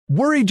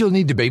Worried you'll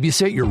need to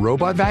babysit your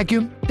robot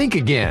vacuum? Think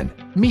again.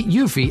 Meet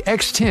Eufy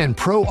X10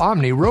 Pro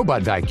Omni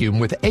Robot Vacuum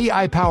with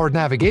AI-powered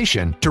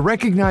navigation to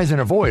recognize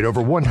and avoid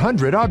over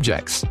 100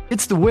 objects.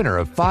 It's the winner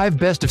of 5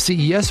 Best of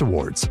CES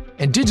awards.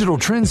 And Digital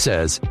Trends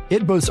says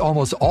it boasts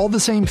almost all the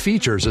same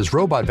features as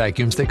robot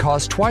vacuums that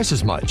cost twice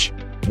as much.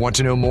 Want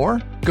to know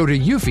more? Go to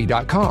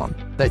eufy.com.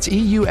 That's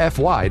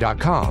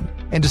EUFY.com.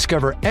 And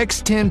discover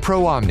X10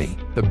 Pro Omni,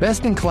 the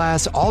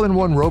best-in-class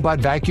all-in-one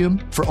robot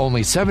vacuum for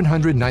only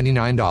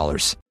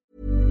 $799.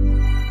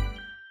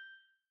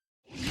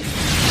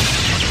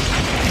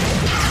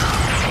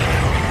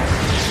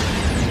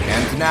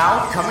 And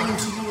now, coming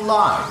to you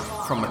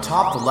live from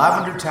atop the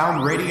Lavender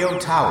Town Radio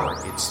Tower,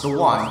 it's the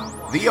one,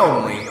 the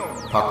only,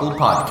 PUCL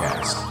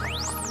Podcast.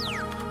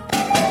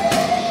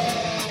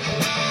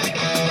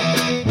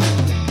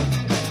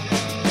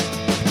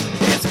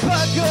 It's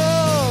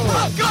PUCL!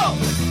 PUCL!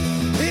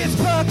 It's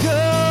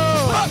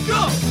PUCL!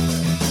 PUCL!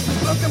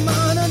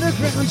 Pokemon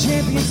Underground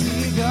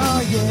Champions League,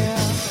 oh yeah!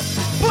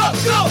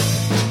 PUCL!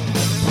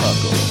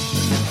 PUCL.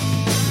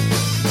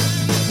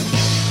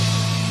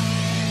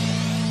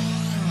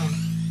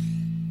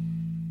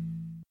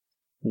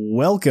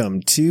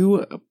 Welcome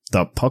to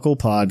the PUCL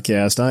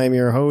Podcast. I am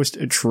your host,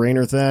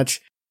 Trainer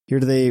Thatch, here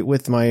today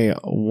with my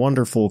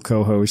wonderful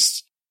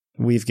co-hosts.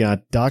 We've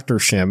got Dr.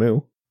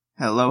 Shamu.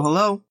 Hello,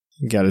 hello.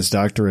 He got his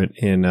doctorate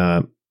in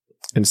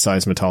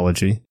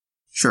seismology.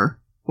 Sure,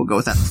 we'll go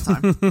with that this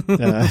time.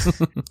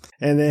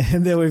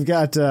 And then we've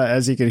got,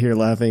 as you can hear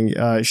laughing,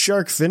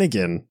 Shark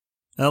Finnegan.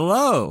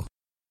 Hello.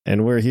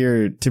 And we're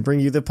here to bring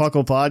you the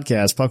PUCL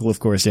Podcast. PUCL,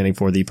 of course, standing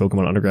for the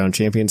Pokemon Underground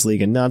Champions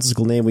League, a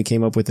nonsensical name we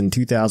came up with in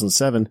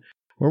 2007,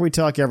 where we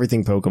talk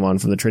everything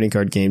Pokemon, from the trading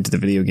card game to the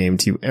video game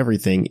to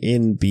everything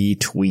in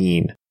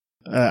between.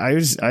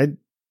 What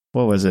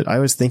was it? I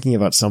was thinking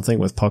about something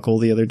with PUCL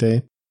the other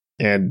day,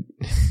 and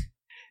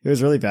it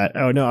was really bad.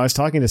 Oh, no, I was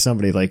talking to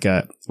somebody,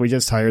 we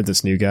just hired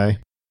this new guy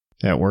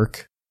at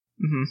work.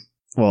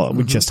 Mm-hmm. Well,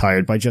 we just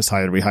hired. By just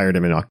hired, we hired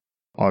him in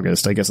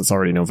August. I guess it's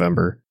already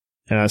November.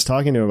 And I was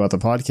talking to him about the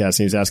podcast, and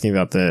he was asking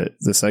about the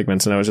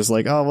segments, and I was just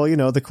like, oh,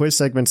 well, the quiz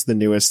segment's the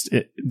newest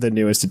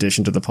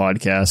addition to the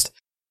podcast.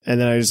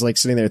 And then I was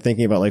sitting there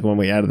thinking about when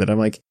we added it. I'm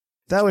like,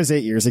 that was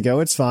 8 years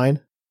ago. It's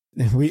fine.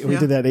 We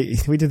did that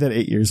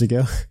 8 years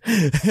ago.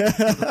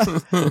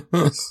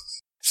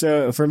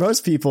 So for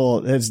most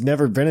people, it's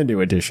never been a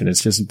new addition.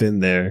 It's just been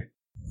there.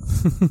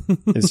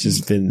 It's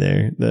just been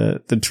there.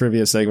 The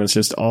trivia segment's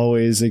just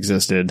always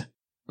existed.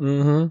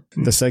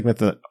 Mm-hmm. The segment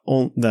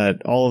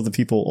that all of the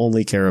people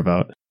only care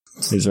about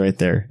is right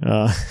there.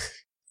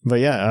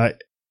 But yeah,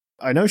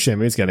 I know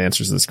Shamu's got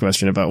answers to this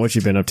question about what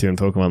you've been up to in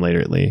Pokemon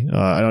lately.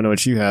 I don't know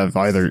what you have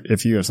either,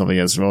 if you have something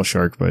as well,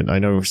 Shark, but I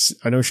know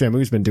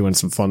Shamu's been doing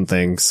some fun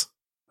things.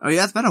 Oh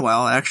yeah, it's been a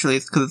while actually,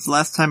 because the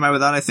last time I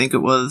was on, I think it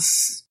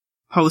was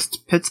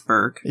post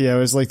Pittsburgh. Yeah, it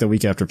was the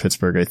week after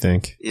Pittsburgh, I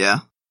think.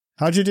 Yeah.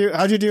 How'd you do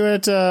at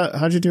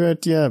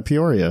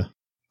Peoria?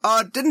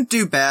 Didn't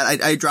do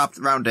bad. I dropped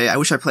round 8. I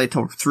wish I played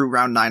through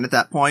round 9 at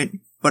that point.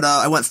 But,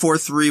 I went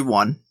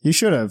 4-3-1. You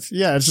should have.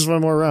 Yeah, it's just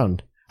one more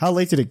round. How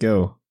late did it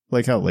go?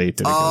 How late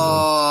did it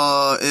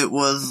go? It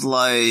was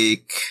I'm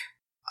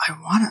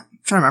trying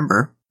to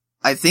remember.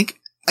 I think,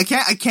 I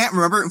can't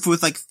remember if it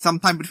was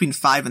sometime between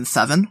 5 and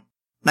 7. And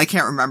I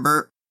can't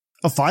remember.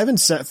 Oh,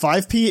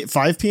 5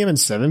 p.m. and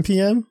 7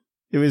 p.m.?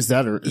 It was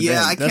that early.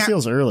 Yeah, that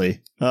feels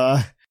early.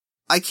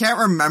 I can't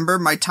remember.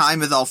 My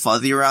time is all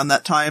fuzzy around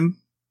that time.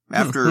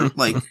 After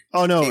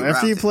oh no!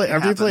 After you play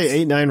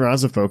 8-9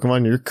 rounds of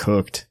Pokemon, you're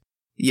cooked.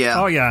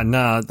 Yeah. Oh yeah,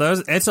 no,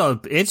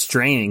 it's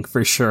draining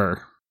for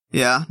sure.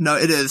 Yeah, no,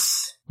 it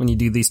is when you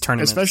do these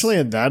tournaments, especially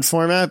in that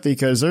format,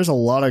 because there's a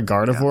lot of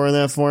Gardevoir in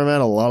that format,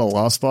 a lot of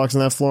Lost Box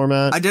in that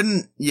format.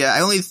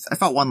 I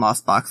fought one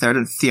Lost Box there. I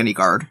didn't see any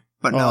guard,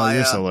 but no,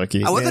 you're so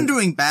lucky. I wasn't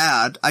doing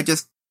bad.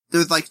 There's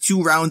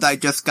 2 rounds I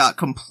just got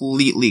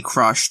completely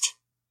crushed.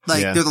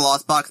 There's a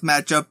Lost Box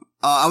matchup.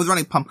 I was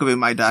running Pumpkin in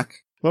my deck.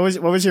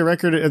 What was your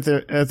record at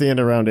the end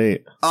of round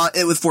 8?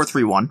 It was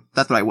 4-3-1.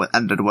 That's what I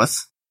ended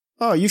with.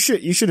 Oh, you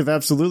should have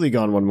absolutely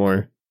gone one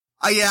more.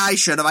 Yeah, I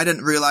should have. I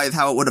didn't realize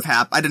how it would have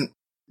happened.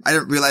 I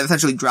didn't realize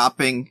essentially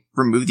dropping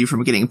removed you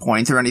from getting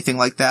points or anything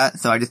like that.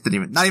 So I just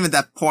not even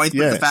that point,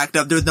 but the fact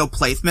of there's no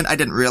placement. I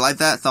didn't realize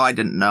that, so I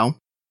didn't know.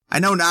 I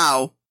know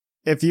now.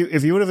 If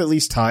you would have at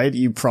least tied,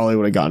 you probably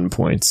would have gotten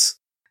points.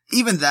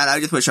 Even then, I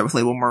just wish I would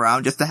play one more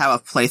round just to have a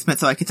placement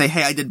so I could say,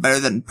 hey, I did better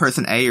than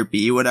person A or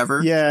B or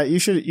whatever. Yeah, you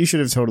should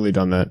have totally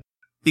done that.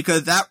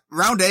 Because that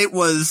round 8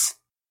 was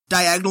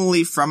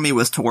diagonally from me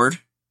was Tord.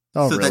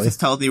 Oh, so really? That just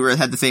tells me we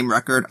had the same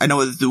record. I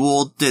know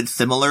Azul did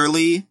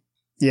similarly.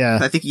 Yeah.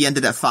 I think he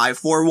ended at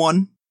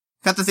 5-4-1.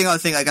 That's the thing I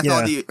was saying,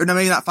 or no,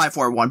 maybe not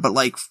 5-4-1, but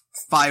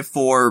 5-4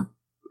 or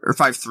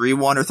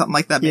 5-3-1 or something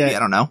like that. Maybe, I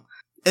don't know.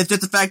 It's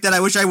just the fact that I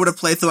wish I would have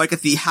played so I could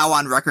see how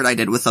on record I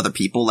did with other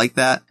people like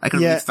that. I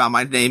could have really found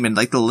my name in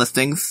the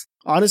listings.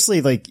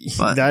 Honestly,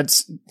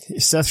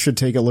 Seth should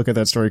take a look at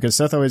that story, because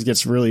Seth always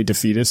gets really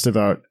defeatist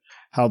about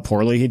how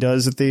poorly he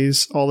does at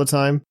these all the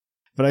time.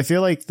 But I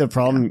feel like the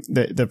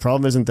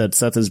problem isn't that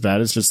Seth is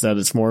bad, it's just that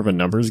it's more of a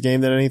numbers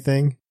game than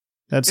anything.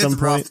 At some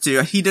point. Rough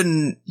too. He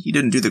didn't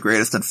do the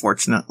greatest,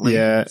 unfortunately.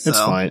 Yeah, it's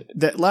fine.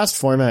 The last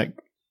format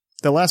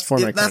was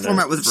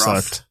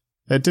rough. Sucked.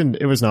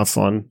 It was not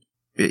fun.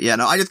 Yeah,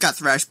 no, I just got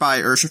thrashed by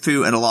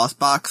Urshifu in a lost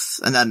box,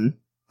 and then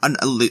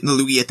a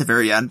Luigi at the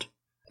very end.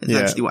 Is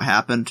actually what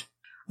happened.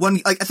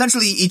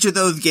 Essentially each of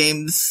those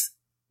games,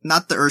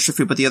 not the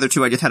Urshifu, but the other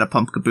two, I just had a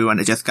Pumpkaboo, and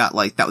it just got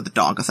that was the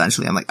donk,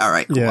 essentially. I'm like,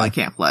 alright, cool, I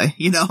can't play.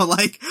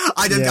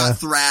 I just got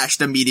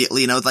thrashed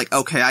immediately, and I was like,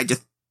 okay, I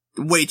just,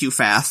 way too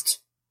fast.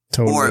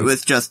 Totally. Or it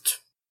was just,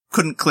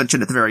 couldn't clinch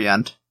it at the very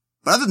end.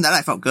 But other than that,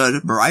 I felt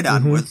good.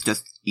 Miraidon was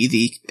just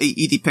easy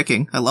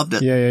picking. I loved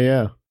it.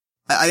 Yeah.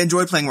 I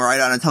enjoyed playing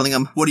Miraidon and telling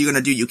him, what are you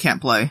gonna do? You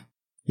can't play.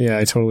 Yeah,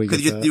 I totally get that.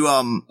 Because you just do,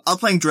 I was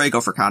playing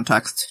Drago for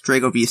context.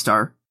 Drago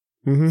V-Star.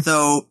 Mm-hmm.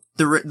 So,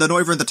 the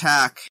Noivern's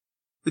attack,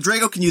 the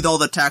Drago can use all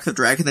the attacks of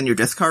Dragons in your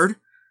discard,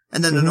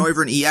 and then the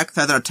Noivern EX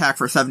has an attack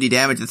for 70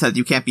 damage that says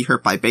you can't be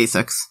hurt by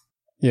basics.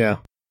 Yeah.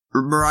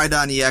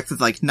 Miraidon EX is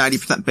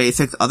 90%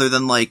 basics, other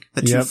than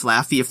the two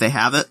Flaffy if they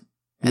have it,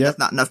 and that's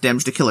not enough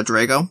damage to kill a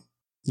Drago.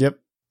 Yep.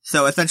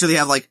 So essentially you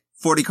have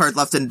 40 cards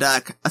left in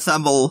deck,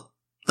 assemble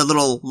the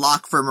little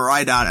lock for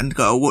Miraidon and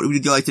go, what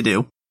would you like to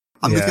do?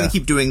 I'm just gonna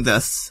keep doing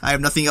this. I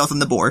have nothing else on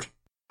the board.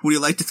 Would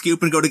you like to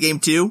scoop and go to game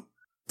 2?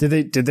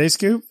 Did they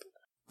scoop?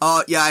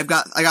 Yeah, I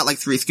got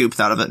 3 scoops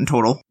out of it in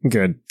total.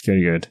 Good.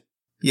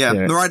 Yeah,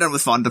 Miraidon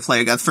was fun to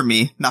play against for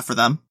me, not for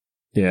them.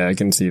 Yeah, I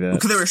can see that.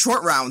 Because they were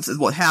short rounds is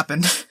what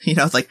happened.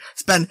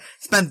 It's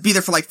be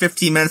there for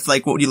 15 minutes,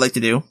 what would you like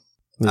to do?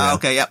 Yeah.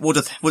 Okay, yeah, we'll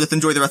just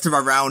enjoy the rest of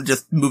our round,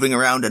 just moving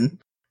around and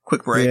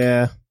quick break.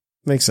 Yeah,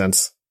 makes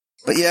sense.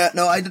 But yeah,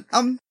 no,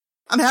 I'm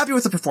happy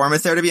with the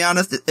performance there, to be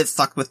honest. It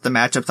sucked with the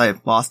matchups I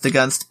lost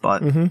against,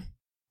 but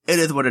it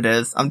is what it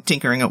is. I'm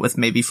tinkering it with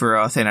maybe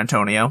for San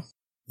Antonio.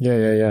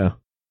 Yeah.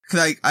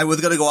 Because I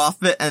was going to go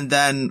off it, and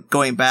then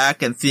going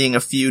back and seeing a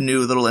few new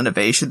little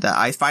innovations that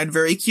I find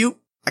very cute,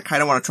 I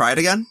kind of want to try it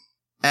again.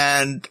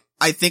 And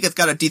I think it's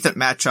got a decent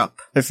matchup.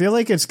 I feel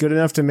like it's good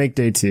enough to make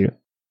day 2.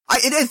 I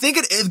think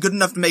it is good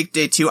enough to make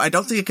day 2. I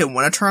don't think it can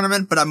win a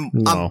tournament, but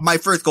my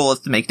first goal is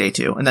to make day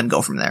 2 and then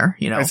go from there,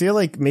 I feel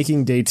like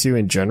making day 2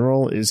 in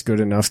general is good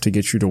enough to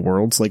get you to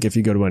Worlds. If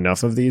you go to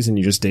enough of these and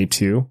you just day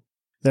 2,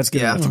 that's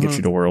good enough to get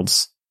you to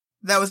Worlds.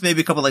 That was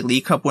maybe a couple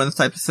League Cup wins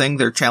type of thing.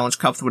 Their Challenge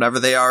Cups, whatever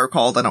they are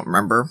called. I don't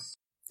remember.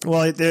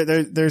 Well,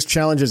 there's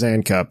challenges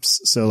and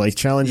cups. So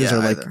challenges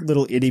are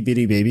little itty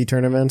bitty baby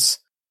tournaments.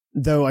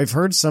 Though I've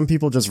heard some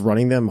people just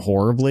running them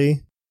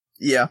horribly.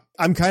 Yeah.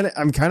 I'm kind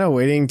of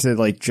waiting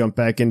to jump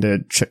back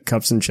into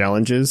cups and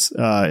challenges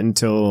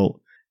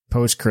until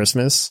post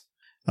Christmas,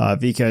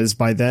 because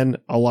by then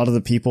a lot of the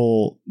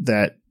people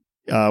that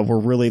were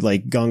really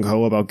gung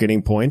ho about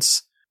getting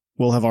points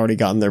will have already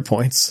gotten their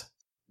points.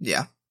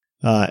 Yeah.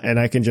 And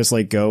I can just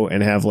go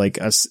and have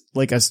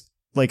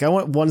I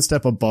want one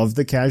step above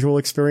the casual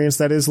experience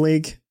that is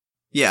League.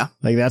 Yeah.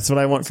 That's what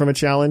I want from a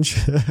challenge.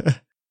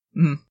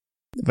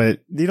 But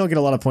you don't get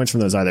a lot of points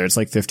from those either. It's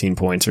 15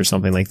 points or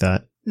something like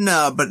that.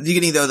 No, but you're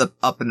getting those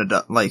up in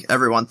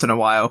every once in a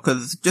while,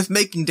 because just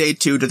making day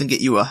 2 doesn't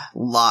get you a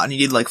lot, and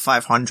you need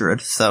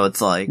 500, so it's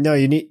No,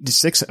 you need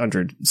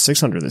 600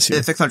 this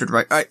year. 600,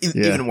 right?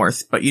 Even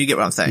worse, but you get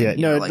what I'm saying. Yeah,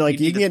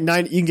 you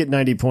can get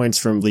 90 points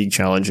from League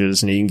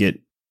challenges, and you can get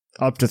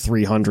up to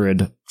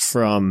 300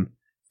 from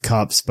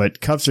cups, but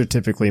cups are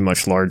typically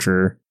much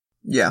larger.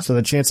 Yeah. So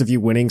the chance of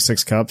you winning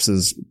 6 cups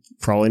is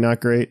probably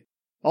not great.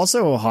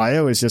 Also,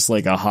 Ohio is just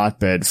a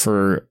hotbed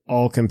for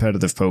all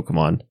competitive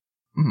Pokemon.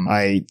 Mm-hmm.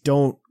 I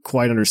don't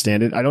quite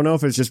understand it. I don't know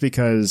if it's just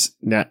because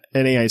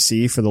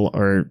NAIC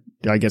or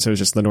I guess it was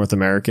just the North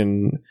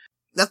American.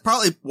 That's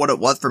probably what it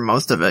was for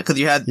most of it, because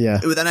you had,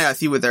 it was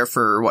NAIC was there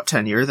for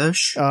 10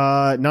 years-ish?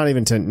 Not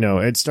even 10, no,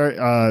 it started,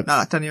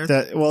 not 10 years?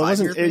 It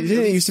wasn't, it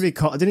didn't used to be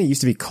called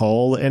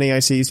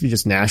NAIC, it used to be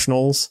just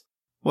Nationals.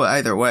 Well,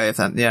 either way,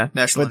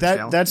 national.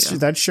 But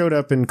that showed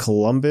up in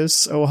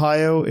Columbus,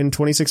 Ohio in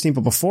 2016,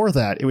 but before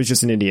that, it was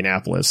just in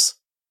Indianapolis.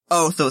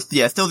 Oh, so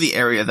still the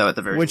area though at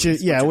the very least.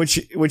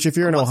 Which if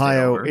you're in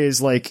Ohio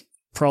is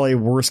probably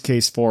worst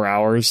case 4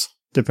 hours,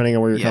 depending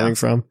on where you're coming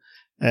from.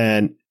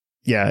 And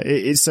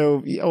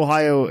so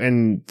Ohio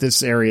and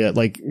this area,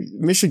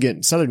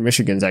 Michigan, southern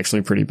Michigan's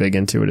actually pretty big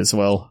into it as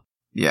well.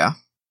 Yeah.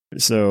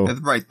 So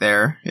it's right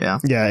there. Yeah.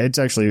 Yeah, it's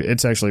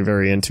actually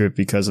very into it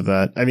because of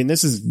that. I mean,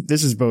 this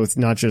is both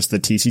not just the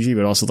TCG,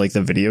 but also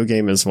the video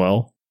game as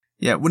well.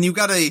 Yeah. When you've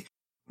got a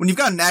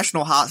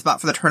national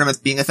hotspot for the tournaments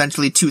being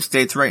essentially 2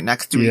 states right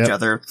next to each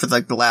other for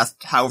the last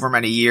however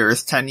many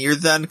years, 10 years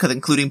then, because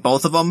including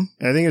both of them.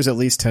 I think it was at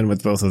least 10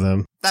 with both of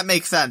them. That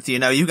makes sense.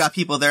 You got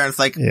people there and it's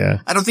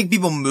I don't think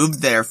people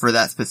moved there for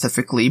that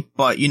specifically,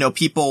 but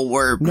people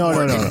were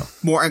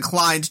more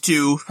inclined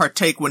to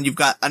partake when you've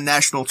got a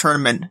national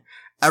tournament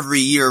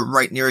every year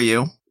right near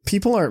you.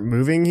 People aren't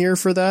moving here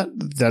for that.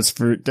 That's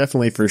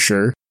definitely for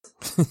sure.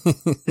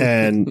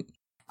 And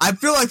I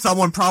feel like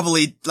someone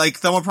probably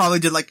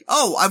did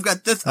oh, I've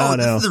got this. Oh,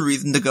 this is a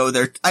reason to go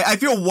there. I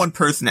feel one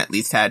person at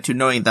least had to,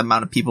 knowing the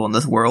amount of people in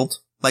this world.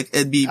 Like,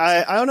 it'd be...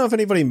 I don't know if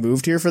anybody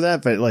moved here for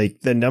that, but, like,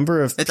 the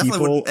number of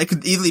people... It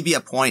could easily be a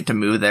point to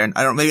move there.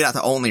 Maybe not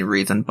the only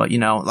reason, but,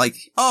 like,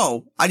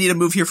 oh, I need to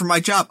move here for my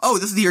job. Oh,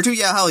 this is here too?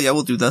 Yeah, hell yeah,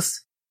 we'll do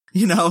this.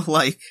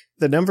 Like...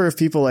 The number of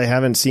people I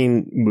haven't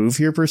seen move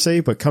here per se,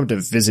 but come to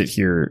visit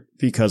here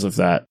because of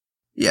that.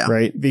 Yeah.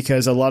 Right?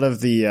 Because a lot of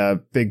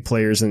the big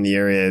players in the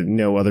area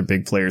know other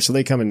big players, so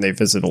they come and they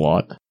visit a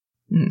lot.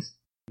 Mm.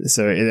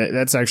 So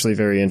that's actually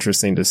very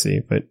interesting to see.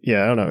 But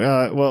yeah, I don't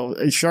know.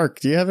 Well, Shark,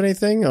 do you have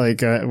anything?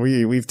 Like,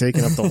 we've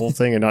taken up the whole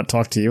thing and not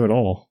talked to you at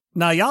all.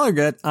 No, y'all are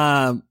good.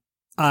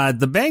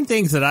 The main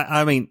things that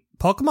I mean,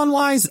 Pokemon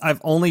wise,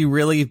 I've only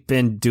really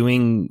been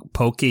doing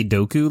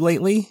Pokedoku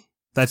lately.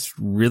 That's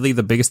really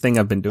the biggest thing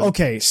I've been doing.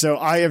 Okay, so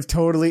I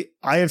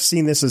have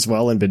seen this as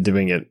well and been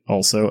doing it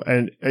also.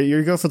 And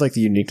you go for like the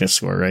uniqueness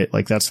score, right?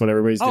 Like that's what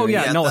everybody's doing. Oh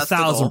yeah, no,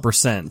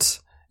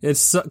 1,000%.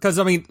 It's because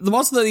I mean,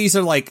 most of these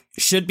are like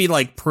should be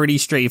like pretty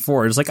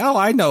straightforward. It's like, oh,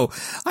 I know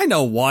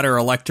water,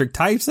 electric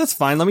types. That's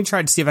fine. Let me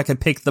try to see if I can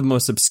pick the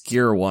most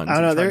obscure ones.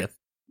 I don't know.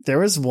 There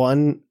was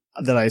one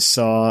that I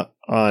saw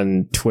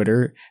on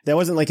Twitter that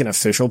wasn't like an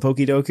official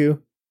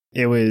Pokedoku.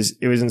 It was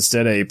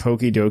instead a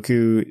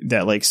Pokedoku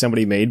that like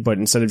somebody made, but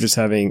instead of just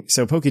having,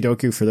 so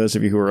Pokedoku, for those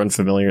of you who are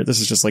unfamiliar, this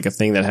is just like a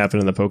thing that happened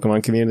in the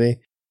Pokemon community.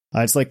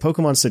 It's like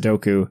Pokemon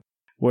Sudoku,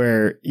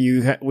 where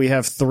we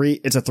have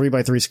it's a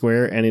 3x3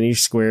 square, and in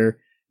each square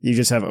you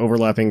just have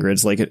overlapping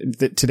grids. Like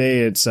today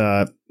it's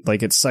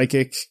it's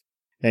psychic,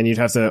 and you'd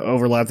have to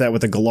overlap that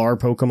with a Galar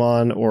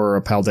Pokemon or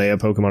a Paldea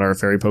Pokemon or a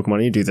Fairy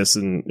Pokemon. You do this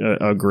in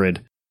a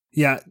grid.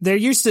 Yeah,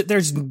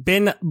 there's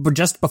been,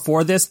 just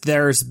before this,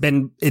 it's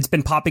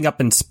been popping up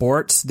in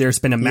sports. There's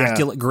been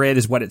Immaculate Grid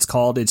is what it's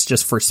called. It's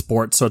just for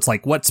sports. So it's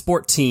like what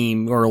sport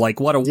team or like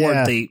what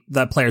award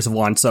that players have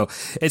won. So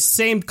it's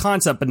same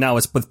concept, but now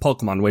it's with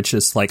Pokemon, which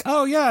is like,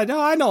 oh yeah,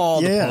 no, I know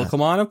all the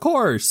Pokemon, of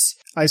course.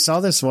 I saw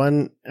this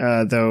one,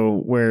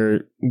 though,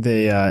 where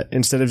they,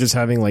 instead of just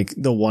having like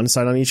the one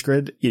side on each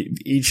grid,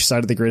 each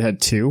side of the grid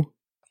had two.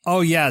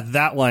 Oh, yeah,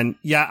 that one.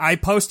 Yeah, I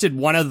posted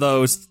one of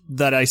those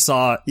that I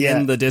saw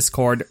in the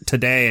Discord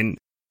today, and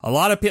a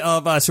lot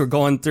of us were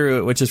going through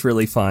it, which is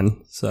really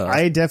fun. So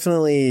I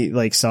definitely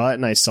like saw it,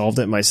 and I solved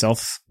it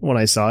myself when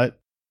I saw it.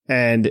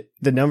 And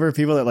the number of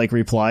people that like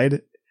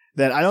replied,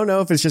 that I don't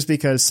know if it's just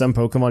because some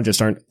Pokemon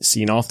just aren't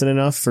seen often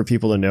enough for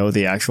people to know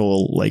the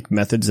actual like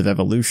methods of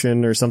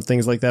evolution or some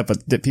things like that,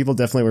 but that people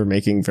definitely were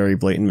making very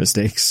blatant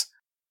mistakes.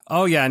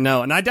 Oh, yeah,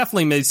 no, and I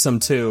definitely made some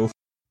too.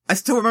 I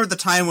still remember the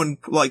time when,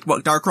 like,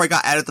 Darkrai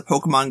got added to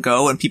Pokemon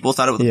Go and people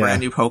thought it was a brand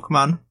new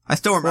Pokemon. I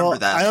still remember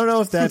that. I don't know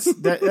if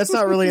that's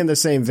not really in the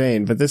same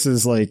vein, but this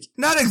is like...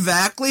 Not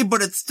exactly,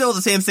 but it's still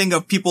the same thing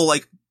of people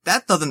like,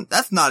 that doesn't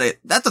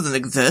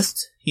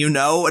exist,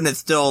 and it's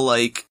still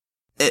like,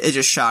 it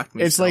just shocked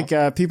me. It's still.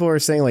 Like, people were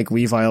saying like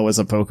Weavile was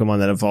a Pokemon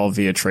that evolved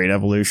via trait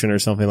evolution or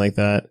something like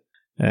that.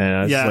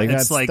 And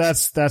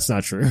that's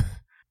not true.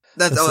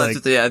 That's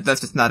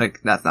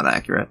not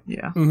accurate.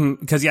 Yeah.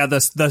 Because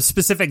the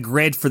specific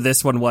grid for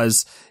this one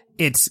was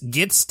it's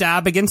get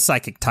stab against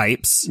psychic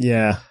types.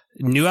 Yeah.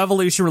 New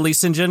evolution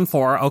release in Gen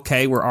 4.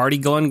 Okay, we're already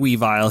going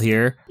Weavile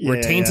here.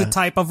 Retains a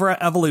type of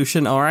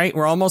evolution. All right,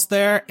 we're almost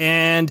there.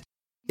 And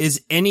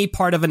is any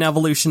part of an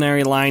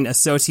evolutionary line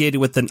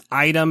associated with an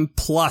item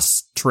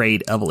plus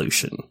trade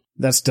evolution?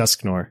 That's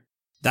Dusknoir.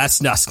 That's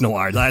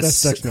Dusknoir.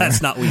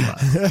 That's not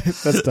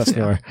Weavile. That's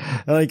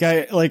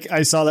Dusknoir.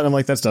 I saw that. I'm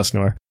like, that's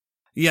Dusknoir.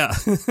 Yeah.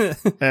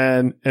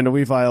 and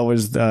Weavile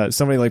was,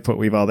 somebody like put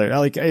Weavile there.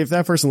 Like, if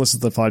that person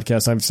listens to the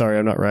podcast, I'm sorry,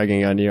 I'm not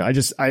ragging on you. I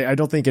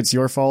don't think it's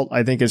your fault.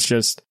 I think it's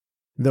just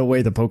the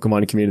way the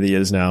Pokemon community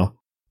is now.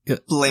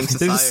 Blame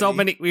society. There's so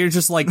many, we're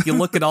just like, you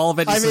look at all of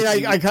it. I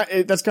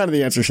mean, that's kind of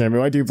the answer,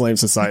 Shamu. I do blame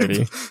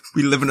society.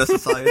 We live in a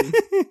society.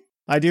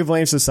 I do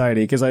blame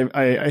society because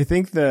I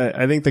think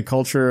the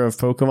culture of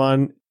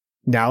Pokemon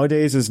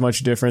nowadays is much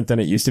different than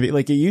it used to be.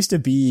 Like, it used to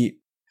be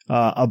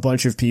a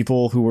bunch of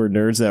people who were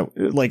nerds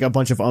that, like, a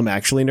bunch of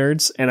actually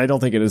nerds, and I don't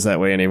think it is that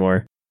way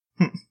anymore.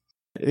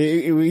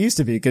 It used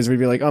to be, because we'd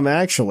be like,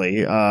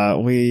 actually,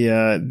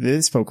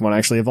 this Pokemon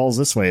actually evolves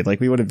this way. Like,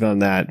 we would have done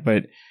that,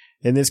 but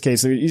in this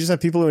case, you just have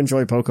people who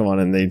enjoy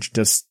Pokemon, and they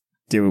just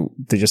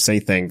say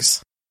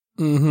things.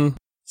 Mm-hmm.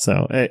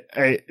 So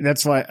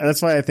that's why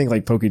I think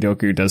like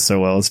Pokedoku does so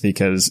well, is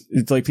because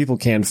it's like people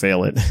can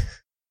fail it.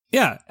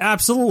 Yeah,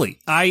 absolutely.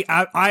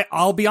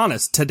 I'll be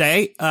honest.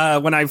 Today,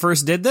 when I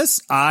first did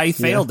this, I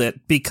failed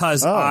it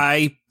because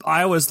I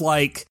was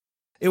like,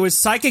 it was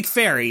Psychic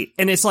Fairy,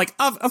 and it's like,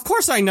 of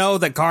course I know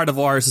that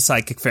Gardevoir is a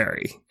Psychic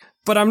Fairy,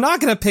 but I'm not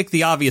going to pick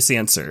the obvious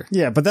answer.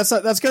 Yeah, but that's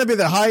going to be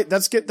the high.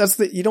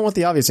 You don't want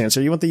the obvious answer.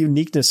 You want the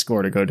uniqueness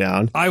score to go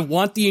down. I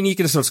want the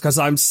uniqueness score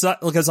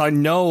because I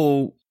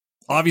know.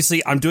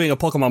 Obviously, I'm doing a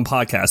Pokemon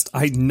podcast.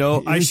 I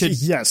know I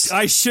should. Yes,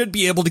 I should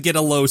be able to get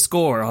a low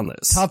score on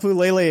this. Tapu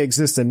Lele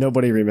exists and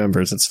nobody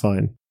remembers. It's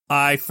fine.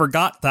 I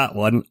forgot that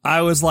one.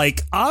 I was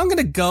like, I'm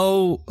gonna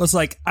go. I was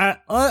like,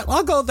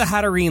 I'll go the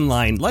Hatterene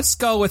line. Let's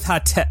go with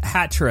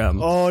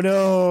Hatterene. Oh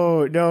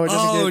no, it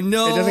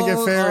doesn't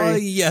get fairy.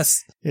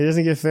 Yes, it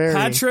doesn't get fairy.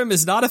 Hatterene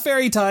is not a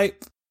fairy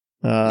type.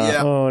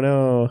 Oh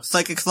no.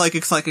 Psychic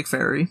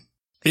fairy.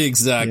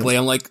 Exactly.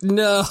 I'm like,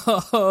 no.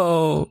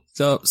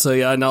 So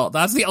yeah, no,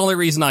 that's the only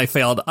reason I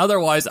failed.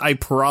 Otherwise, I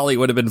probably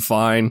would have been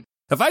fine.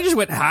 If I just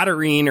went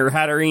Hatterene or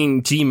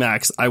Hatterene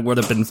G-Max, I would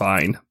have been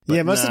fine. But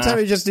yeah, most of the time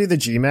you just do the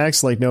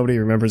G-Max, like nobody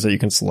remembers that you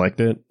can select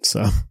it,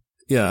 so.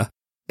 Yeah.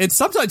 It's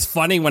sometimes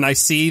funny when I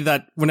see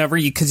that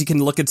because you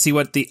can look and see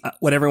what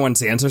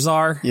everyone's answers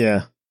are.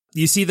 Yeah.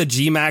 You see the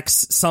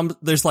G-Max,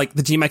 there's like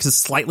the G-Max is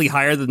slightly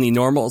higher than the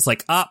normal. It's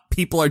like,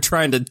 people are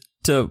trying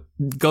to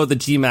go the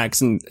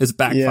G-Max and is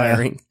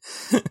backfiring.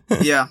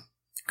 Yeah.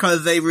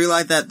 Because they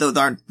realize that those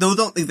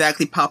don't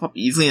exactly pop up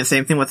easily, and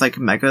same thing with like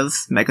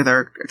Megas. Megas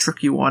are a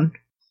tricky one.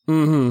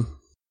 Mm-hmm.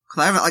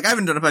 Cause I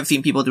haven't done it, but I've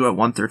seen people do it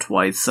once or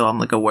twice, so I'm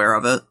like aware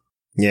of it.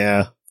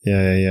 Yeah.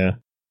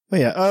 But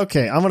yeah,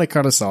 okay, I'm gonna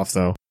cut us off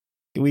though.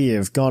 We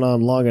have gone on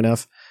long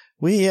enough.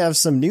 We have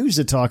some news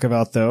to talk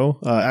about though.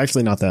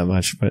 Actually not that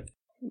much, but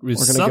we're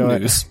gonna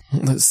news.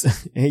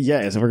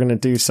 Yes, we're gonna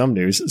do some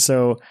news.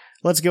 So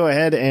let's go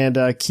ahead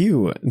and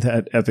cue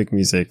that epic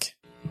music.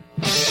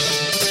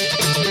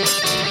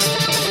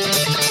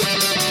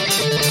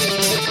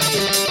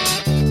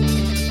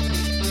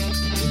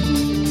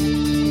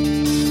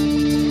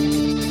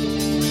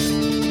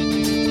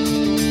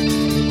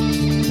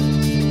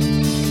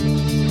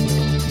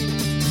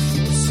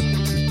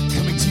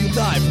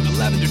 Live from the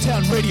Lavender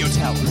Town Radio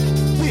Tower.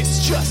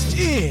 This just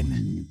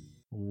in.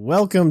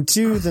 Welcome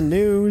to the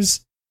news.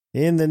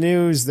 In the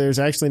news, there's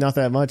actually not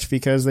that much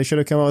because they should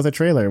have come out with a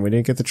trailer and we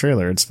didn't get the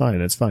trailer. It's fine,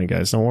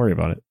 guys. Don't worry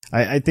about it.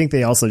 I think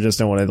they also just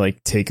don't want to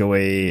like take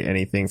away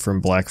anything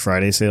from Black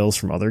Friday sales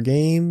from other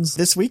games.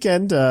 This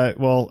weekend, by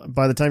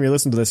the time you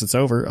listen to this, it's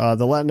over.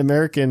 The Latin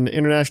American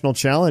International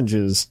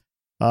Challenges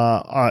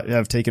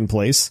have taken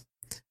place.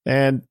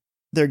 And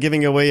they're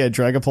giving away a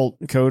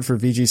Dragapult code for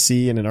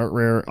VGC and an Art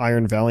Rare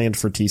Iron Valiant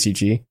for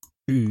TCG.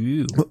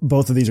 Ooh.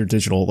 Both of these are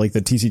digital. Like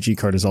the TCG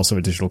card is also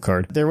a digital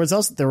card. There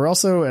were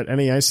also at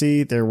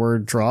NAIC, there were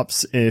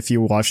drops if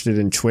you watched it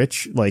in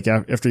Twitch. Like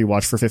after you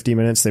watch for 50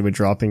 minutes, they would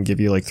drop and give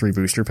you like 3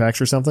 booster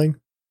packs or something.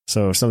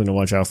 So something to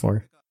watch out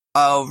for.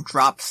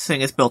 Drops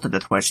thing is built into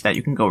Twitch that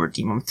you can go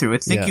redeem them through. I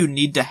think you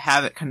need to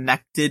have it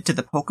connected to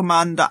the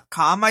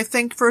Pokemon.com, I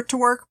think, for it to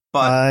work.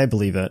 But I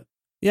believe it.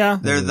 Yeah.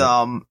 They're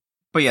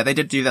but yeah, they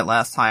did do that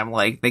last time.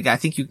 Like, I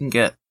think you can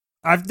get.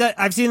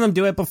 I've seen them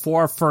do it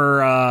before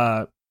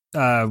for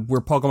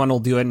where Pokemon will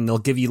do it, and they'll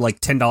give you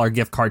like $10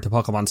 gift card to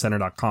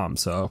PokemonCenter.com.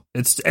 So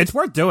it's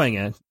worth doing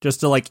it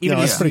just to like even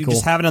if you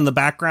just have it in the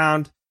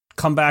background,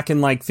 come back in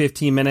like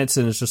 15 minutes,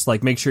 and it's just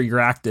like make sure you're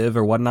active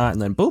or whatnot,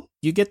 and then boop,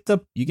 you get.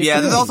 Yeah,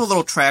 there's also a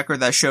little tracker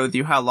that shows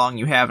you how long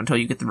you have until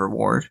you get the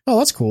reward. Oh,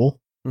 that's cool.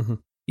 Mm-hmm.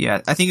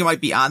 Yeah, I think it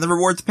might be on the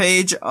rewards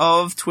page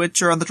of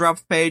Twitch or on the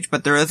drops page,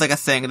 but there is like a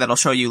thing that'll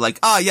show you like,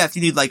 yes,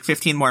 you need like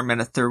 15 more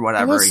minutes or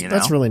whatever,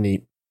 That's really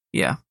neat.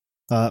 Yeah.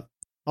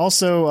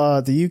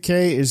 Also, the UK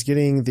is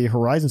getting the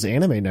Horizons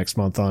anime next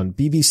month on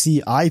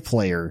BBC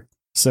iPlayer.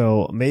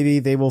 So maybe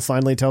they will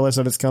finally tell us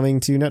that it's coming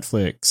to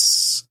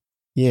Netflix.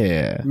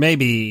 Yeah.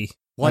 Maybe.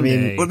 One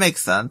day. It would make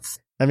sense.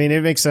 I mean,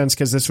 it makes sense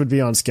because this would be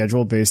on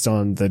schedule based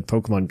on the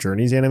Pokemon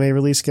Journeys anime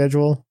release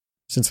schedule.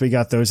 Since we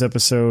got those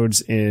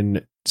episodes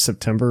in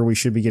September, we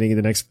should be getting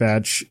the next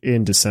batch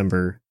in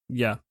December.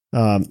 Yeah.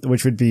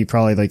 Which would be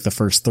probably like the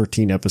first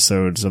 13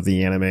 episodes of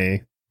the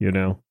anime,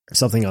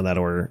 something on that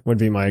order would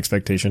be my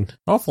expectation.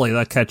 Hopefully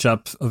that catch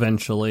up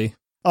eventually.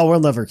 Oh, we'll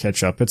never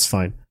catch up. It's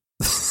fine.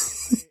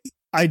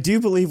 I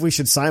do believe we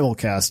should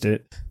simulcast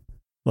it.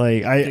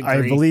 Like,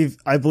 I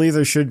believe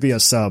there should be a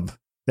sub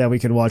that we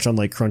could watch on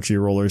like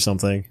Crunchyroll or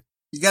something.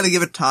 You gotta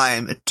give it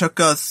time. It took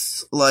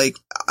us, like,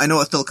 I know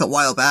it's still a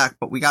while back,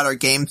 but we got our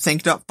game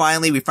synced up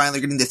finally. We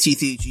finally getting the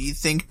TCG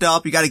synced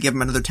up. You gotta give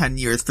them another 10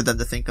 years for them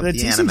to think of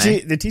the anime.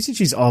 The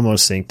TCG's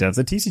almost synced up.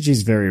 The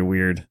TCG's very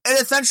weird.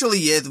 It essentially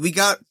is. We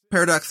got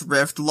Paradox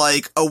Rift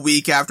like a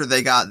week after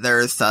they got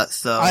theirs set,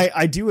 so.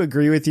 I do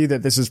agree with you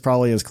that this is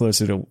probably as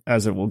close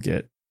as it will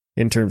get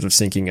in terms of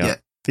syncing up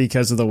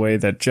because of the way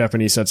that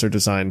Japanese sets are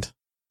designed.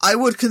 I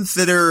would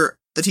consider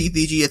the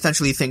TCG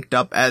essentially synced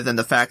up as in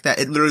the fact that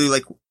it literally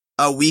like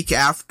a week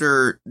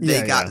after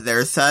they got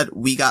their set,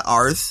 we got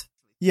ours.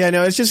 Yeah,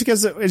 no, it's just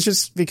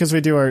because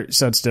we do our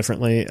sets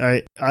differently.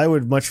 I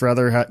would much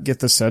rather get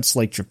the sets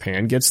like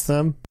Japan gets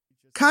them.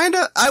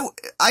 Kinda,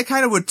 I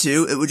kinda would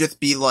too. It would just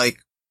be like,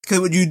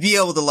 cause you'd be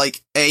able to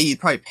like,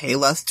 you'd probably pay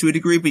less to a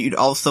degree, but you'd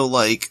also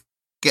like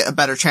get a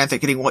better chance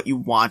at getting what you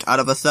want out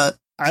of a set.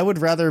 I would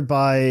rather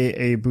buy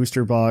a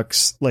booster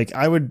box. Like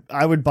I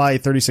would buy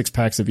 36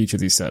 packs of each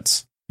of these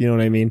sets. You know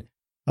what I mean?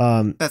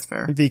 That's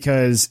fair.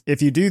 Because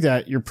if you do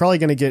that, you're probably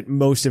going to get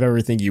most of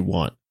everything you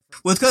want.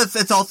 Well, it's because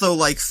it's also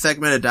like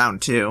segmented down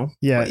too.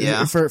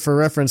 Yeah. For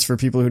reference, for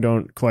people who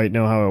don't quite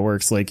know how it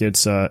works, like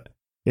it's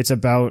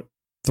about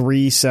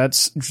 3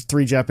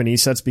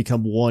 Japanese sets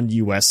become 1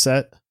 US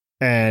set.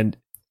 And,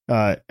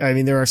 I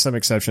mean, there are some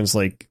exceptions,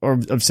 like, or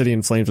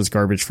Obsidian Flames was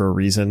garbage for a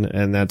reason.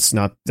 And that's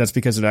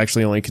because it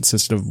actually only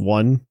consisted of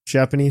 1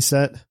 Japanese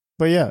set.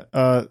 But yeah,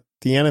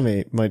 the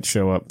anime might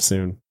show up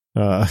soon.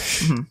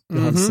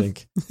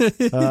 Sync.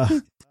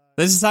 They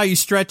This is how you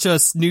stretch a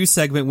news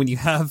segment when you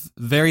have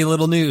very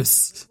little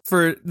news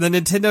for the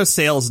Nintendo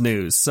sales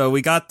news. So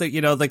we got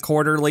the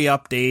quarterly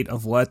update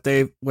of what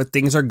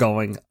things are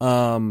going.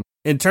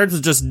 In terms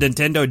of just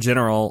Nintendo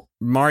general,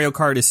 Mario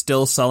Kart is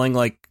still selling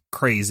like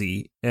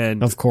crazy,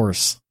 and of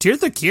course, Tears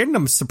of the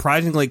Kingdom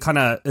surprisingly kind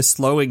of is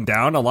slowing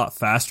down a lot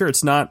faster.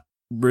 It's not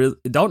really,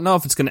 don't know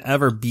if it's going to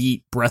ever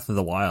beat Breath of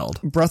the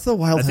Wild. Breath of the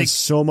Wild has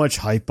so much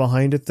hype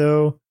behind it,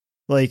 though.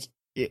 Like,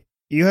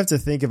 you have to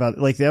think about it.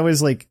 Like, that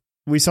was like,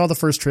 we saw the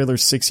first trailer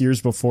 6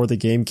 years before the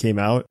game came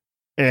out,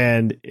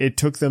 and it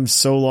took them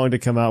so long to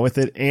come out with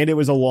it, and it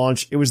was the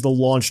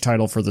launch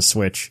title for the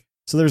Switch.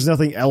 So there's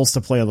nothing else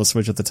to play on the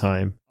Switch at the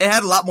time. It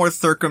had a lot more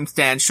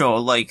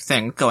circumstantial,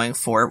 thing going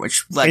for it,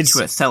 which led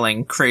to it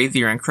selling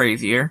crazier and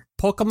crazier.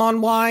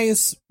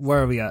 Pokemon-wise,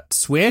 where are we at?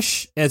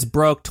 Swish has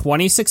broke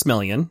 26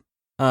 million,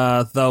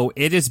 though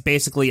it is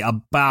basically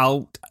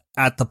about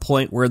at the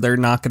point where they're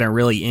not going to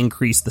really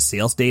increase the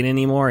sales date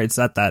anymore. It's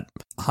at that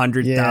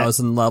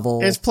 100,000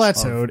 level. It's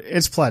plateaued.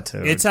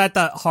 It's at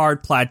that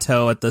hard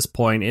plateau at this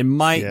point. It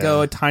might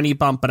go a tiny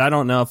bump, but I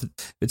don't know if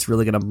it's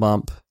really going to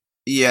bump.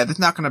 Yeah, there's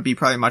not going to be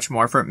probably much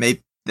more for it.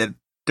 Maybe there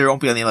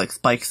won't be any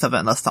spikes of it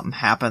unless something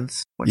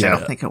happens, which I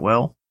don't think it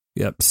will.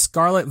 Yep.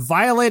 Scarlet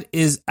Violet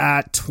is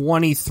at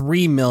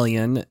 23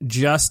 million,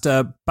 just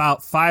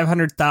about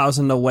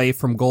 500,000 away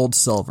from Gold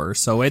Silver.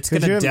 So it's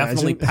going to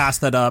definitely pass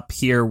that up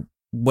here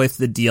with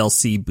the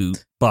DLC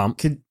bump.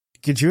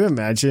 Could you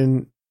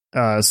imagine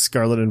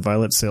Scarlet and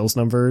Violet sales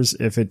numbers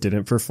if it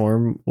didn't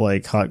perform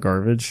like hot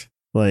garbage?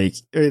 Like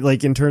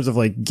in terms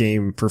of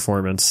game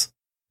performance.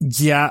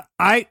 Yeah,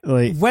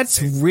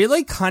 what's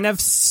really kind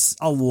of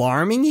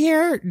alarming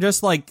here,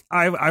 just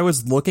I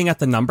was looking at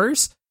the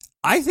numbers,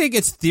 I think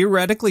it's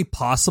theoretically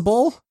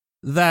possible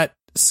that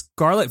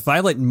Scarlet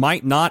Violet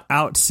might not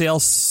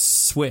outsell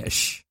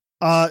Swish.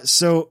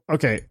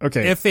 Okay.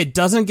 If it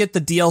doesn't get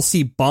the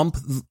DLC bump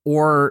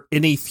or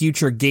any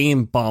future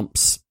game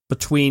bumps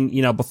between,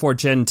 before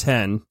Gen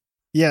 10.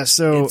 Yeah,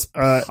 so it's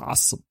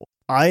possible.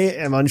 I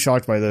am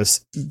unshocked by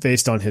this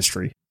based on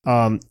history.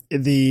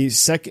 The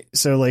second,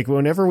 so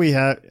whenever we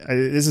have,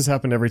 this has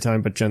happened every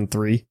time, but Gen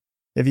 3,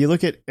 if you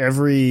look at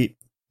every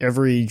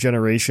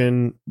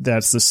generation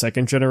that's the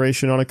second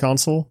generation on a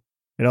console,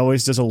 it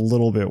always does a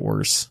little bit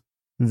worse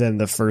than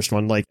the first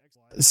one.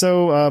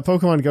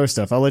 Pokemon Go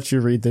stuff. I'll let you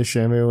read this,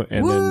 Shamu,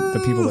 and then the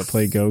people that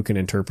play Go can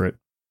interpret.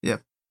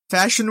 Yep.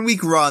 Fashion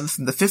Week runs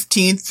from the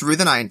 15th through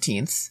the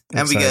 19th,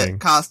 and we get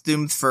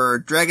costumes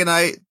for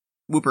Dragonite,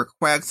 Wooper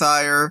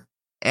Quagsire,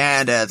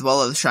 and as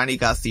well as Shiny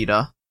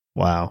Gothita.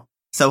 Wow.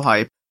 So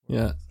hype.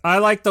 Yeah. I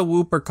like the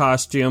Wooper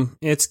costume.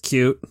 It's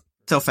cute.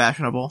 So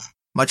fashionable.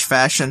 Much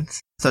fashion.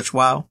 Such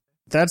wow.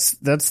 That's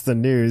the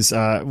news.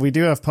 We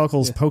do have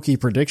Puckle's Pokey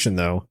prediction,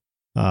 though.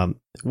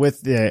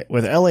 With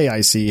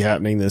LAIC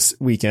happening this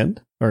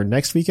weekend or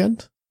next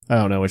weekend, I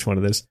don't know which one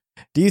it is.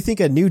 Do you think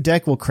a new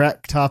deck will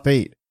crack top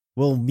 8?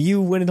 Will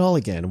Mew win it all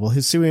again? Will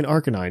Hisuian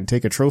Arcanine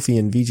take a trophy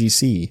in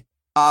VGC?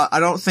 I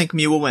don't think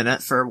Mew will win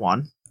it, for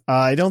one.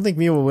 I don't think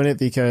Mew will win it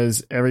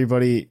because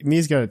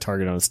Mew's got a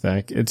target on its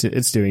back.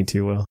 It's doing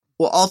too well.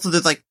 Well, also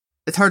there's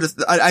it's hard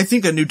to. I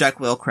think a new deck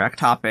will crack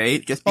top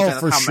 8 just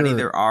because of how many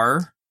there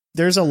are.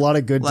 There's a lot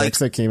of good decks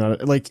that came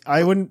out.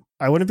 I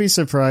wouldn't be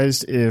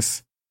surprised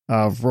if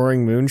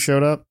Roaring Moon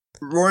showed up.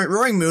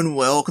 Roaring Moon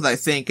will, because I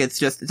think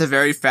it's a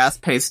very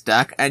fast-paced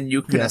deck, and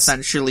you can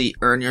essentially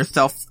earn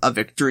yourself a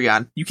victory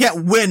on. You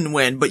can't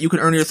win, but you can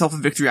earn yourself a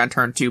victory on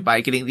turn 2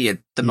 by getting the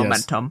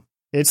momentum.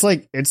 It's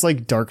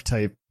like dark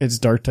type. It's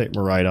dark type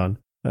Miraidon.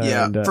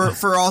 And,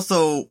 for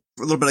also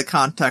a little bit of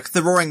context,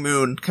 the Roaring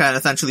Moon can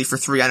essentially for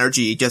 3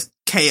 energy just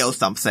KO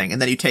something, and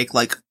then you take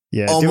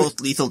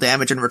almost lethal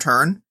damage in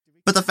return.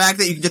 But the fact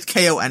that you can just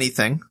KO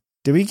anything.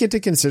 Do we get to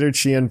consider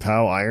Chien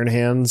Pao Iron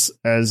Hands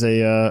as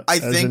a I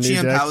think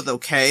Chien Pao is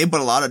okay, but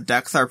a lot of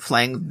decks are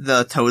playing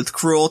the Toad's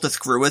Cruel to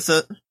screw with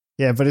it.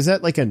 Yeah, but is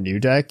that a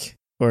new deck?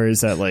 Or is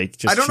that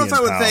just I don't know if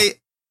I would say...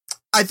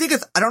 I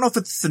don't know if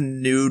it's a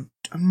new...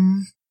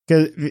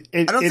 Because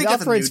it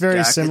operates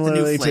very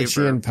similarly to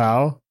Chien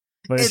Pao,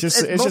 but it's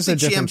just a different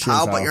Chien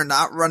Pao. But you're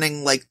not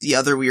running the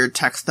other weird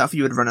tech stuff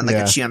you would run in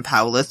a Chien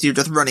Pao list. You're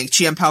just running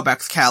Chien Pao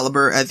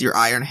Excalibur as your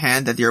Iron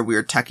Hand, as your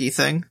weird techie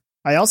thing.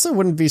 I also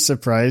wouldn't be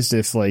surprised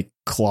if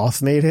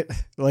Cloth made it.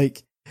 I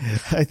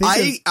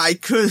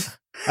think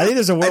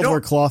there's a world where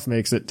Cloth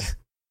makes it.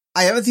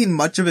 I haven't seen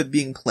much of it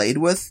being played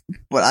with,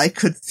 but I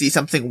could see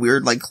something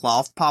weird like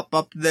Cloth pop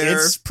up there.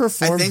 It's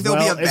performed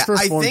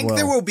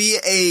there will be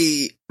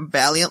a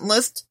Valiant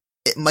list.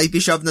 It might be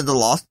shoved into the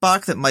Lost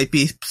Box. It might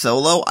be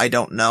solo. I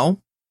don't know.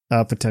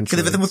 Potentially. Because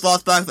if it's with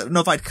Lost Box, I don't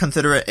know if I'd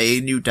consider it a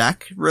new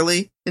deck,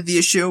 really, is the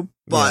issue.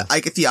 But I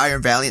could see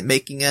Iron Valiant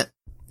making it.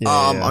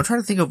 I'm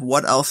trying to think of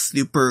what else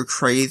super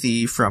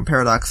crazy from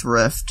Paradox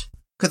Rift.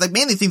 Because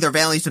mainly things are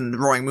Valiant and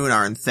Roaring Moon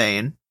are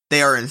insane.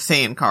 They are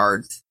insane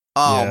cards.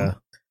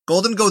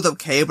 Golden Go's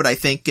okay, but I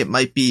think it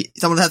might be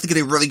someone has to get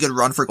a really good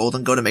run for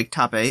Golden Go to make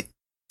top 8.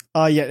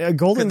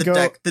 Golden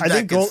Go. The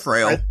deck is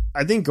frail.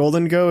 I think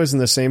Golden Go is in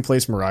the same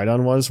place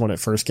Miraidon was when it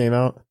first came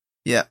out.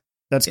 Yeah.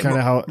 That's kind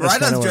of how.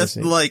 Miraidon's just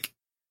like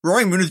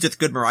Roaring Moon is just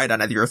good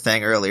Miraidon, as you were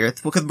saying earlier.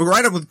 Because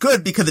Miraidon was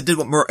good because it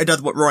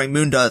does what Roaring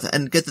Moon does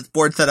and gets its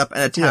board set up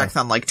and attacks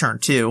on like turn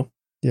 2.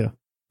 Yeah.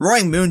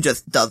 Roaring Moon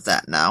just does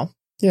that now.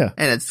 Yeah.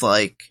 And it's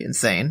like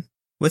insane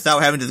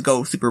without having to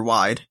go super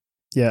wide.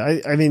 Yeah,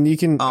 I mean, you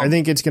can. I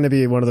think it's going to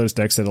be one of those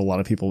decks that a lot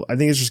of people. I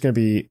think it's just going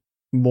to be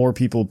more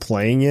people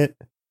playing it,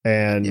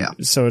 and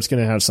so it's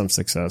going to have some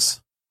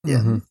success. Yeah,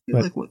 I'm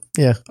like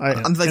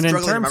struggling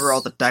to remember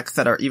all the decks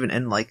that are even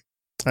in like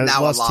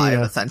now Lost alive.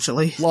 Tina,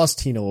 essentially, Lost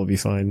Tina will be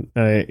fine.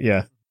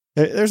 Yeah,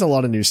 there's a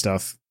lot of new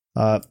stuff.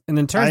 And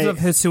in terms of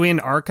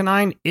Hisuian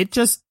Arcanine, it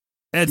just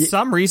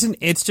some reason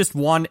it's just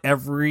won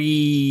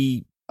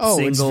every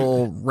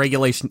single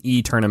Regulation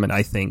E tournament.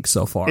 I think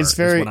so far it's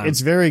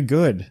very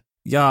good.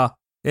 Yeah.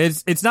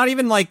 It's not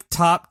even like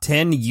top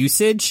 10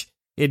 usage.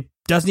 It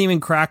doesn't even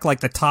crack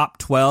like the top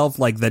 12,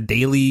 like the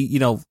daily,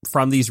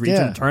 from these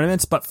regional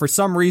tournaments. But for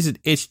some reason,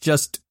 it's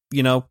just,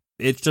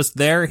 it's just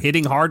there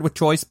hitting hard with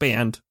Choice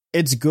Band.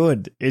 It's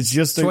good. It's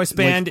just Choice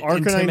Band,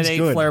 Intimidate,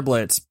 good. Flare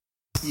Blitz.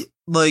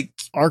 Like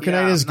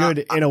Arcanine is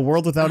good in a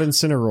world without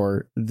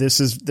Incineroar.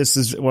 This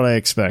is what I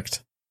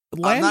expect.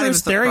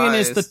 Landorus Therian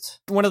is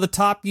one of the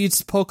top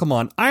used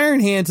Pokemon. Iron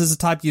Hands is a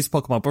top used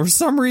Pokemon, but for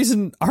some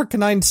reason,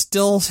 Arcanine's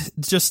still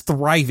just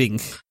thriving.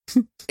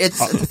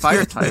 It's a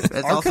fire type.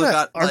 It's also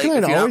got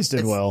Arcanine always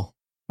did well.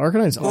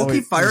 Arcanine's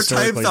always fire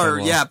types are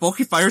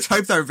bulky fire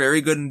types are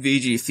very good in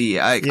VGC.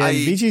 In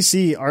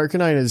VGC,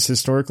 Arcanine has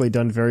historically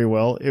done very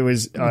well. It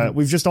was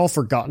we've just all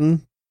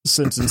forgotten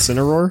since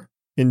Incineroar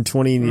in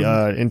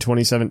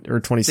 2017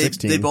 or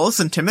 2016. They both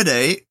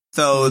intimidate.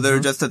 So they're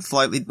just a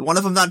slightly, one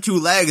of them on 2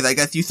 legs. I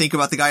guess you think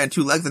about the guy on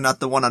 2 legs and not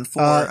the one on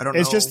 4. I don't know.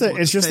 It's just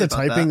the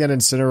typing that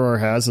Incineroar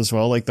has as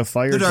well. Like the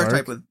Fire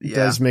Dark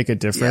does make a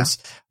difference.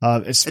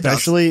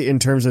 Especially in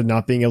terms of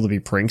not being able to be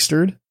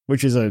prankstered,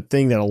 which is a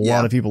thing that a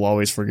lot of people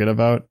always forget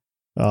about.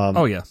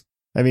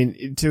 I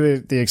mean, to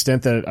the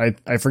extent that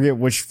I forget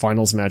which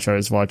finals match I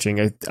was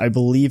watching. I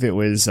believe it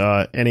was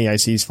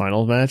NAIC's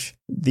finals match.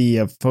 The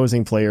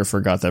opposing player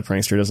forgot that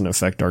Prankster doesn't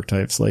affect dark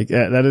types. Like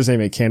that is a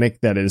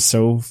mechanic that is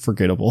so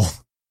forgettable.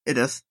 It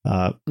is.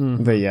 But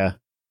yeah.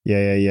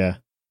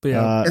 But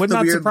yeah, would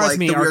not surprise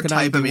me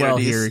Arcanine do well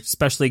here,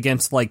 especially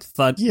against like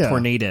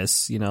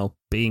Tornadus,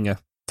 being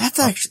that's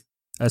actually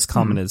as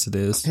common as it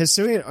is.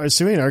 Hisuian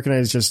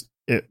Arcanine is just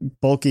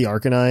bulky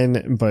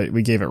Arcanine, but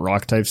we gave it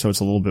rock type, so it's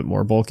a little bit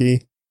more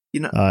bulky.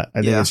 I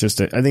think it's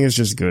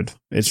just good.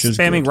 It's just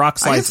spamming good. rock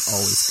slide's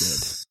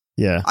always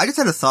good. Yeah. I just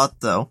had a thought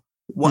though.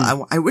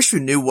 I wish we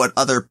knew what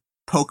other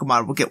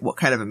Pokemon will get what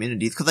kind of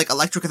immunities, because like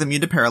Electric is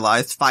immune to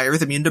Paralyzed, Fire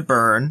is immune to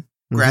Burn,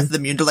 Grass is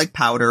immune to like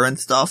Powder and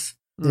stuff.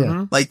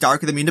 Yeah. Like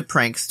Dark is immune to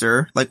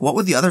Prankster. Like what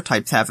would the other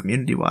types have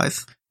immunity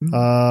wise?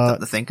 Something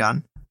to think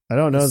on. I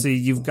don't know. See,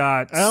 you've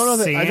got. I don't know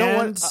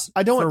that.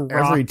 I don't want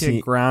every team.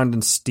 Ground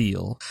and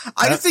Steel.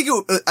 I just think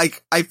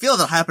I feel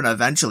that'll happen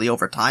eventually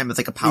over time. It's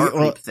like a power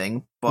creep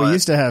thing. But we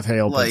used to have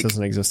Hail, but it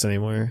doesn't exist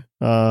anymore.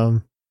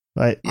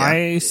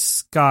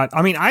 Ice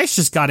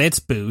just got its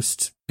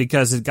boost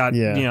because it got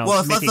Well,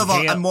 it's less of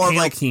a more of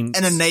like teams.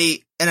 an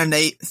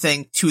innate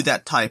thing to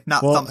that type,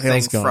 not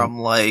something from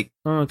like.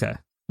 Okay.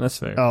 That's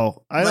fair.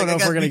 Oh, I don't know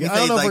if we're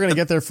gonna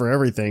get there for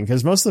everything,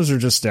 because most of those are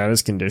just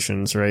status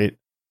conditions, right?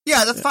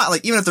 Yeah, that's fine.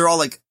 Like even if they're all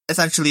like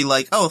essentially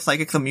like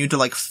Psychic's immune to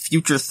like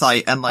Future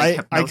Sight and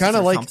like I kind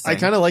of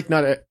like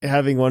not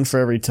having one for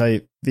every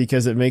type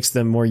because it makes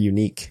them more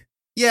unique.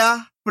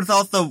 Yeah, but it's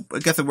also I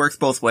guess it works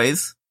both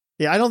ways.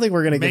 Yeah, I don't think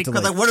we're gonna get to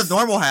like what does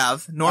normal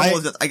have? Normal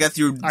is I guess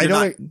you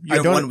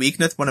have one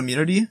weakness, one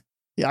immunity.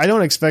 Yeah, I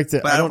don't expect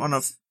it. But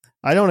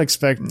I don't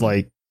expect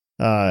like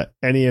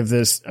any of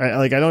this.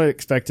 I don't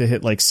expect to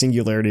hit like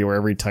Singularity where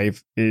every type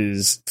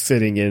is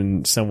fitting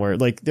in somewhere.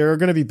 Like there are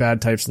going to be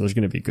bad types and there's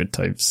going to be good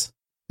types,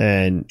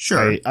 and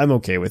sure, I'm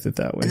okay with it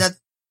that way.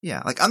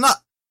 And like I'm not.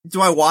 Do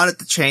I want it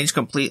to change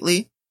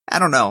completely? I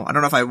don't know. I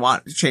don't know if I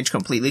want to change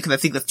completely because I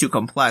think that's too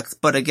complex.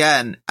 But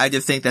again, I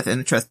just think that's an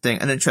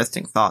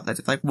interesting thought.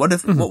 That's like, what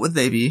if, what would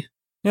they be?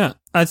 Yeah,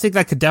 I think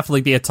that could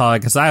definitely be a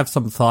topic because I have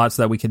some thoughts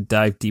that we could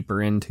dive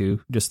deeper into.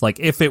 Just like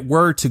if it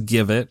were to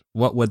give it,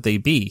 what would they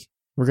be?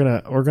 We're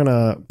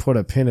gonna put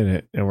a pin in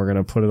it and we're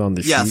gonna put it on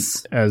the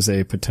sheet as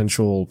a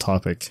potential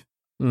topic.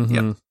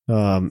 Mm-hmm.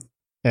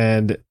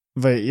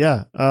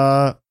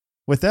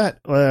 With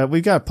that,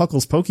 we've got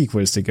Puckle's Poke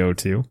Quiz to go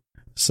to.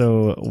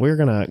 So we're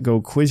gonna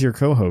go quiz your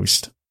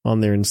co-host on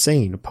their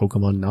insane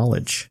Pokemon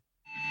knowledge.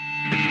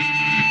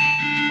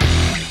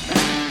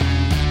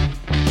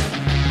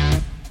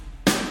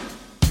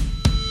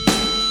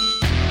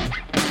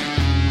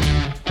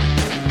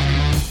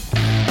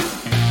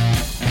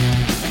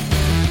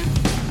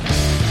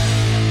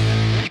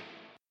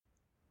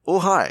 Oh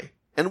hi,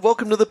 and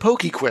welcome to the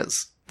Poke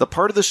Quiz, the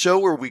part of the show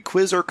where we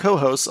quiz our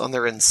co-hosts on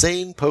their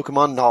insane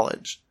Pokemon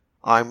knowledge.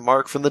 I'm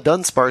Mark from the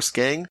Dunsparce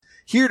Gang,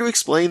 here to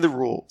explain the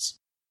rules.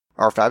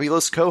 Our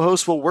fabulous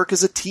co-hosts will work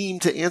as a team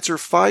to answer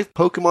 5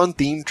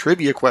 Pokemon-themed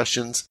trivia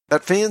questions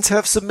that fans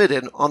have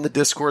submitted on the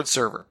Discord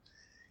server.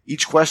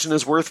 Each question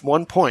is worth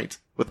 1 point,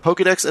 with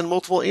Pokedex and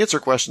multiple answer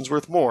questions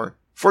worth more,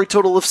 for a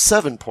total of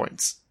 7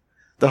 points.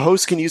 The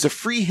host can use a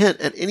free hint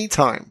at any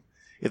time.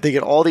 If they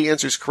get all the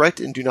answers correct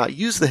and do not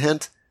use the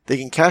hint, they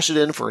can cash it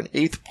in for an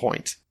 8th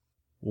point.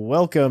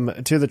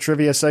 Welcome to the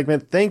trivia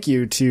segment. Thank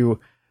you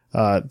to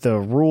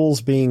the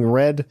rules being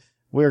read.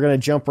 We're going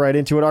to jump right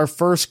into it. Our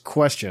first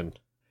question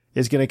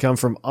is going to come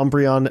from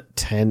Umbreon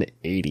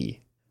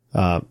 1080.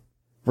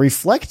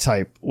 Reflect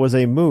Type was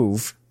a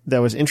move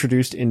that was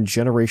introduced in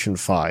Generation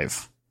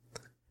 5.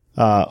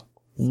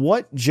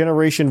 What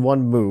Generation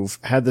 1 move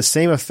had the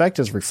same effect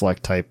as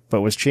Reflect Type,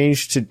 but was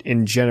changed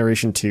in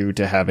Generation 2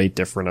 to have a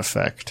different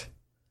effect?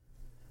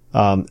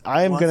 I'm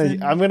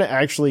gonna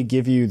actually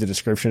give you the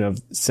description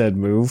of said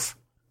move,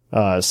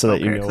 so that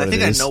you know what it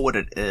is. I think I know what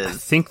it is. I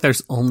think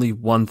there's only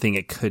one thing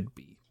it could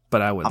be,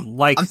 but I would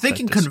I'm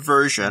thinking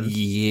conversion.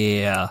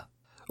 Yeah.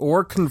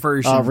 Or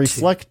conversion.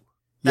 Reflect.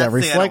 I don't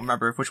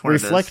remember which one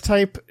Reflect it is.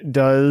 Type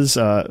does,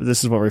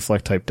 this is what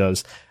Reflect Type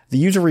does. The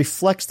user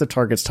reflects the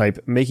target's type,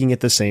 making it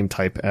the same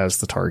type as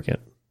the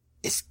target.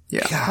 It's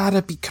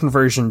gotta be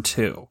conversion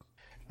 2.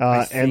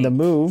 And the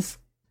move...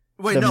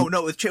 Wait, no,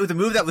 it was a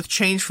move that was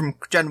changed from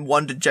Gen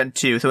 1 to Gen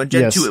 2, so in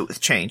Gen 2 it was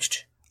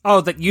changed.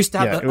 Oh, that used to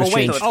have it was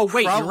changed. You're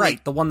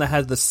right. The one that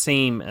has the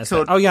same as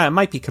it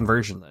might be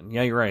conversion then.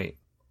 Yeah, you're right.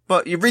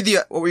 But you read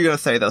what were you going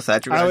to say though,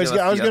 Thatch? I was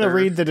going to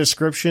read the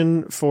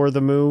description for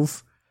the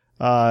move,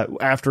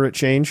 after it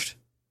changed.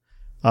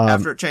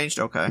 After it changed?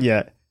 Okay.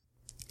 Yeah.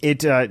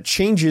 It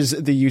changes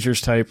the user's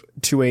type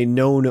to a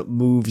known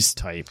moves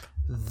type.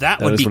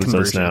 That would be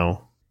conversion.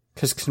 Now.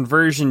 Because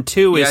conversion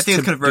 2 is I think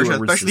it's conversion,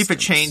 especially if it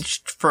resistance.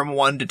 changed from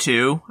 1 to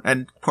 2,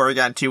 and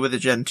Porygon 2 with a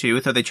Gen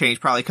 2, so they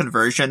changed probably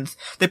conversions.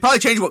 They probably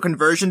changed what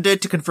conversion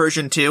did to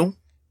conversion 2.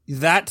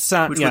 That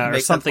sounds, or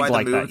something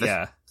like that,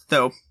 yeah.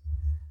 So,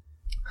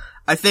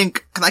 I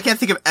think, cause I can't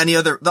think of any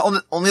other,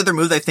 the only other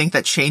moves I think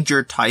that change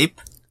your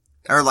type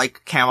are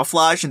like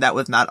camouflage, and that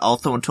was not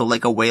also until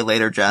like a way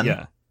later gen.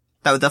 Yeah.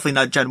 That was definitely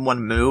not Gen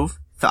 1 move.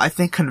 So I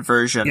think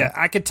conversion. Yeah,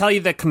 I could tell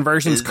you that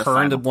conversion's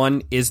current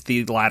one is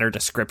the latter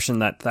description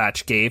that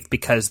Thatch gave,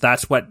 because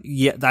that's what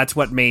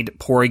made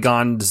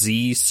Porygon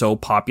Z so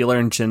popular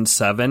in Gen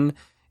 7,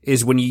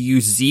 is when you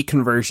use Z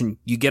conversion,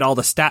 you get all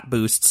the stat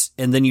boosts,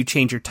 and then you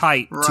change your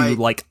type to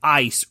like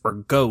Ice or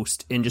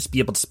Ghost and just be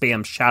able to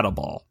spam Shadow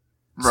Ball.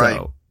 Right.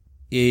 So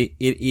it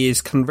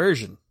is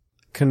conversion.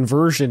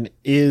 Conversion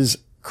is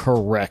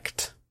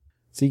correct.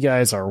 So you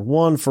guys are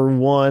 1 for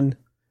 1.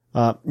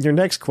 Your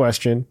next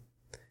question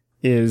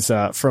is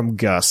from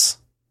Gus.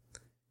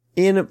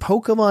 In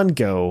Pokemon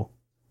Go,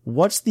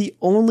 what's the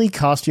only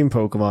costume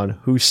Pokemon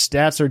whose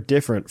stats are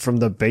different from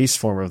the base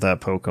form of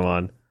that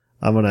Pokemon?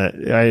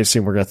 I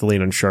assume we're going to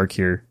lean on Shark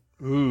here.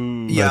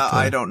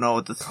 I don't know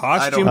what the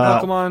costume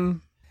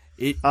Pokemon.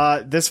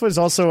 This was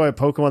also a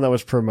Pokemon that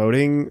was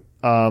promoting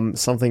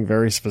something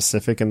very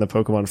specific in the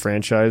Pokemon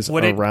franchise.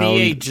 Would it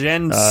be a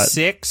Gen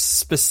 6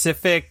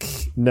 specific?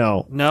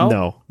 No.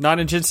 Not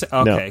in Gen 6.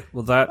 Okay, no.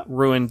 Well, that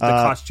ruined the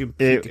costume.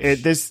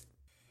 This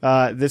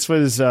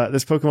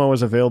Pokemon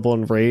was available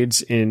in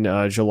raids in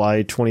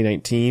July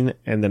 2019,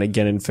 and then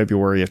again in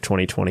February of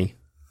 2020.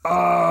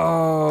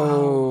 Oh,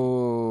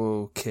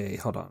 okay.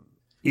 Hold on.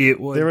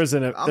 There was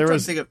a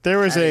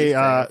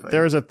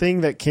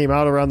thing that came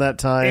out around that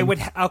time. It would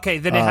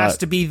then it has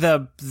to be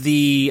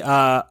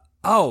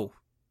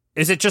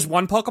is it just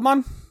one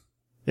Pokemon?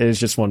 It is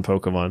just one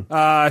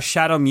Pokemon.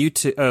 Shadow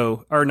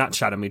Mewtwo. Or not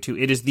Shadow Mewtwo.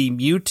 It is the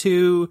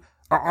Mewtwo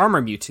or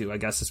Armor Mewtwo, I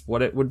guess is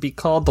what it would be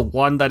called. The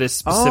one that is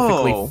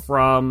specifically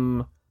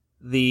from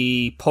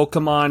the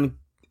Pokemon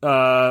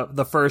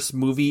the first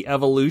movie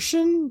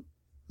Evolution,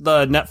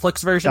 the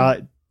Netflix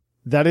version.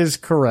 That is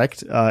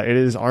correct. It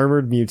is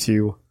Armored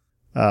Mewtwo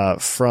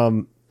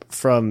from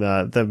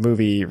the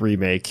movie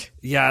remake.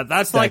 Yeah,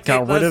 that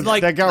got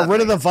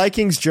rid of the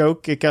Vikings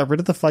joke. It got rid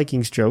of the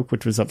Vikings joke,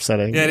 which was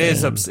upsetting. It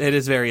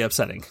is very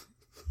upsetting.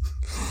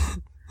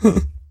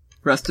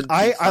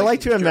 I like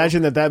to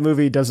imagine that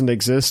movie doesn't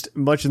exist,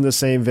 much in the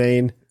same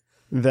vein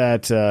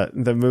that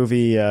the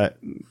movie,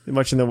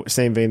 much in the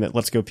same vein that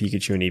Let's Go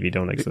Pikachu and Eevee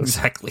don't exist.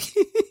 Exactly.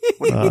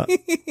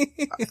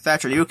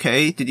 Thatcher, are you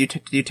okay? Did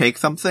you take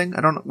something?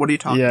 I don't know. What are you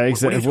talking about? Yeah,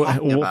 exactly.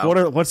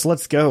 What's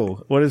Let's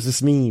Go? What does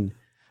this mean?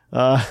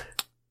 I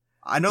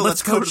know.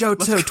 Let's go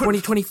Johto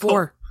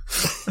 2024.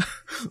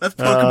 Let's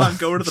Pokemon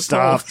go to the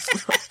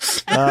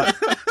polls.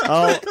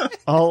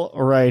 All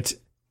right.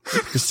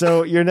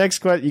 So your next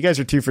question, you guys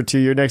are 2 for 2.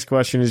 Your next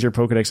question is your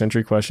Pokedex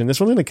entry question. This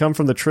one's going to come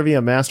from the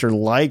Trivia Master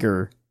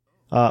Liger.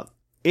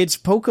 Its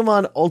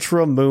Pokemon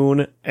Ultra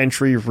Moon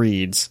entry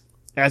reads,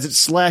 as it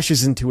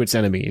slashes into its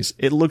enemies,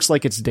 it looks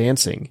like it's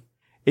dancing.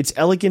 Its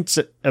elegant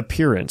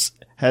appearance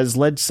has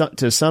led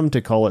to some to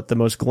call it the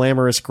most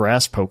glamorous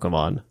grass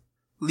Pokemon.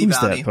 Who's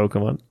that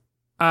Pokemon?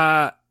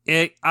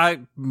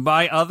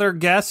 My other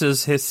guess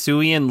is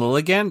Hisuian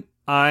Lilligant.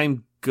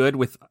 I'm good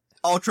with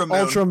Ultra Moon.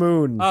 Ultra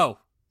Moon. Oh,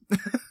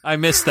 I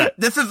missed that.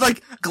 This is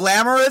like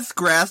glamorous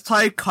grass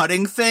type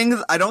cutting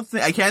things.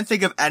 I can't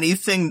think of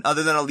anything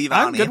other than a Leavanny.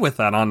 I'm good with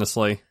that,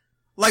 honestly.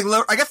 Like,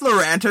 I guess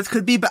Lurantis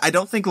could be, but I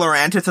don't think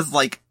Lurantis is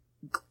like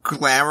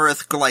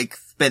glamorous, like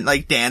spin,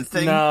 like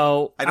dancing.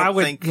 No, I don't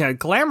think. Yeah,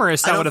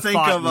 glamorous. I would have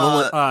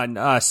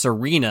thought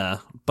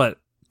Serena, but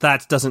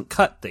that doesn't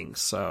cut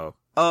things. So.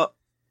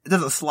 It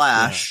doesn't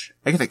slash.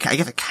 Yeah. I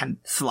guess it can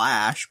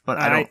slash, but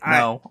I don't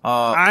know.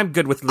 I'm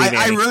good with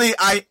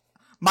Levanny.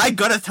 My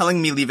gut is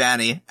telling me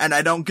Levanny, and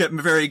I don't get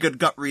very good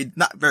gut read,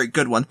 not very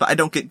good ones, but I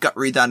don't get gut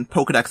reads on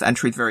Pokedex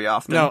entries very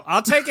often. No,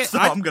 I'll take it. So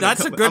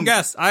that's a good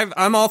guess.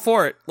 I'm all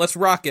for it. Let's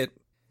rock it.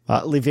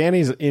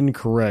 Levanny's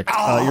incorrect.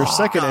 Your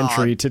second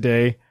entry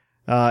today,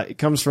 it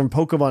comes from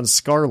Pokemon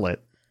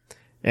Scarlet.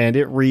 And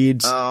it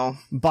reads,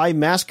 by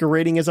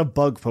masquerading as a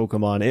bug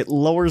Pokemon, it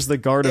lowers the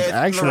guard of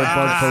actual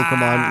bug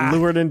Pokemon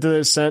lured into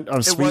the scent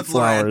of sweet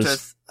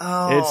flowers.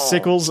 Its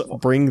sickles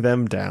bring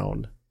them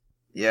down.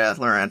 Yeah,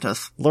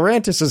 Lurantis.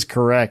 Lurantis is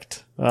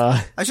correct.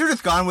 I should have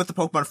just gone with the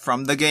Pokemon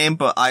from the game,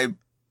 but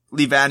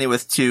Levanny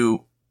was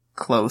too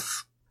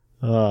close.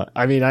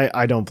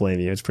 I don't blame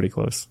you. It's pretty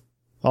close.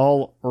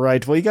 All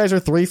right. Well, you guys are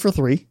 3 for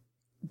 3.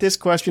 This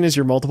question is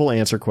your multiple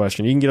answer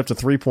question. You can get up to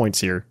 3 points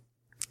here.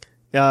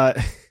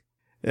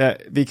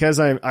 Because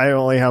I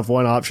only have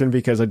one option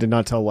because I did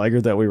not tell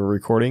Liger that we were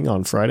recording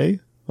on Friday,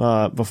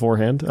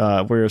 beforehand. We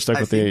were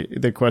stuck with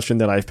the question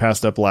that I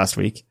passed up last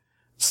week.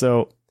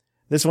 So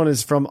this one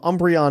is from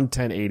Umbreon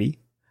 1080.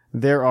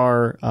 There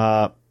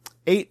are,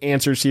 8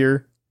 answers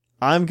here.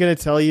 I'm going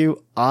to tell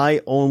you,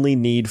 I only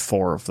need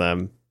 4 of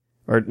them.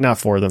 Or not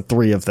 4 of them,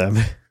 3 of them.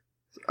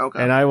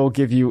 Okay. And I will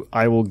give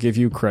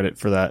you credit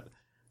for that.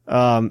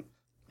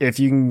 If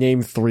you can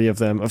name 3 of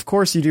them. Of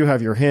course, you do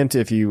have your hint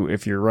if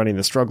you're running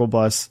the struggle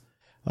bus.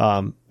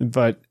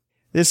 But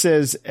this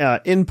says,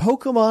 in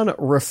Pokemon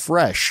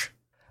Refresh,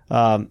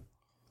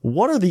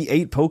 what are the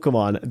 8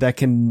 Pokemon that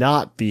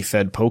cannot be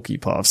fed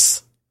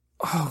Pokepuffs?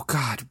 Oh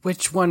God,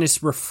 which one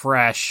is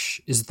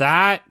Refresh? Is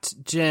that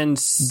Gen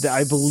 6?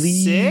 I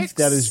believe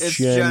that is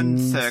Gen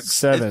 6.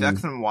 7. It's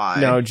X and Y.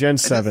 No, Gen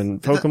 7.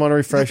 Pokemon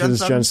Refresh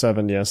is Gen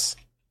 7, yes.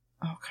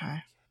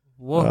 Okay.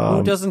 Well,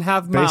 who doesn't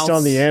have mouths? Based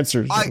on the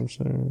answers.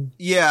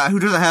 Yeah, who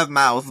doesn't have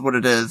mouths, what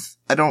it is.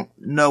 I don't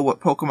know what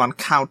Pokemon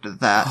count as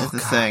that as a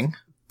thing.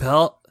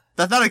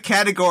 That's not a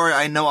category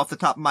I know off the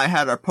top of my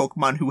head are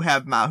Pokemon who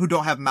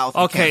don't have mouths.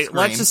 Okay,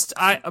 let's just,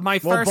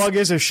 bug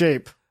is a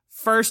shape.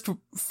 First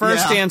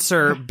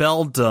answer,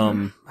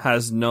 Beldum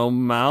has no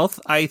mouth,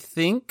 I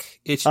think.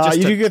 It's just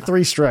you do get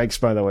 3 strikes,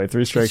 by the way.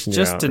 3 strikes and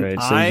you're out, right?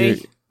 Eye.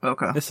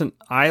 Okay. It's an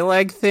eye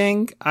leg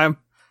thing.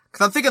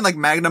 Cause I'm thinking like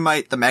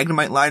Magnemite, the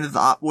Magnemite line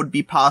would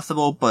be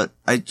possible, but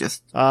I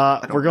just,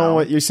 we're going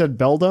with, you said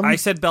Beldum? I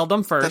said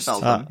Beldum first.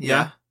 Beldum,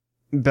 yeah.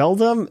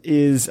 Beldum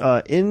is,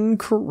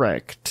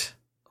 incorrect.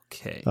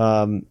 Okay.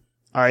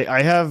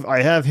 I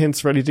have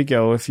hints ready to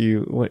go if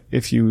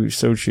you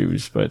so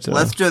choose, but,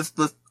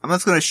 I'm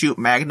just gonna shoot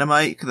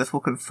Magnemite, cause this will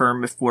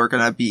confirm if we're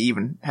gonna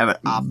have a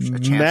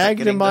chance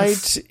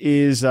Magnemite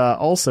is,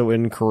 also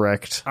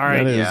incorrect.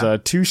 Alright. That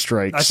is, 2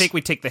 strikes. I think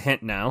we take the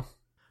hint now.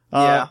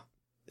 Yeah.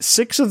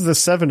 6 of the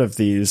 7 of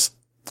these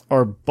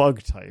are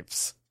bug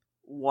types.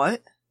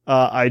 What?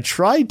 I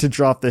tried to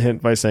drop the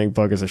hint by saying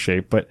bug is a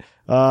shape, but,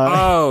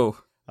 well,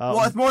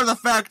 it's more the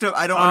fact of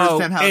I don't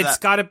understand how it's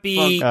gotta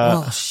be,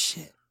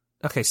 shit.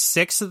 Okay,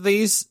 6 of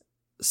these,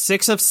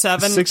 6 of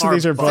 7 6 of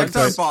these are bug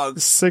types.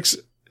 Bugs. 6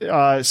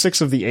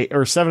 of the 8,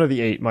 or 7 of the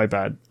 8, my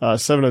bad.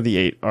 7 of the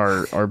 8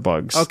 are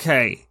bugs.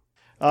 Okay.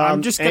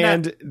 I'm just gonna...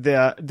 And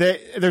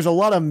there's a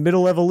lot of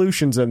middle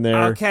evolutions in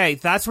there. Okay,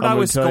 that's what I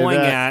was going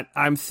at.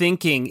 I'm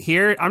thinking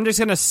here, I'm just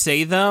gonna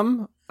say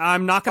them.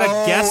 I'm not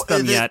gonna guess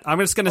them yet. I'm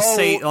just gonna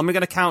say, I'm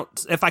gonna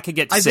count if I could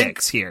get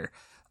 6 here.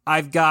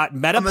 I've got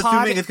Metapod, I'm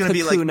assuming it's gonna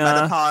be like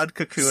Metapod,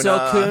 Kakuna,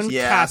 Silcoon,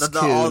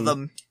 Cascoon. All of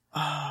them.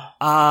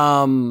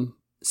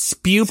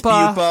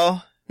 Spupa.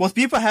 Well,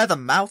 Spupa has a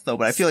mouth though,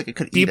 but I feel like it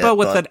could eat it. Spupa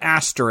with an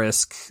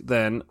asterisk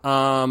then.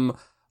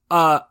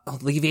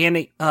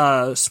 Levanny,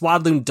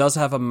 Swadloon does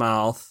have a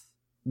mouth.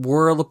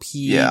 Whirlipede.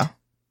 Yeah.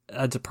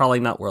 Probably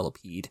not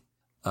Whirlipede.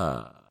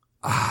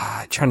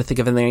 Trying to think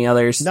of any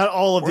others. Not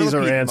all of these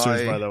are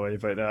answers, by the way,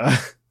 but,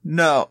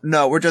 No,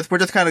 we're just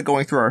kind of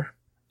going through our,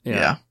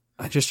 yeah.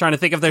 I'm just trying to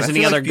think if there's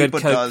any other good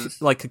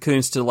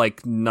cocoons to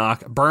like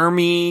knock.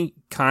 Burmy,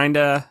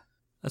 kinda.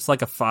 That's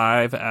like a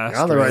 5 asterisk.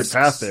 You're on the right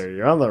path there.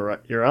 You're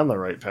on the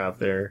right path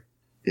there.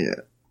 Yeah.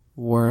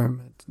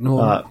 Worm.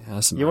 No,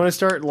 you want to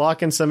start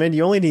locking some in?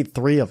 You only need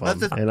 3 of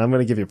them, and I'm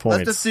going to give you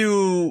points. Let's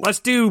do. I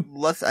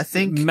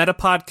think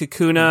Metapod,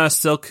 Kakuna,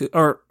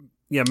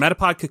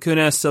 Metapod,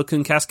 Kakuna,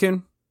 Silcoon,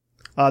 Cascoon.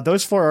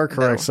 Those 4 are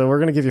correct, so we're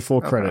going to give you full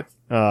credit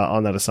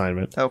on that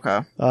assignment. Okay.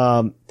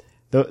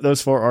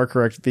 Those 4 are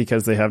correct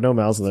because they have no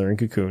mouths and they're in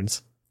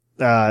cocoons.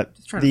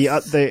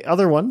 The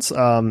other ones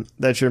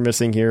that you're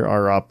missing here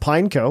are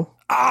Pineco,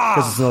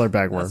 because it's another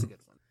bagworm.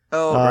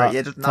 Right,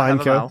 yeah, just not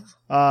have a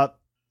mouth.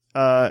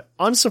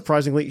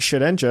 Unsurprisingly,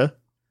 Shedinja.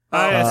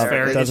 That's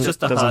fair. It's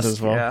just a husk.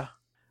 As well. Yeah.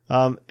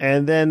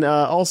 And then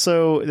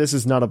also, this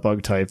is not a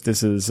bug type.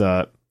 This is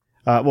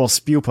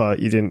Spupa.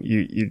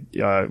 You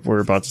were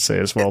about to say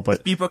as well,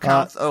 but Spupa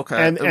counts.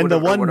 Okay, and the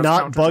one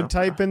not bug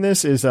type in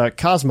this is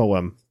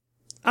Cosmoem.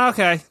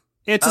 Okay,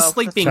 it's a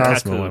sleeping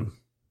cocoon.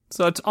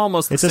 So it's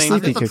almost the It's a same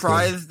sleepy thing. I'm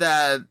surprised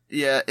that,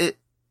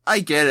 I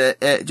get it.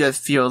 It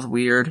just feels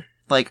weird.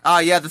 Like,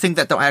 the things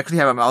that don't actually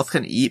have a mouth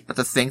can eat, but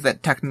the things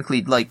that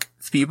technically, like,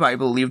 Speedball, I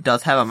believe,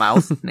 does have a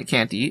mouth and it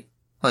can't eat.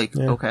 Like,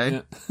 okay.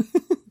 Yeah.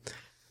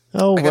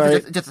 Oh,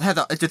 right. It just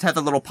has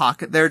a little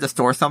pocket there to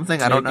store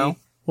something. I don't know.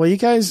 Well, you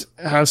guys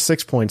have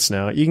 6 points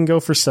now. You can go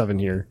for 7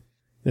 here.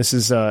 This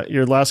is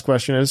your last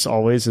question, as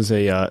always, is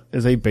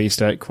a base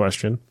stat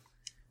question.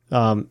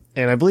 And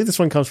I believe this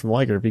one comes from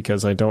Liger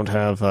because I don't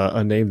have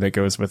a name that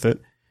goes with it.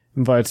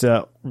 But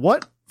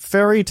what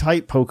fairy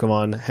type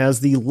Pokemon has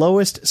the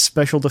lowest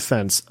special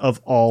defense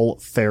of all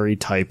fairy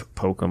type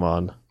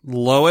Pokemon?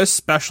 Lowest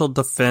special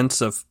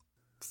defense of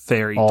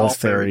all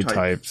fairy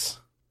types.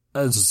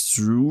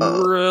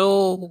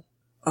 Azurill.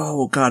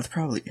 Oh god, it's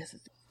probably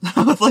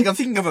I'm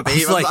thinking of a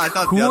baby. I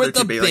thought who the are other the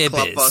two baby,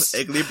 like babies?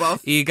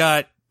 Igglybuff. You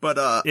got, But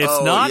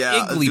it's not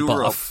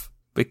Igglybuff.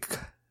 Igglybuff.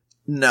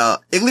 No,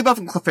 Igglybuff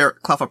and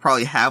Cleffa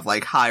probably have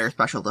like higher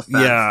special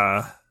defense.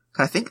 Yeah.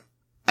 I think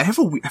if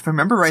I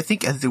remember right, I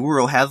think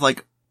Azurill has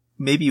like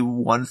maybe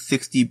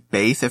 160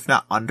 base, if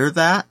not under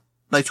that,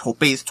 like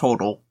base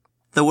total.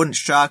 That wouldn't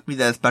shock me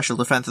that special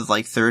defense is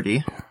like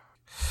 30.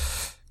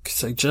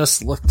 Cause I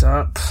just looked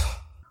up.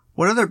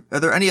 Are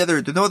there any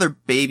other, there's no other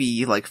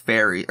baby, like,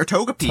 fairy, or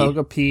Togepi?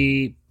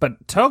 Togepi,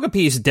 but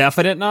Togepi's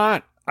definite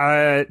not.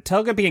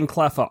 Togepi and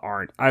Cleffa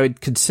aren't. I would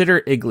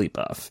consider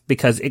Igglybuff,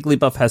 because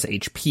Igglybuff has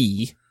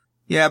HP.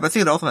 Yeah, but I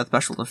think it also has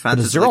special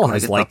defense. But Azurill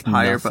has, like,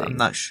 higher, nothing. but I'm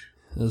not sure.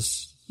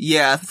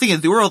 Yeah, the thing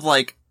is, Azurill's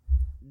like,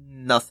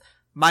 nothing.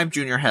 Mime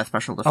Jr. has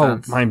special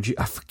defense. Oh, Mime Jr.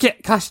 I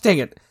forget. Gosh dang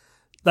it.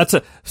 That's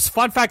a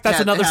fun fact. That's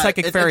another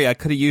psychic fairy I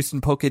could have used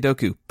in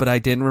Pokedoku, but I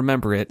didn't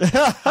remember it.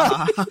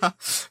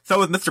 So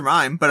with Mr.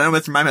 Mime, but I know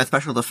Mr. Mime has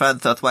special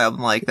defense, so that's why I'm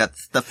like,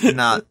 that's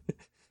not,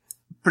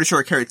 pretty sure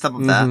it carried some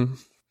of that.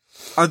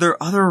 Are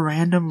there other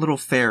random little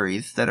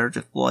fairies that are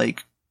just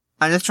like,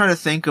 I'm just trying to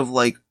think of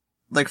like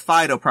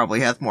Fido probably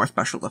has more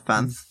special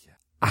defense.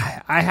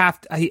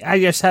 I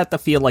just have to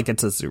feel like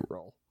it's a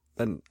Azurill.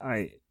 Then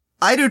I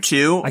do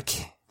too. I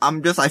can't.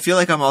 I feel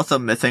like I'm also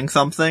missing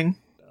something.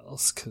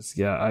 Cause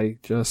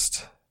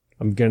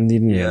I'm gonna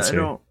need an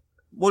answer.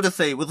 We'll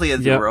say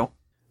Azurill. Yep.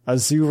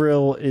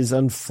 Azurill is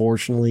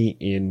unfortunately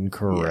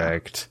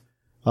incorrect.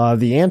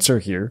 The answer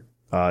here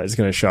is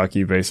going to shock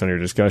you based on your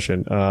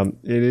discussion.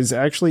 It is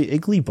actually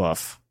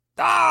Igglybuff.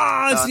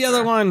 It's the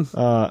other one.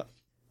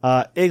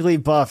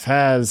 Igglybuff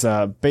has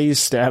a base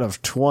stat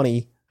of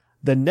 20.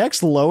 The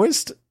next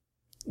lowest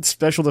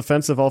special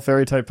defense of all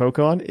fairy type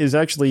Pokemon is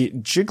actually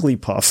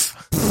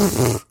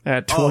Jigglypuff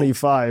at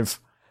 25.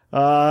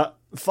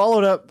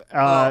 Followed up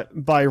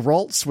by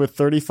Ralts with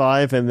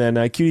 35, and then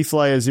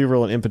Cutiefly,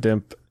 Azurill, and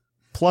Impidimp,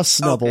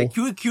 plus Snubble. Okay,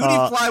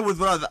 Cutiefly was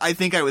what I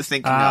think I was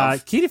thinking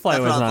of. Cutiefly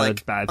was not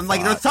a bad I'm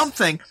like,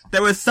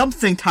 there was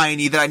something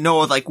tiny that I know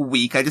was like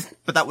weak.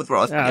 But that was what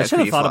I was thinking. I should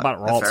have thought about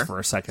Ralts for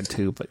a second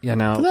too, but you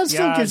know. But that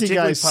still gives you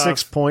guys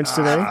 6 points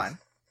today.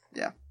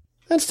 Yeah.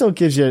 That still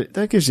gives you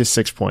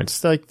 6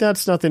 points. Like,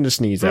 that's nothing to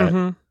sneeze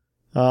at.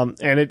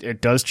 And it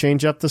does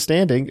change up the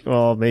standing.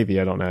 Well, maybe,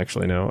 I don't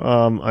actually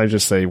know. I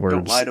just say words.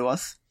 Don't lie to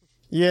us.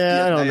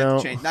 Yeah, I don't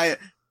know. Now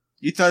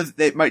you thought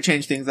they might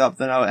change things up,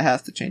 then now it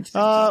has to change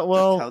things up.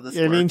 Well,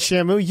 I mean,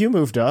 Shamu, you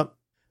moved up.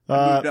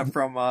 I moved up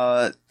from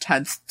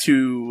 10th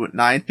to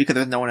 9th because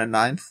there's no one in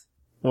 9th.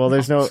 Well,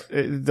 there's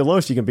the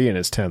lowest you can be in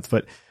is 10th,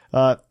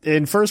 but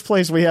in first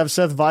place we have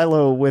Seth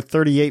Vilo with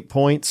 38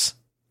 points.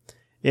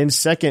 In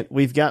second,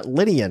 we've got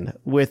Lydian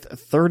with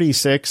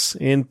 36.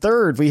 In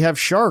third, we have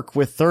Shark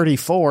with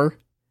 34.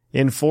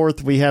 In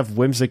fourth, we have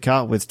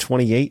Whimsicott with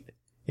 28.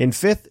 In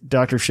fifth,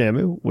 Dr.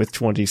 Shamu with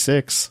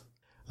 26.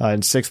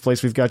 In sixth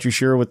place, we've got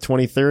Yushiro with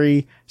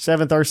 23.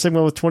 Seventh, our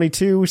Sigma with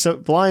 22. So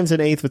Blind's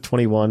in eighth with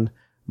 21.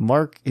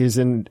 Mark is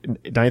in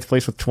ninth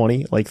place with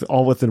 20, like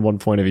all within 1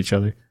 point of each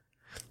other.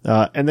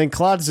 And then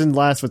Claude's in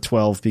last with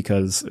 12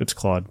 because it's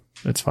Claude.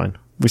 It's fine.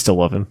 We still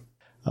love him.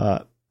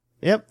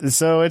 Yep.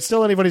 So it's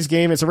still anybody's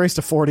game. It's a race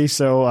to 40.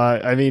 So,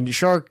 I mean,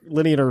 Shark,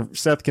 Lydian, or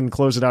Seth can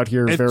close it out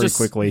here very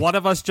quickly. One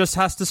of us just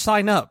has to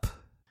sign up.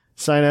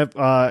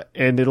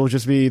 And it'll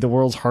just be the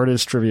world's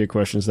hardest trivia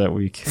questions that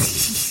week.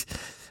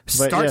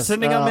 Start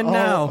sending them in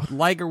now.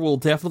 Liger will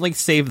definitely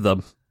save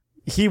them.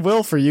 He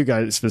will for you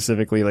guys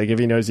specifically. Like, if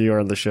he knows you are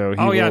on the show, he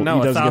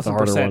does get the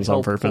harder ones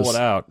on purpose. Pull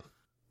it out.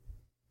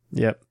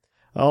 Yep.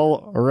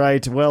 All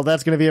right. Well,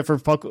 that's going to be it for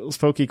Puckle's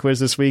Poke Quiz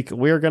this week.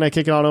 We're going to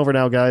kick it on over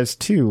now, guys,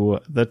 to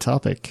the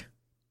topic.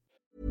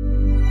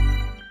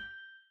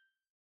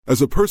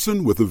 As a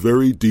person with a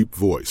very deep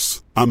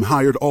voice, I'm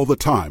hired all the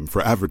time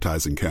for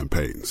advertising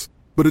campaigns.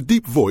 But a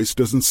deep voice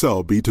doesn't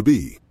sell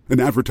B2B, and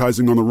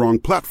advertising on the wrong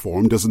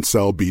platform doesn't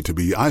sell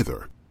B2B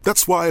either.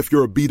 That's why if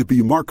you're a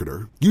B2B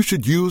marketer, you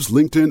should use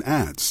LinkedIn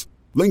ads.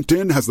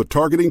 LinkedIn has the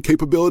targeting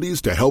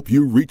capabilities to help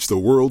you reach the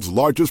world's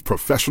largest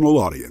professional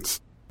audience.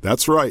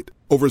 That's right.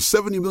 Over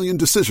 70 million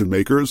decision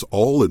makers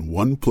all in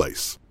one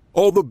place.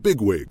 All the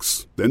big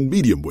wigs, then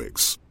medium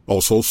wigs.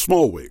 Also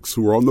small wigs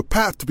who are on the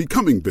path to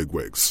becoming big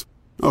wigs.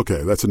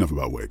 Okay, that's enough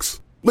about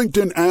wigs.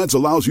 LinkedIn ads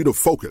allows you to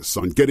focus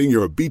on getting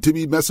your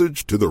B2B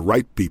message to the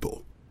right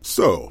people.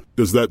 So,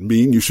 does that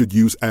mean you should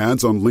use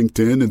ads on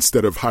LinkedIn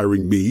instead of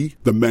hiring me,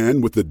 the man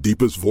with the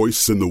deepest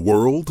voice in the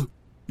world?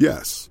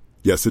 Yes.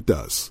 Yes, it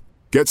does.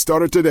 Get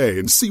started today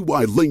and see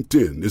why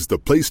LinkedIn is the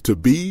place to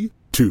be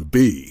to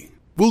be.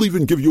 We'll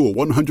even give you a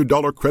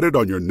 $100 credit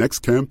on your next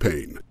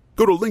campaign.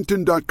 Go to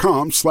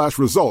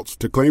linkedin.com/results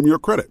to claim your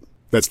credit.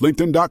 That's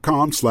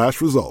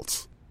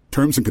linkedin.com/results.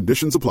 Terms and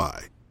conditions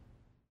apply.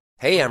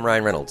 Hey, I'm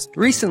Ryan Reynolds.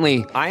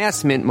 Recently, I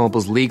asked Mint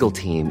Mobile's legal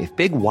team if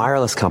big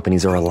wireless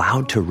companies are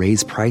allowed to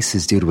raise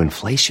prices due to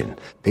inflation.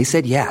 They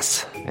said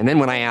yes. And then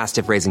when I asked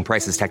if raising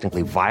prices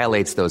technically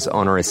violates those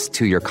onerous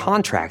 2-year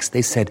contracts,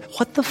 they said,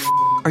 "What the f***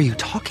 are you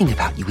talking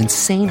about, you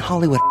insane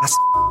Hollywood ass?"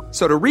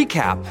 So to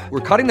recap,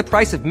 we're cutting the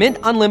price of Mint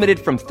Unlimited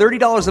from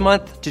 $30 a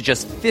month to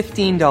just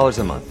 $15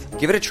 a month.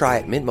 Give it a try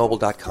at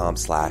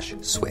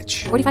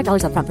mintmobile.com/switch.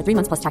 $45 up front for 3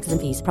 months plus taxes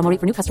and fees. Promo rate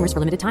for new customers for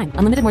limited time.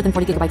 Unlimited more than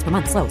 40 gigabytes per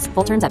month. Slows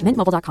full terms at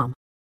mintmobile.com.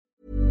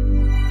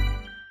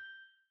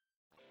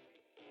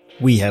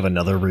 We have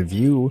another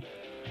review.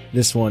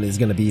 This one is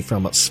going to be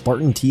from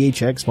Spartan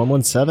THX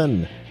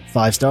 117.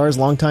 5 stars,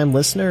 longtime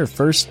listener.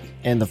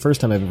 The first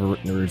time I've ever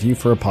written a review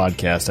for a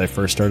podcast. I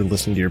first started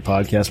listening to your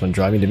podcast when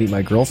driving to meet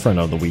my girlfriend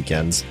on the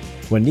weekends,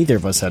 when neither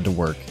of us had to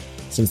work.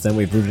 Since then,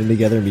 we've moved in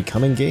together and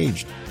become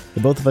engaged. The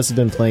both of us have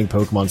been playing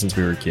Pokemon since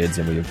we were kids,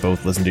 and we have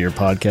both listened to your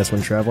podcast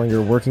when traveling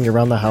or working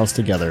around the house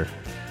together.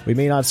 We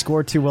may not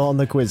score too well on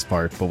the quiz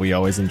part, but we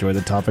always enjoy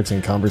the topics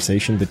and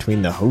conversation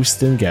between the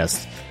host and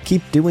guests.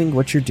 Keep doing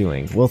what you're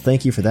doing. Well,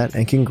 thank you for that,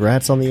 and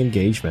congrats on the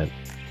engagement.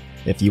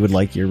 If you would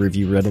like your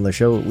review read on the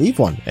show, leave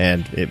one,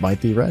 and it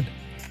might be read.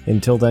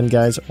 Until then,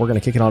 guys, we're going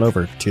to kick it on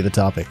over to the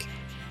topic.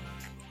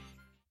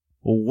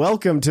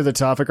 Welcome to the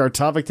topic. Our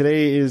topic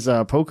today is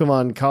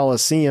Pokemon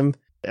Colosseum,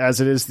 as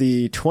it is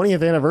the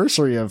 20th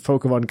anniversary of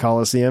Pokemon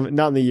Colosseum,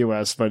 not in the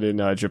US, but in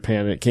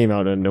Japan. It came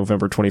out on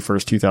November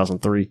 21st,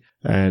 2003,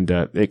 and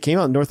it came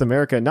out in North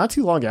America not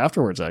too long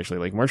afterwards, actually,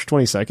 like March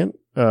 22nd,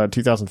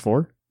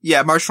 2004.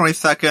 Yeah, March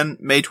 22nd,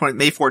 May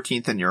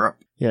 14th in Europe.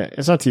 Yeah,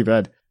 it's not too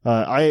bad.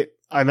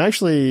 I'm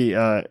actually,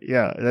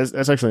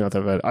 that's actually not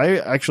that bad. I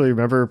actually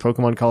remember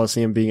Pokemon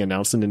Colosseum being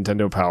announced in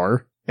Nintendo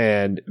Power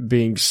and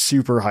being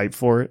super hyped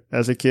for it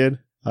as a kid.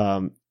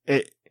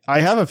 I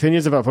have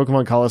opinions about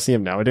Pokemon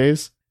Colosseum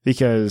nowadays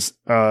because,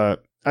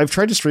 I've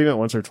tried to stream it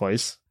once or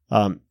twice.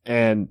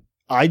 And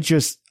I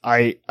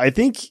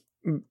think,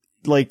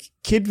 like,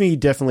 kid me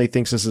definitely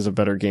thinks this is a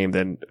better game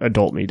than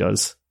adult me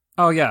does.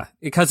 Oh yeah,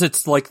 because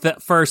it's like the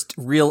first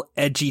real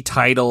edgy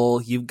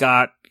title.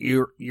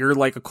 You're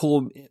like a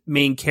cool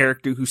main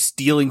character who's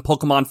stealing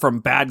Pokemon from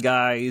bad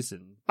guys,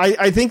 and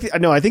I think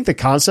the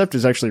concept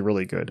is actually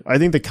really good. I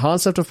think the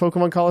concept of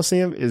Pokemon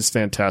Colosseum is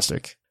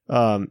fantastic.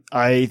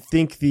 I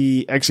think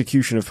the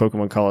execution of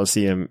Pokemon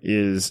Colosseum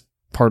is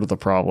part of the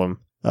problem.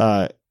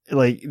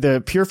 Like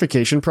the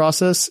purification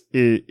process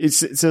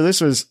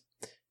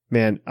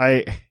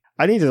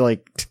I need to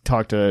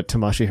talk to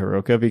Tamashi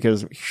Hiroka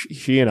because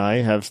she and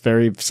I have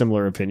very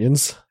similar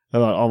opinions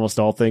about almost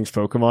all things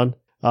Pokemon.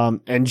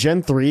 And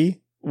Gen 3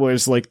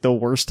 was like the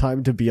worst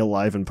time to be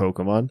alive in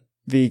Pokemon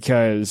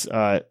because,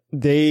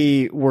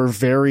 they were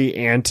very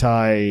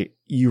anti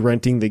you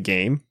renting the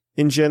game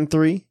in Gen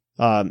 3.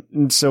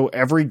 And so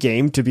every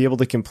game to be able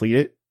to complete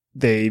it,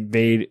 they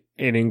made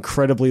an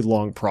incredibly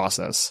long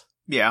process.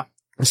 Yeah.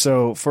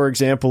 So for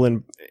example,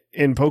 in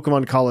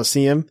Pokemon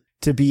Colosseum,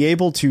 to be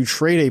able to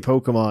trade a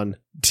Pokemon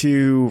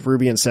to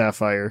Ruby and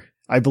Sapphire,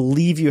 I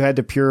believe you had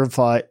to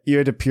purify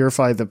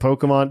the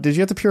Pokemon. Did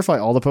you have to purify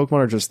all the Pokemon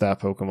or just that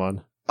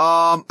Pokemon?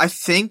 I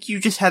think you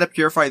just had to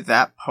purify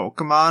that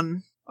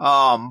Pokemon.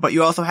 But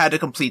you also had to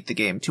complete the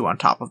game too on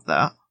top of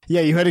that. Yeah,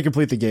 you had to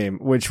complete the game,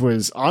 which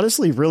was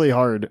honestly really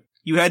hard.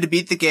 You had to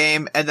beat the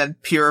game and then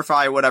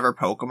purify whatever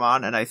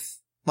Pokemon, and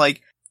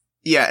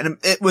and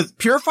it was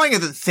purifying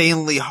is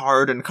insanely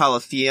hard in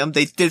Colosseum.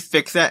 They did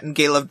fix that in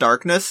Gale of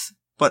Darkness.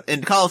 But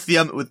in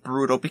Colosseum, it was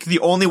brutal because the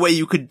only way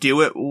you could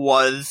do it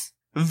was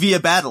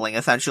via battling,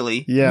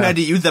 essentially. Yeah. You had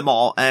to use them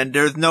all, and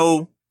there's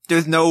no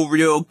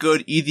real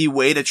good, easy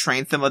way to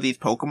train some of these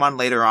Pokemon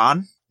later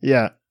on.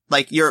 Yeah.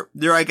 Like, you're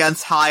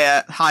against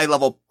high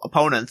level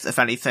opponents, if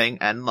anything,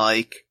 and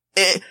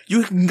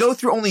you can go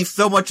through only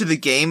so much of the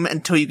game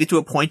until you get to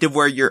a point of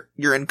where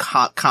you're in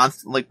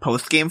constant,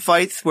 post-game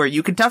fights, where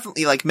you can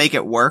definitely, make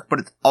it work,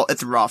 but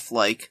it's rough,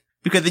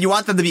 because you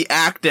want them to be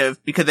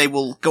active, because they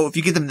will go, if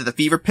you get them to the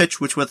fever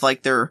pitch, which was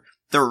their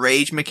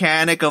rage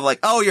mechanic of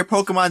your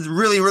Pokemon's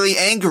really, really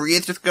angry,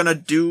 it's just gonna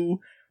do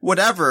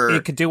whatever.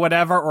 It could do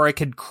whatever, or it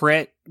could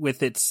crit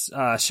with its,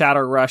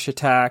 Shadow Rush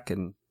attack,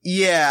 and...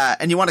 Yeah,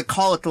 and you want to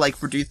call it to,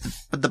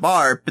 reduce the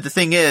bar, but the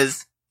thing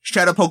is,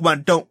 Shadow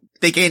Pokemon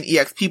they gain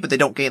EXP, but they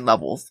don't gain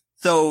levels.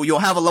 So you'll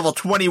have a level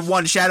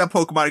 21 Shadow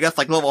Pokemon against,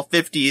 level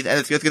 50, and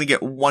it's just gonna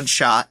get one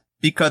shot,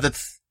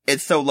 because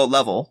it's so low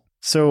level.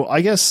 So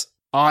I guess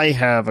I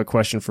have a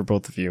question for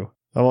both of you.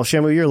 Well,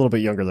 Shamu, you're a little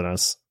bit younger than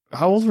us.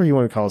 How old were you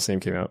when Colosseum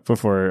came out?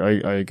 Before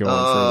I go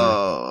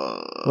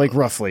on further,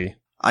 roughly.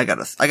 I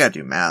gotta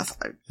do math.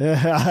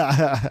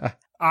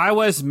 I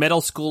was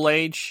middle school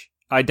age.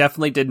 I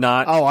definitely did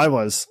not. Oh, I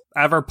was.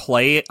 Ever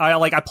play it.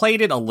 I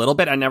played it a little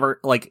bit. I never,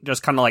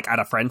 just kind of at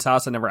a friend's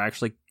house. I never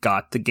actually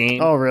got the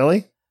game. Oh,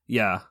 really?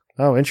 Yeah.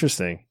 Oh,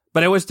 interesting.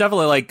 But it was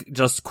definitely,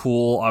 just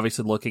cool,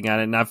 obviously, looking at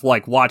it. And I've,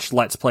 watched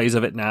Let's Plays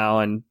of it now.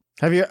 And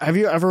Have you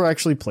ever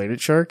actually played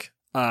it, Shark?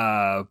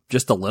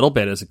 Just a little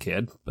bit as a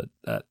kid,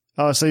 but...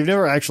 Oh, so you've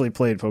never actually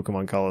played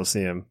Pokemon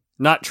Colosseum?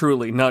 Not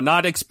truly. No,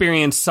 not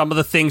experienced some of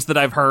the things that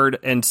I've heard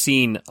and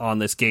seen on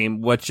this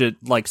game,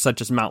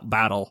 such as Mount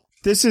Battle.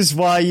 This is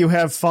why you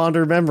have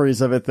fonder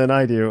memories of it than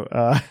I do.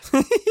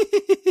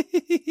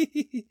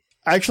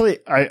 Actually,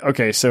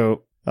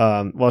 so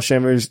while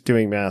Shamu's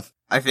doing math.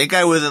 I think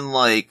I was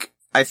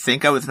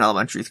in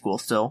elementary school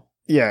still.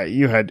 Yeah,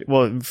 you had,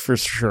 well, for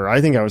sure.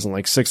 I think I was in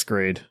 6th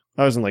grade.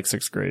 I was in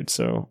 6th grade,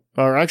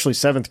 or actually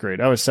 7th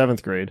grade. I was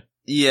 7th grade.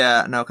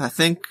 Yeah, no, cause I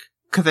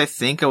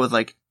think I was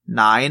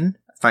 9,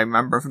 if I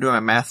remember, if I'm doing my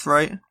math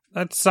right.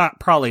 That's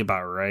probably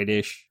about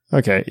right-ish.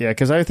 Okay, yeah,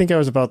 cause I think I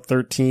was about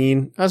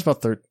 13. I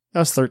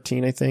was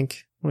 13, I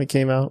think, when it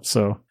came out,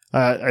 so.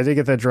 I did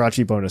get that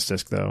Jirachi bonus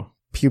disc, though.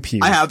 Pew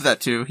pew. I have that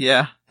too,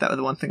 yeah. That was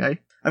the one thing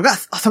I've got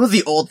some of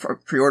the old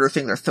pre-order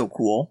things are so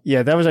cool.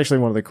 Yeah, that was actually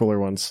one of the cooler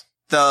ones.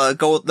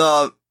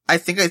 I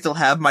think I still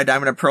have my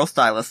Diamond and Pearl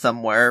stylus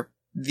somewhere.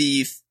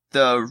 The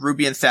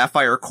Ruby and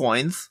Sapphire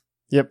coins.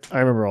 Yep, I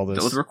remember all this.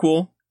 Those were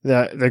cool.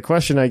 The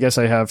question I guess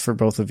I have for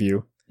both of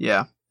you.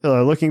 Yeah.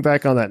 Looking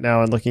back on that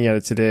now and looking at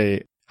it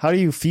today, how do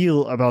you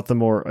feel about the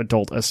more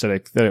adult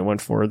aesthetic that it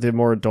went for? The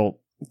more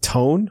adult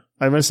tone?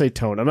 I'm going to say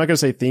tone. I'm not going to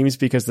say themes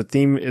because the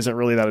theme isn't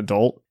really that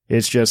adult.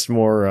 It's just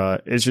more,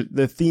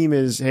 the theme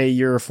is, hey,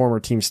 you're a former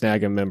Team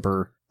Snag'em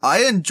member.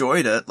 I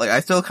enjoyed it.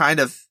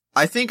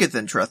 I think it's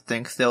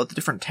interesting still. It's a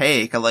different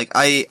take.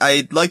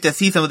 I'd like to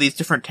see some of these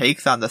different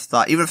takes on this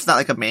thought, even if it's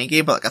not a main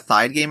game, but a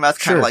side game that's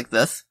kind of like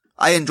this.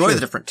 I enjoy the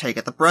different take.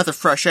 It's a breath of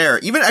fresh air.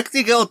 Even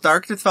XD Gale of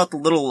Darkness felt a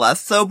little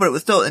less so, but it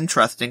was still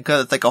interesting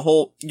because it's a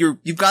whole,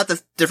 you've got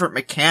this different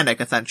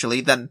mechanic essentially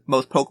than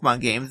most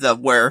Pokemon games of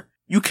where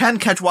you can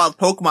catch wild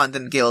Pokemon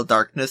in Gale of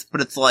Darkness,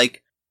 but it's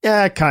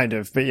yeah, kind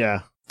of, but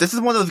yeah. This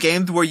is one of those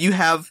games where you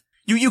have,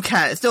 you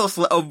can, it's still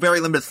a very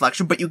limited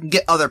selection, but you can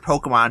get other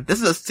Pokemon.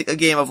 This is a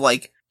game of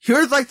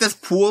here's this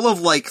pool of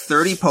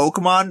 30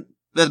 Pokemon.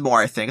 There's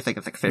more, I think. I think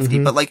it's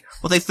 50, but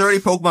we'll say 30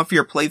 Pokemon for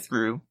your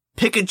playthrough.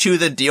 Pick and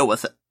choose and deal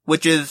with it,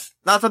 which is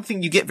not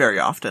something you get very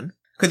often.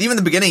 Cause even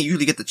in the beginning, you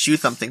usually get to choose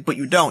something, but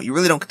you don't. You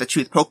really don't get to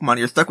choose Pokemon.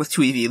 You're stuck with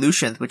 2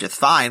 evolutions, which is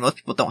fine. Most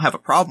people don't have a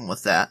problem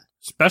with that.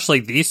 Especially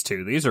these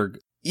two. These are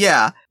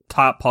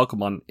top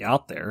Pokemon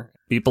out there.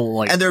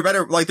 People and they're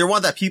better, they're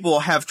one that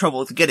people have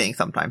trouble getting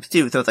sometimes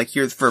too. So it's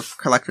here's for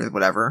collectors,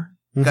 whatever.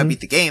 You gotta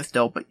beat the game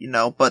still, but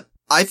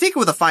I think it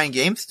was a fine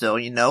game still,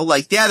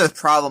 yeah, there's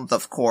problems,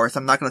 of course.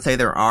 I'm not gonna say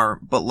there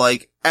aren't, but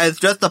as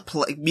just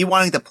me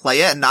wanting to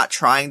play it and not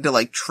trying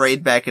to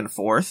trade back and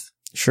forth.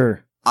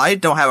 Sure. I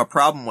don't have a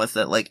problem with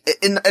it.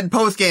 In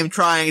post game,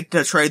 trying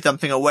to trade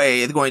something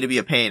away is going to be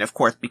a pain, of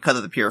course, because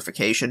of the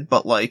purification,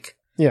 but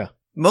yeah.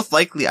 Most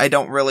likely I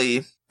don't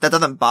really, that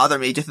doesn't bother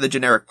me just as a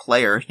generic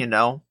player,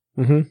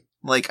 Mm-hmm.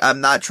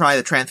 I'm not trying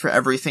to transfer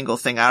every single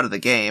thing out of the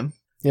game.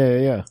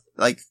 Yeah.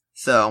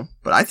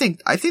 But I think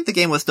the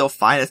game was still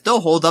fine. It still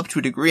holds up to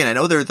a degree, and I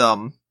know there's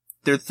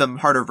some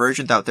harder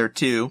versions out there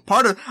too.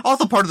 Part of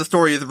the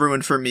story is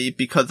ruined for me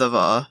because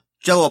of,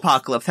 Jello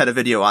Apocalypse had a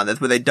video on this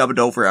where they dubbed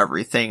over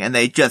everything, and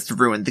they just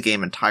ruined the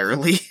game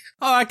entirely.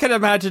 Oh, I can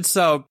imagine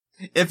so.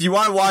 If you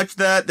want to watch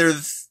that,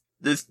 there's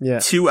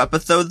 2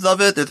 episodes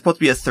of it. There's supposed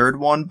to be a third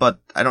one, but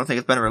I don't think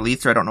it's been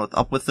released, or I don't know what's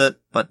up with it.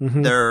 But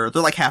they're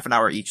half an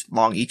hour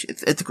long each.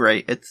 It's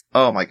great.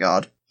 Oh my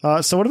god.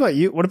 So what about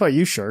you? What about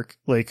you, Shark?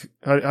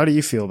 How do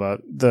you feel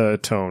about the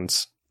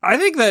tones? I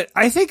think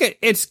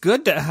it's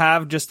good to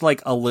have just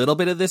a little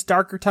bit of this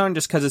darker tone,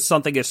 just because it's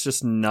something it's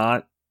just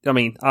not. I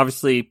mean,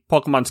 obviously,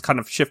 Pokemon's kind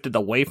of shifted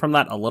away from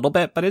that a little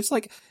bit, but it's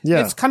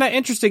it's kind of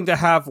interesting to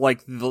have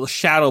the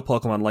shadow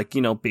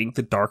Pokemon, being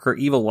the darker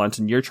evil ones,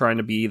 and you're trying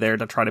to be there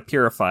to try to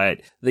purify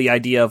it. The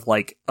idea of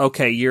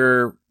okay,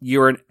 you're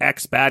an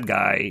ex bad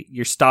guy,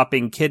 you're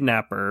stopping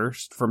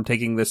kidnappers from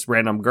taking this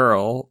random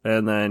girl,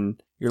 and then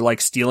you're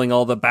stealing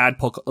all the bad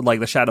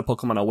the shadow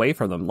Pokemon away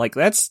from them.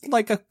 That's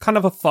a kind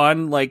of a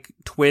fun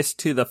twist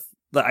to the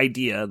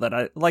idea that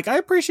I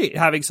appreciate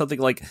having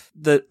something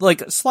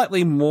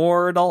slightly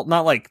more adult,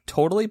 not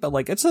totally,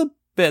 but it's a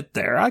bit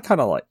there. I kind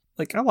of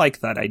I like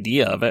that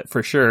idea of it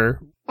for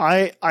sure.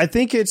 I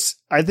think it's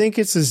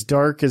as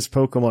dark as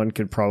Pokemon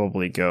could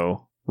probably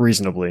go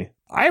reasonably.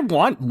 I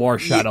want more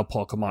shadow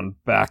Pokemon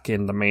back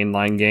in the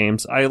mainline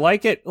games. I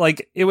like it.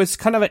 It was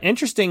kind of an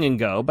interesting in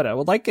Go, but I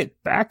would like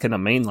it back in a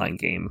mainline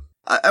game.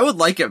 I would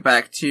like it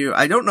back too.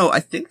 I don't know.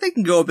 I think they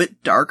can go a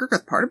bit darker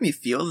because part of me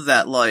feels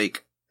that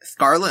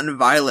Scarlet and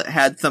Violet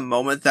had some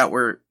moments that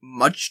were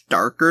much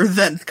darker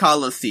than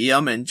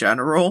Colosseum in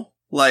general.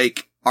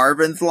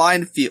 Arven's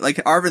line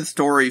Arven's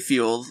story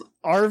feels.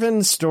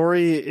 Arven's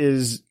story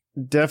is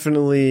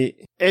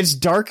definitely, it's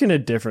dark in a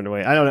different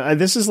way. I don't know.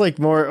 This is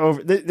more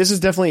over, this is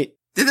definitely.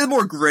 This is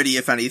more gritty,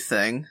 if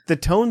anything. The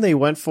tone they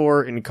went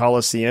for in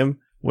Colosseum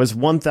was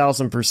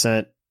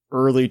 1000%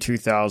 early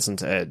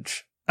 2000s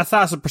Edge.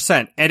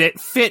 1,000%. And it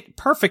fit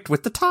perfect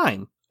with the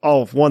time.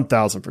 Oh,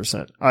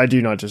 1000%. I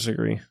do not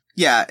disagree.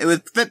 Yeah, it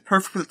would fit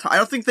perfect with the time. I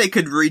don't think they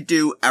could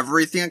redo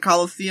everything in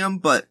Colosseum,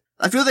 but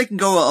I feel they can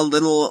go a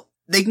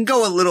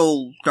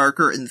little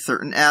darker in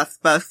certain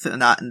aspects and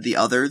not in the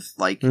others.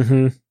 Like,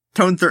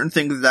 tone certain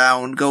things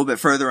down, go a bit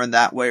further in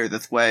that way or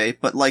this way.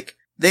 But like,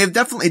 they've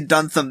definitely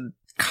done some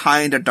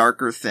kind of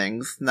darker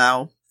things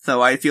now.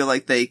 So I feel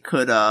like they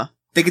could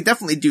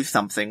definitely do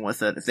something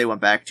with it if they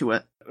went back to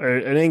it.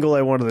 An angle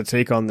I wanted to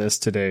take on this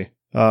today,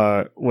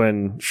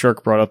 when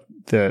Shark brought up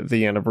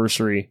the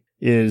anniversary,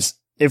 is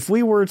if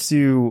we were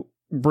to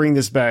bring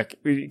this back,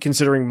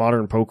 considering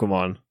modern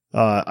Pokemon,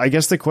 I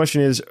guess the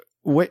question is,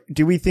 what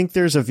do we think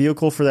there's a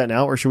vehicle for that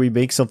now, or should we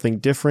make something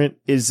different?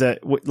 Is that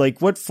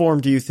what form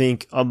do you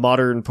think a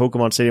modern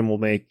Pokemon Stadium will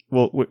make?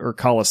 Or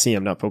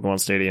Colosseum, not Pokemon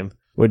Stadium,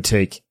 would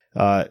take?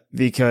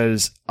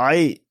 Because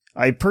I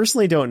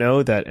personally don't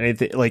know that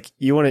anything, like,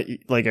 you want to,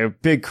 like, a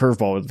big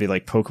curveball would be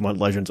like Pokemon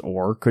Legends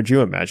Ore. Could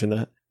you imagine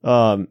that?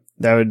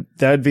 That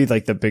would be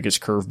like the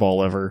biggest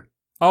curveball ever.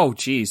 Oh,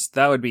 geez.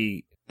 That would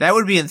be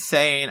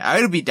insane. I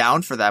would be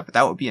down for that, but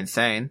that would be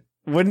insane.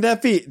 Wouldn't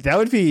that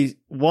would be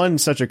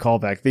such a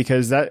callback,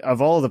 because that,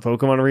 of all of the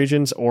Pokemon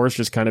regions, Ore's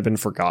just kind of been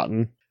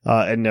forgotten,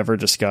 and never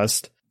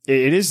discussed.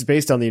 It is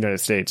based on the United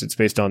States. It's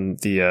based on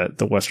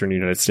the Western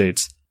United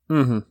States.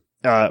 Mm-hmm.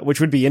 Which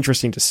would be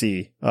interesting to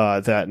see,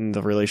 that in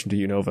the relation to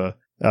Unova.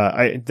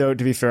 Though,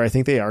 to be fair, I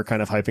think they are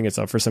kind of hyping it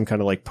up for some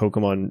kind of like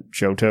Pokemon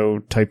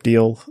Johto type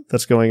deal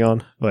that's going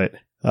on. But,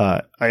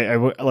 I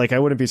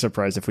wouldn't be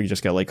surprised if we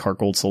just got like Heart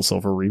Gold Soul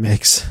Silver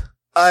remakes.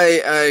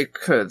 I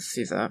could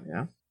see that,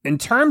 yeah. In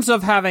terms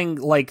of having,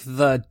 like,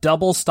 the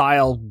double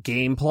style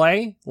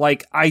gameplay,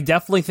 like, I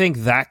definitely think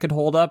that could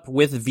hold up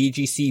with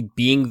VGC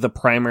being the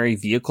primary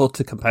vehicle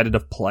to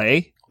competitive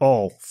play.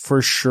 Oh,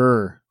 for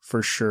sure.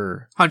 For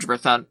sure.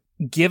 100%.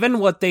 Given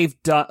what they've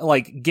done,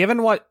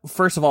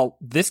 first of all,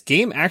 this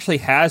game actually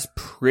has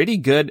pretty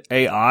good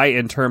AI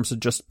in terms of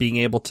just being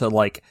able to,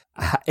 like,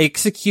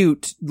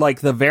 execute,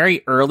 like, the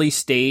very early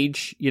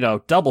stage,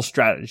 double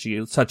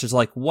strategy, such as,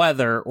 like,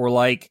 weather or,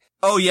 like...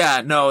 Oh,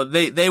 yeah, no,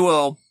 they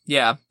will,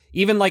 yeah.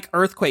 Even, like,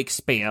 earthquake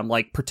spam,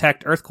 like,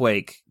 protect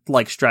earthquake,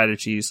 like,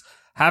 strategies.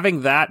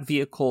 Having that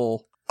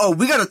vehicle... Oh,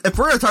 if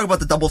we're gonna talk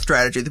about the double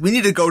strategy, we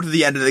need to go to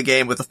the end of the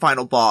game with the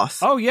final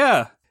boss. Oh,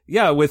 yeah.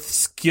 Yeah, with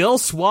skill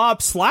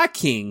swap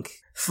Slacking.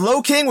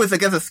 Slowking with,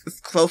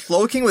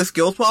 Slowking with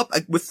skill swap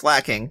with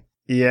Slacking.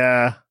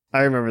 Yeah,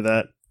 I remember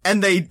that.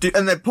 And they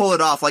pull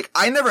it off. Like,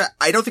 I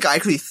don't think I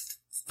actually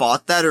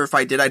fought that, or if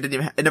I did,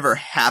 it never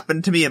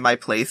happened to me in my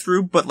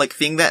playthrough, but like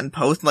seeing that in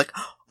post, I'm like,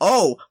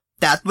 oh,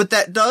 that's what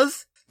that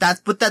does?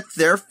 That's what that's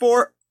there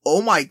for?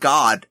 Oh my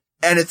god.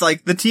 And it's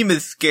like, the team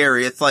is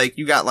scary. It's like,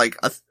 you got like,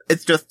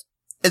 it's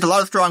a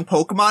lot of strong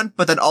Pokemon,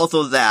 but then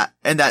also that,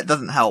 and that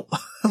doesn't help.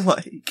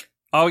 Like.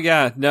 Oh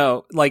yeah,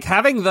 no, like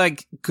having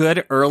like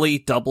good early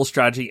double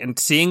strategy and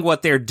seeing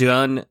what they're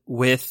doing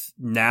with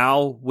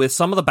now with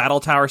some of the battle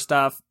tower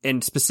stuff,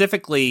 and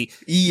specifically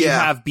you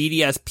have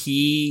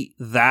BDSP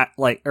that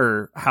like,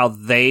 or how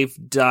they've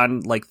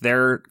done like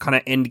their kind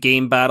of end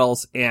game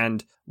battles,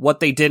 and what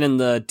they did in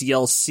the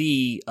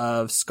DLC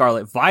of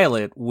Scarlet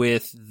Violet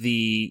with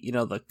the,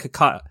 the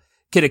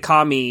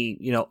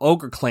Kitakami,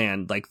 Ogre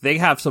Clan. Like they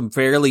have some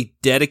fairly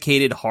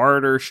dedicated,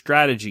 harder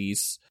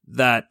strategies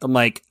that I'm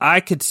like,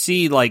 I could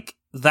see like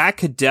that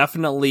could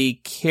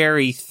definitely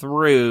carry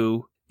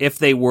through if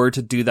they were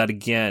to do that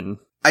again.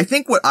 I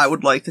think what I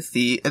would like to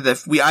see is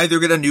if we either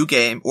get a new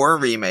game or a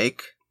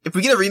remake. If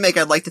we get a remake,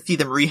 I'd like to see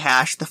them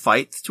rehash the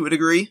fights to a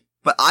degree.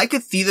 But I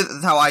could see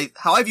that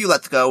how I view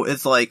Let's Go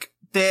is like,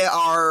 they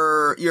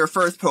are your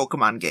first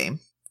Pokemon game.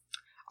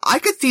 I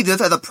could see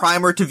this as a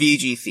primer to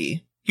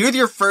VGC. Here's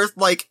your first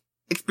like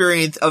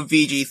experience of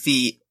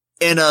VGC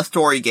in a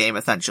story game,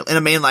 essentially, in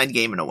a mainline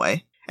game in a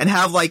way. And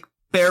have, like,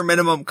 bare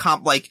minimum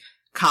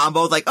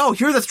combos, like, oh,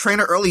 here's this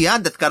trainer early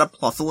on that's got a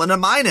Plusle and a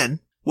Minun.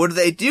 What do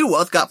they do?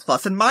 Well, it's got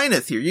plus and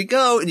minus. Here you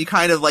go. And you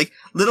kind of, like,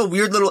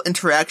 weird little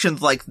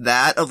interactions like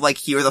that of, like,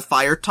 here's a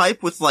fire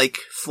type with, like,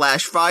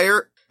 Flash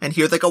Fire, and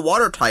here's, like, a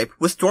water type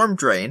with Storm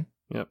Drain.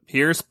 Yep.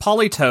 Here's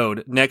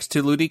Politoed next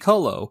to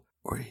Ludicolo.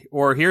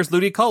 Or here's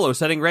Ludicolo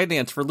setting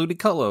Radiance for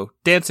Ludicolo,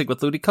 dancing with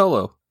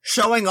Ludicolo.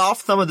 Showing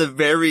off some of the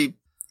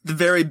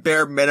very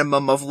bare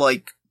minimum of,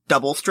 like,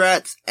 double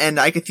strats, and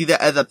I could see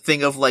that as a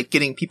thing of like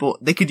getting people,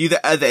 they could use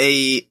that as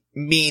a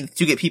means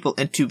to get people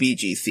into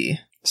VGC.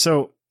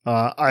 So,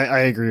 I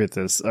agree with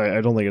this.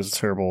 I don't think it's a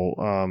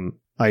terrible,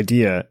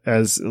 idea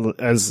as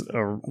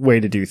a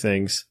way to do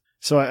things.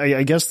 So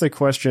I guess the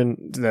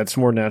question that's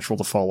more natural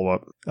to follow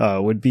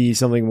up, would be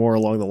something more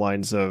along the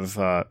lines of,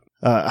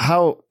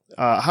 how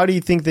do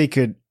you think they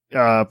could,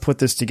 put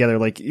this together?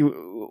 Like,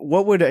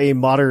 what would a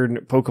modern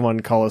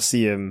Pokemon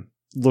Colosseum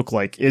look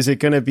like? Is it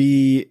going to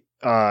be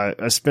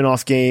a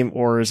spin-off game,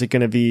 or is it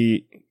going to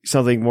be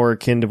something more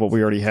akin to what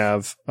we already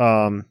have?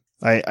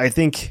 I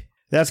think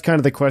that's kind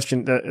of the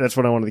question. That's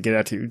what I wanted to get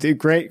at to.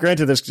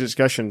 Granted, this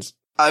discussion's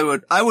I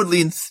would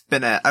lean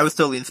spin it. I would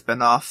still lean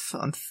spin off.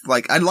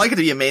 Like, I'd like it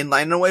to be a main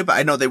line in a way, but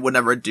I know they would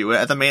never do it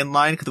as a main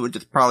line because it would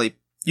just probably,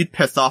 you'd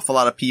piss off a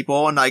lot of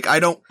people. And like,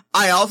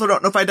 I also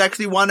don't know if I'd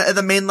actually want it as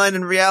a main line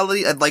in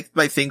reality. I'd like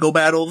my single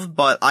battles,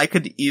 but I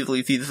could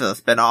easily see this as a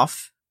spin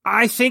off.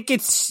 I think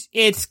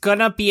it's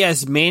gonna be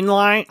as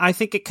mainline. I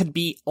think it could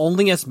be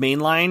only as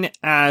mainline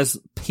as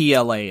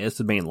PLA is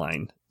the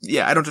mainline.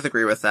 Yeah, I don't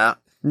disagree with that.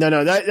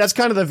 No, that's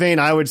kind of the vein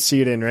I would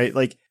see it in, right?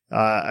 Like,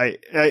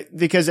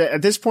 because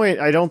at this point,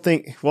 I don't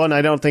think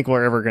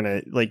we're ever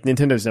gonna, like,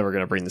 Nintendo's never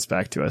gonna bring this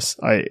back to us.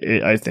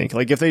 I think,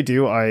 like, if they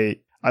do, I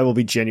will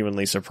be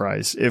genuinely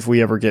surprised if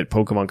we ever get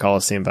Pokemon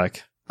Colosseum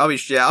back. I'll be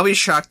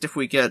shocked if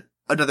we get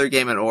another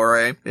game in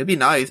Ore. It'd be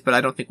nice, but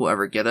I don't think we'll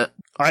ever get it.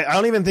 I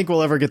don't even think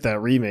we'll ever get that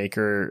remake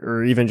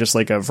or even just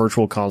like a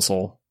virtual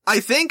console.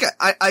 I think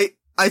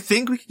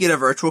we could get a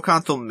virtual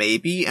console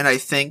maybe, and I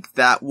think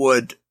that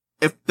would,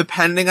 if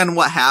depending on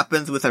what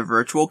happens with a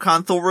virtual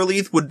console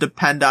release, would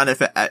depend on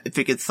if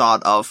it gets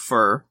thought of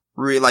for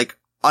like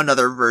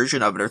another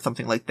version of it or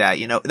something like that.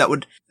 You know, that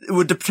would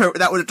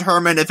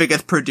determine if it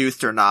gets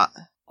produced or not.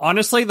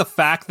 Honestly, the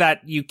fact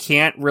that you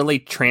can't really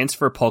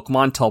transfer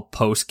Pokemon till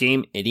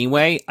post-game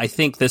anyway, I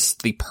think this is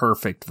the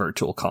perfect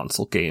virtual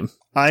console game.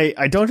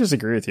 I don't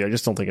disagree with you. I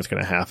just don't think it's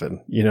going to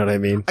happen. You know what I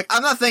mean? Like,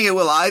 I'm not saying it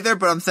will either,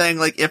 but I'm saying,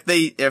 like,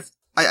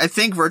 I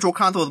think virtual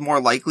console is more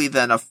likely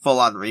than a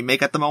full-on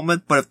remake at the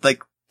moment, but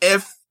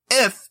if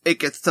it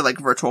gets to, like,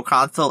 virtual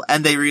console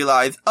and they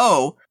realize,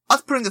 oh,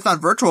 us putting this on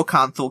virtual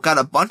console got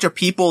a bunch of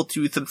people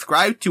to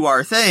subscribe to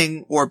our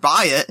thing or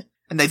buy it,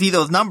 and they see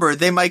those numbers,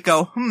 they might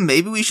go,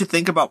 maybe we should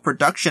think about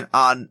production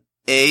on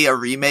A, a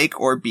remake,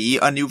 or B,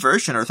 a new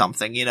version or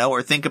something, you know,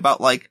 or think about,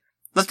 like,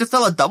 let's just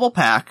sell a double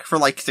pack for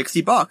like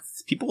 $60.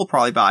 People will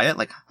probably buy it.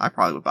 Like, I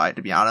probably would buy it,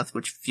 to be honest,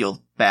 which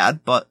feels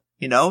bad, but,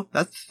 you know,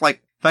 that's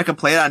like, if I could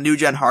play it on new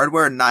gen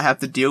hardware and not have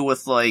to deal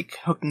with, like,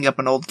 hooking up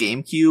an old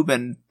GameCube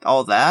and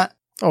all that.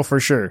 Oh, for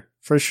sure.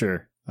 For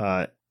sure.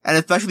 And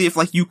especially if,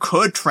 like, you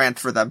could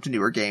transfer them to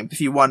newer games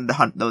if you wanted to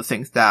hunt those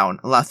things down,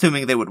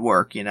 assuming they would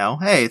work, you know?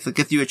 Hey, so it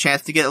gives you a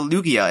chance to get a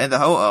Lugia and the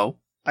Ho-Oh.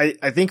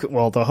 I think,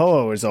 well, the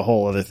Ho-Oh is a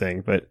whole other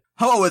thing, but...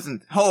 Ho-Oh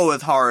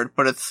is hard,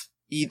 but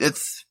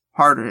it's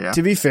harder, yeah.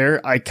 To be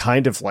fair, I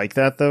kind of like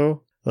that,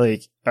 though.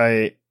 Like,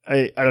 I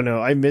don't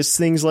know, I miss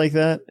things like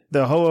that.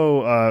 The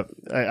Ho-Oh,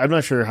 I'm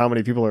not sure how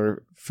many people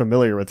are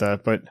familiar with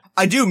that, but...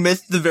 I do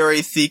miss the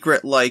very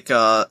secret, like,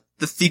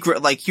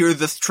 here's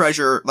this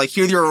treasure, like,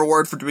 here's your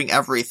reward for doing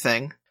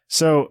everything.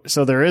 So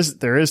there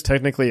is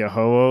technically a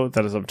Ho-Oh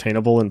that is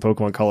obtainable in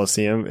Pokemon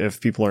Colosseum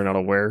if people are not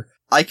aware.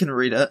 I can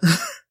read it.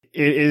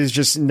 It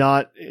is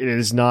not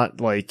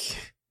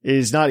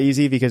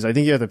easy because I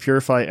think you have to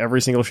purify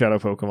every single Shadow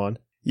Pokemon.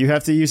 You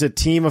have to use a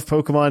team of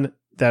Pokemon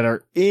that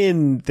are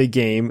in the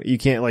game. You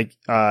can't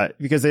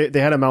because they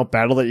had a Mount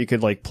Battle that you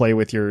could like play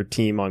with your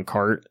team on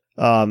cart.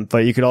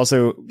 But you could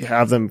also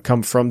have them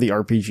come from the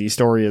RPG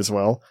story as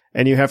well.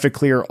 And you have to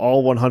clear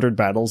all 100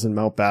 battles in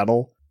Mount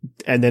Battle.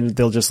 And then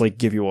they'll just like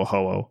give you a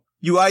Ho-Oh.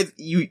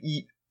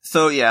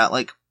 So yeah,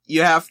 like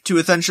you have to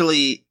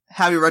essentially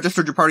have you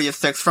registered your party of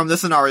 6 from the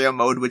scenario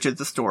mode, which is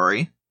the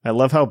story. I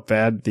love how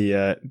bad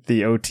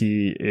the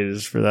OT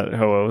is for that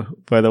Ho-Oh,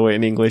 by the way,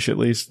 in English at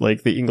least.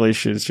 Like, the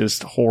English is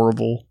just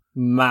horrible.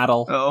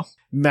 Maddle. Oh.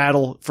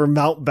 Maddle. For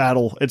Mount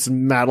Battle, it's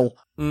Maddle.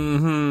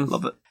 Mm-hmm.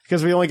 Love it.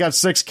 Because we only got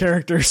 6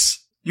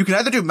 characters. You can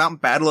either do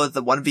Mount Battle as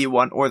the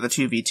 1v1 or the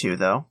 2v2,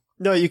 though.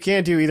 No, you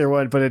can't do either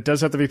one, but it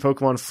does have to be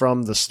Pokemon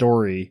from the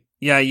story.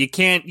 Yeah, you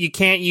can't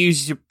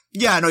use your...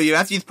 Yeah, no, you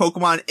have to use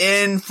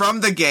Pokemon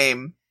from the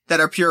game that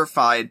are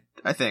purified,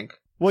 I think.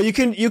 Well, you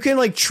can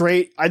like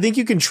trade. I think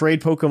you can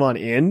trade Pokemon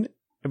in,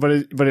 but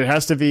it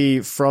has to be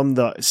from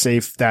the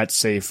save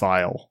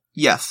file.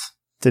 Yes,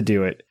 to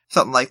do it.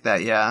 Something like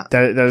that. Yeah,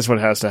 that is what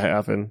has to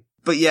happen.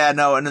 But yeah,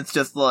 no, and it's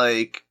just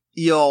like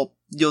you'll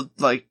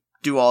like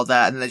do all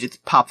that, and then it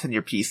just pops in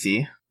your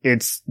PC.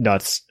 It's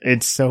nuts.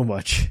 It's so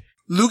much.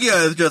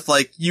 Lugia is just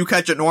like you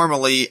catch it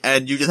normally,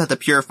 and you just have to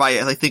purify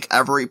it. I think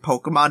every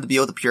Pokemon to be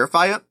able to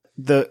purify it.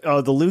 The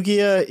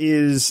Lugia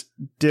is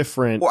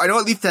different. Well, I know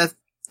at least that.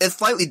 It's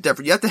slightly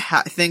different. You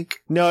have to think.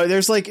 No,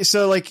 there's so.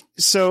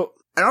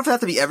 I don't know if it has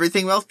to be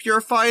everything else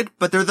purified,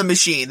 but there's a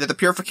machine. There's a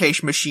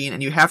purification machine,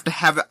 and you have to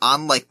have it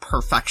on like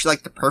perfection,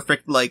 like the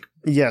perfect like.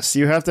 Yes,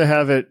 you have to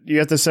have it. You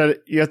have to set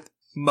it. You have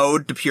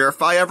mode to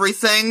purify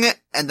everything,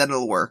 and then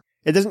it'll work.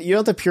 It doesn't. You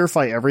don't have to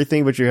purify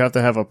everything, but you have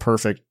to have a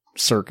perfect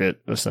circuit,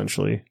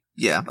 essentially.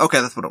 Yeah.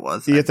 Okay, that's what it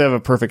was. You have to have a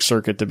perfect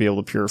circuit to be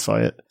able to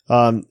purify it.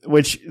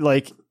 Which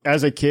like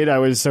as a kid, I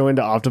was so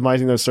into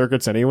optimizing those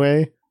circuits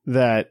anyway.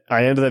 That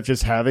I ended up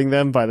just having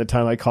them by the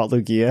time I caught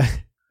Lugia,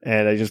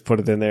 and I just put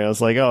it in there. I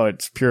was like, oh,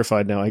 it's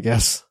purified now, I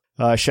guess.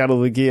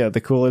 Shadow Lugia, the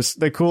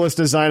coolest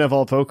design of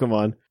all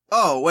Pokemon.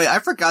 Oh, wait, I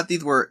forgot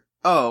these were,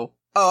 I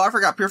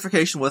forgot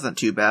purification wasn't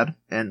too bad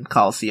in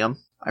Colosseum.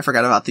 I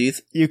forgot about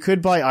these. You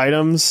could buy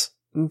items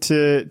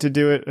to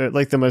do it,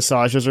 like the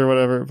massages or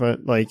whatever,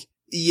 but like...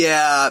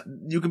 Yeah,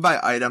 you can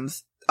buy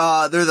items.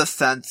 There's a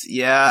sense,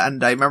 yeah,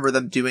 and I remember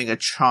them doing a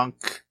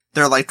chunk.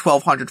 They're like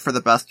 1,200 for the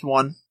best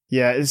one.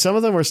 Yeah, some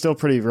of them were still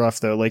pretty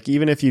rough though. Like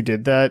even if you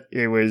did that,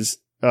 it was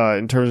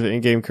in terms of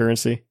in-game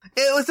currency.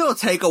 It would still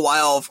take a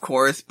while, of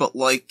course, but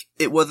like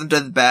it wasn't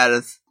as bad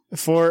as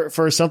for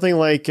something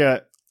like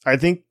I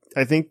think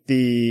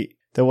the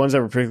ones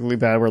that were particularly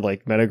bad were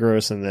like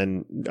Metagross and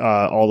then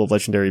all the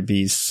legendary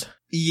beasts.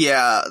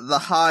 Yeah,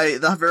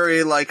 the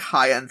very like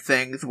high-end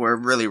things were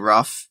really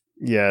rough.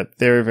 Yeah,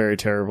 they were very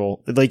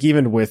terrible. Like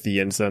even with the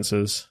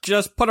incenses.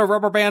 Just put a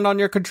rubber band on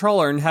your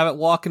controller and have it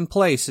lock in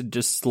place and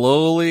just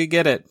slowly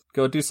get it.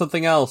 Go do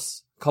something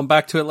else. Come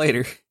back to it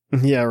later.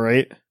 Yeah,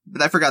 right.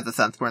 But I forgot the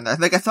sense were in there.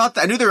 Like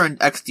I knew they were in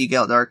XD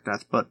Gale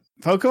Darkness, but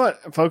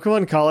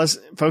Pokemon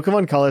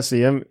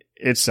Colosseum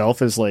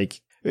itself is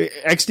like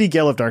XD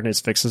Gale of Darkness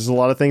fixes a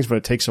lot of things, but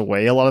it takes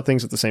away a lot of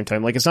things at the same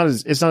time. Like it's not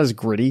as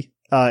gritty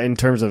in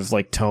terms of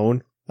like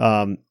tone.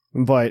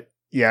 But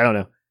yeah, I don't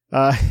know.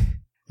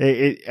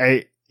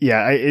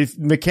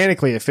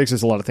 Mechanically it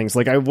fixes a lot of things.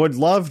 Like I would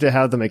love to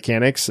have the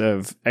mechanics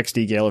of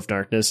XD Gale of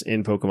Darkness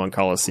in Pokemon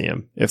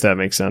Colosseum, if that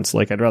makes sense.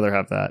 Like I'd rather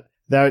have that.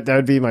 That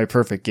would be my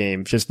perfect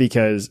game, just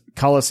because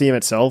Colosseum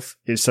itself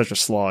is such a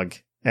slog,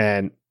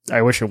 and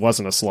I wish it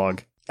wasn't a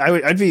slog.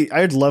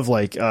 I'd love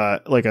like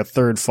a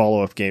third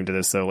follow-up game to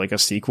this though, like a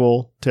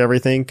sequel to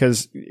everything,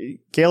 because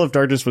Gale of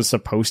Darkness was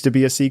supposed to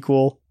be a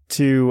sequel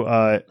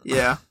to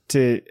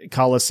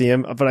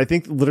Colosseum, but I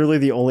think literally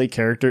the only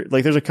character,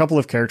 like there's a couple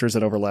of characters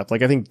that overlap.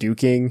 Like I think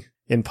Duking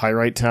in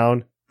Pyrite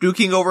Town.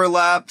 Duking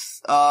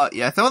overlaps.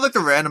 Yeah, someone like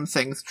the random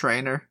things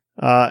trainer.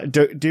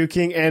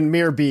 Duking and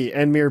Mirror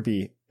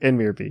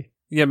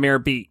Yeah,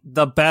 Mirror,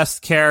 the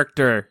best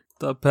character.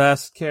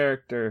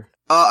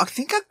 I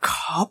think a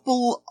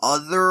couple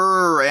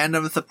other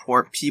random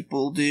support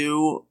people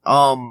do.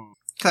 'Cause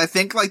I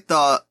think like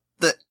the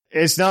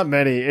It's not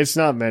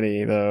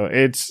many though.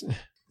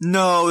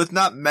 No, it's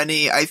not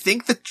many. I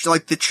think the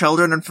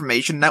Children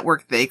Information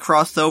Network, they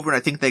cross over and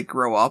I think they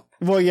grow up.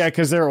 Well, yeah,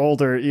 because they're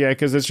older. Yeah,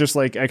 because it's just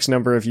like X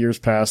number of years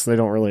past. They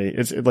don't really,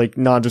 it's like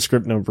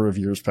nondescript number of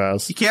years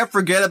past. You can't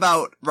forget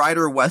about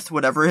Ryder West,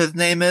 whatever his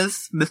name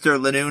is. Mr.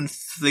 Lanoon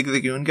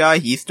Zigzagoon guy.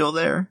 He's still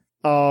there.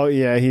 Oh,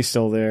 yeah, he's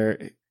still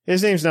there.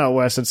 His name's not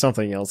West. It's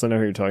something else. I know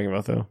who you're talking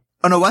about though.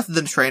 Oh no, West is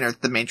the trainer. It's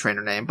the main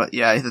trainer name, but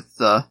yeah,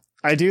 it's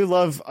I do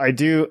love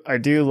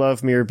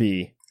Mirror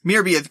B.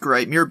 Mirror B is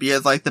great. Mirror B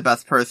is like the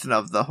best person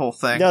of the whole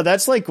thing. No,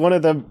 that's like one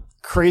of the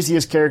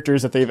craziest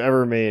characters that they've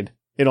ever made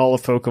in all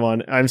of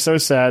Pokemon. I'm so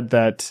sad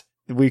that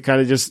we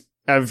kind of just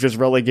have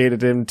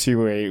relegated him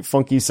to a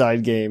funky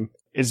side game.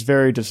 It's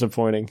very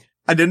disappointing.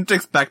 I didn't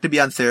expect to be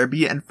on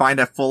Cerebi and find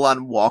a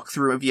full-on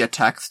walkthrough via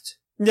text.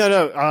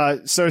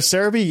 No. So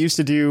Cerebi used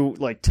to do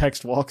like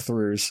text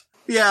walkthroughs.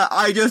 Yeah,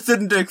 I just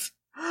didn't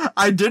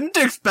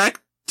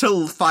expect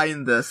to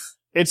find this.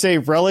 It's a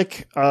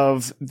relic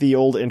of the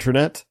old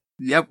internet.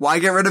 Yep, why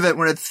get rid of it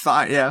when it's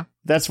fine? Yeah.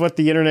 That's what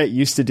the internet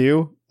used to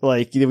do.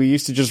 Like, we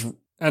used to just...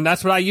 And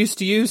that's what I used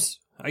to use.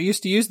 I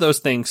used to use those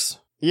things.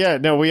 Yeah,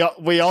 no, we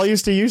all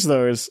used to use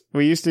those.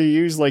 We used to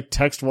use, like,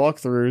 text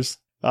walkthroughs,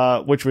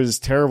 which was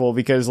terrible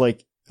because,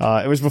 like,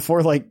 it was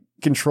before, like,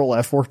 Control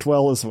F worked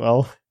well as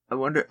well. I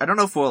don't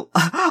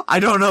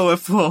know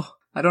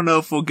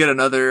if we'll get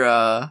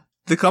another,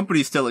 the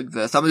company still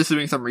exists. I'm just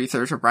doing some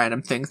research of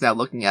random things now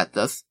looking at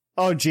this.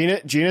 Oh,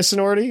 Gina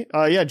Sonority?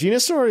 Yeah, Gina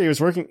Sonority was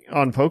working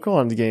on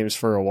Pokemon games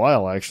for a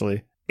while,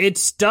 actually.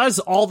 It does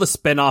all the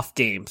spin-off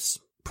games.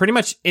 Pretty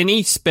much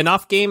any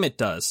spin-off game it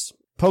does.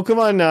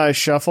 Pokemon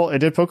Shuffle, it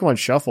did Pokemon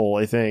Shuffle,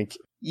 I think.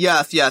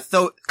 Yes.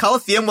 So,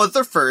 Colosseum was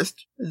their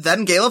first,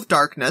 then Gale of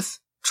Darkness,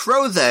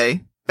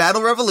 Troze,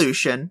 Battle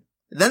Revolution,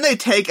 then they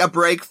take a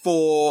break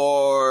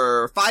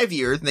for 5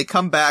 years, and they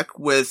come back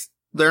with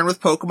Learn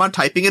with Pokemon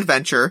Typing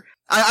Adventure.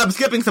 I'm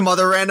skipping some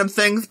other random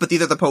things, but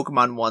these are the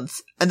Pokemon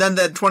ones. And then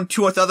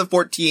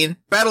 2014,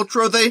 Battle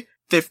Troze,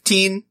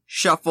 15,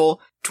 Shuffle,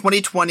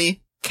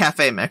 2020,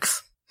 Cafe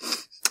Mix.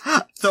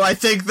 So I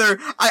think they're,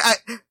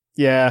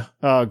 Yeah.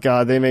 Oh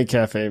god, they made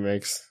Cafe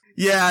Mix.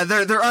 Yeah,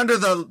 they're under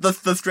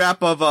the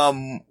strap of,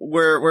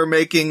 we're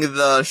making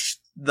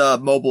the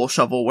mobile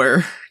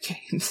shovelware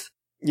games.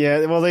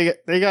 Yeah, well, they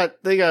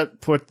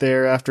got put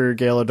there after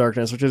Gale of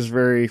Darkness, which is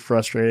very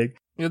frustrating.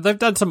 You know, they've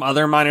done some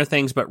other minor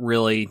things, but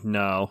really,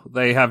 no.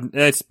 They have,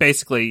 it's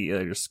basically,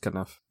 just kind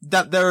of...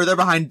 They're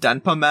behind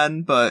Denpa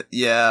Men, but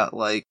yeah,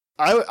 like...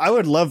 I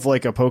would love,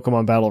 like, a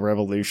Pokemon Battle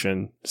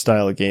Revolution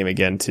style of game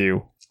again,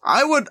 too.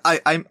 I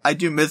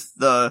do miss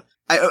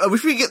I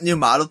wish we could get new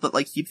models, but,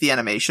 like, keep the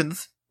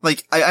animations.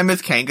 Like, I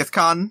miss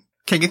Kangaskhan.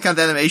 Kangaskhan's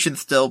animation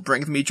still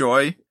brings me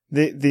joy.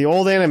 The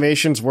old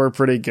animations were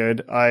pretty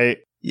good. I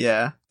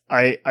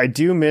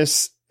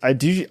do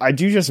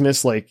just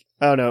miss, like,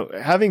 I don't know,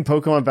 having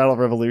Pokemon Battle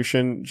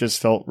Revolution just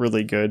felt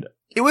really good.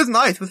 It was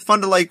nice. It was fun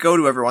to, like, go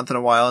to every once in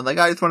a while, and, like,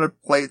 I just want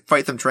to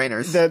fight some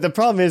trainers. The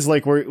problem is,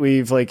 like,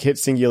 we've, like, hit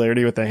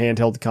singularity with the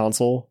handheld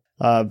console,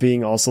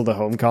 being also the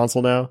home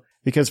console now.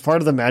 Because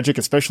part of the magic,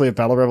 especially of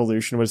Battle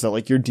Revolution, was that,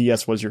 like, your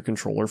DS was your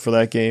controller for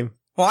that game.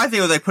 Well, I think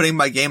it was, like, putting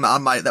my game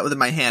that was in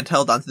my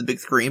handheld onto the big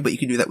screen, but you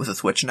can do that with a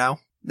Switch now.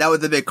 That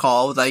was the big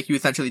call, like, you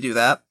essentially do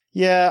that.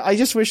 Yeah, I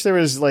just wish there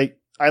was, like,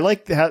 I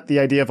like the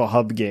idea of a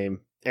hub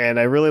game, and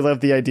I really love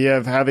the idea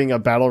of having a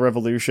battle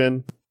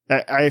revolution.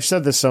 I've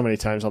said this so many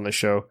times on the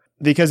show,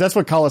 because that's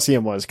what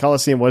Colosseum was.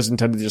 Colosseum was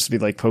intended just to be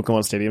like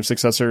Pokemon Stadium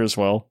successor as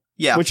well.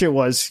 Yeah. Which it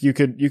was. You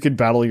could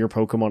battle your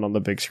Pokemon on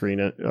the big screen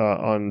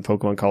on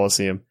Pokemon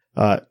Colosseum.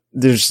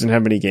 They just didn't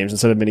have mini games.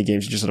 Instead of mini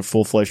games, you just had a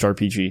full-fledged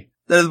RPG.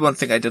 That is one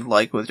thing I did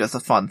like, was just a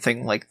fun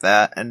thing like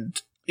that,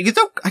 and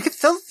I could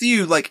still see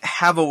you, like,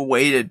 have a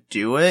way to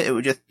do it. It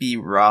would just be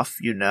rough,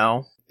 you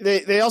know?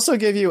 They also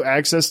gave you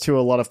access to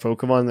a lot of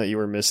Pokemon that you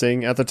were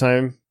missing at the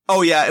time.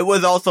 Oh yeah, it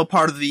was also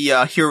part of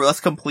the, here, let's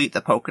complete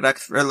the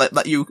Pokedex, or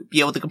let you be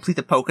able to complete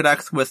the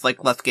Pokedex with,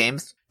 like, less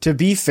games. To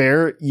be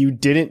fair, you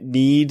don't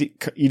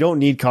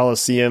need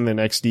Colosseum and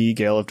XD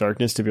Gale of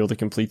Darkness to be able to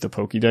complete the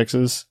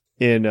Pokédexes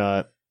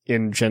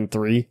in Gen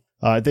 3.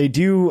 They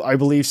do, I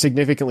believe,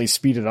 significantly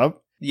speed it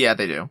up. Yeah,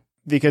 they do.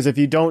 Because if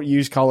you don't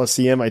use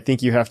Colosseum, I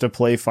think you have to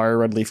play Fire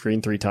Red Leaf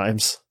Green 3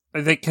 times.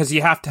 I think because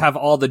you have to have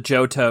all the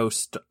Johto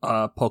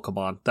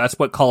Pokemon. That's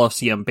what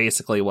Colosseum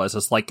basically was.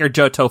 It's like your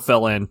Johto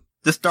fill in.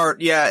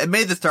 It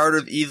made the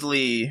starters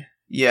easily,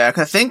 yeah,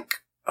 cause I think,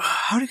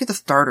 how do you get the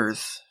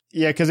starters?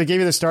 Yeah, because it gave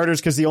you the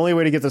starters, because the only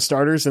way to get the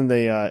starters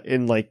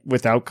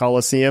without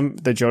Colosseum,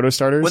 the Johto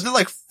starters. Was it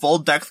like full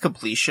dex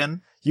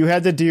completion? You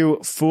had to do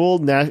full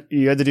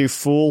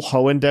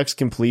Hoenn Dex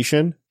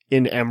completion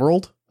in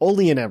Emerald.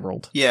 Only in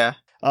Emerald. Yeah.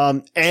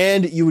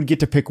 And you would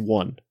get to pick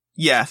one.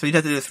 Yeah, so you'd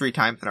have to do it 3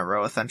 times in a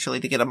row, essentially,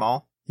 to get them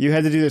all. You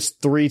had to do this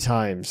 3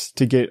 times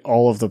to get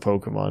all of the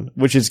Pokemon,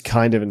 which is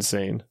kind of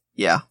insane.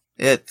 Yeah.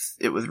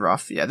 It was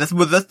rough. Yeah, that's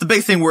the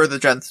big thing were the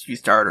Gen 3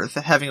 starters,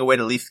 having a way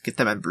to at least get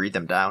them and breed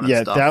them down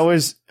and stuff. That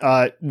was,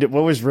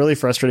 what was really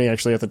frustrating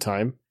actually at the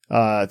time,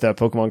 that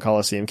Pokemon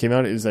Colosseum came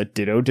out, is that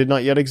Ditto did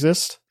not yet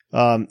exist,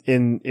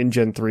 in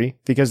Gen 3,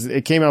 because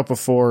it came out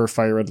before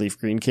Fire Red Leaf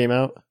Green came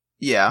out.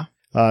 Yeah.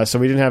 So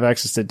we didn't have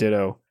access to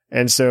Ditto.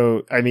 And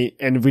so, and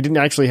we didn't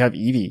actually have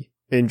Eevee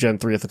in Gen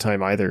 3 at the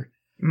time either.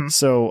 Mm-hmm.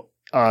 So,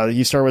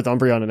 you start with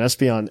Umbreon and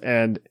Espeon,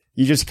 and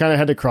you just kind of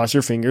had to cross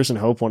your fingers and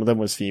hope one of them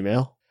was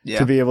female. Yeah.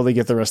 To be able to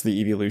get the rest of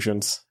the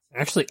evolutions.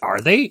 Actually,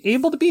 are they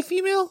able to be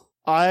female?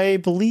 I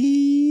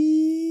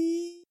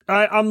believe...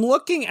 I'm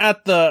looking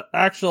at the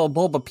actual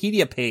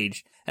Bulbapedia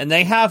page, and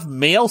they have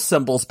male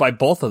symbols by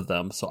both of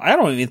them, so I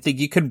don't even think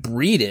you could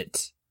breed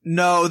it.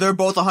 No, they're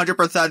both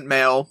 100%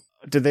 male.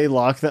 Did they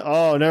lock them?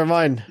 Oh, never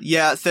mind.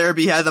 Yeah,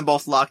 Therapy had them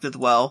both locked as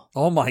well.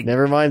 Oh my...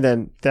 Never mind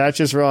then. That's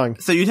just wrong.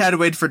 So you'd had to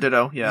wait for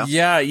Ditto, yeah.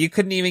 Yeah, you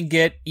couldn't even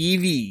get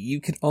Eevee.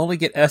 You could only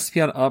get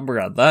Espeon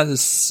Umbreon. That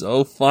is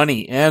so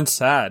funny and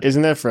sad.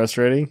 Isn't that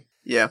frustrating?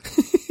 Yeah.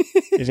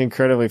 It's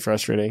incredibly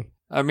frustrating.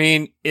 I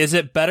mean, is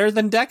it better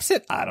than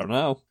Dexit? I don't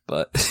know,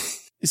 but...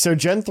 So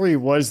Gen 3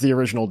 was the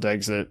original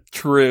Dexit.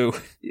 True.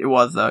 It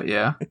was though,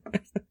 yeah.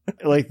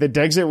 Like, the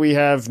Dexit we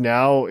have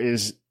now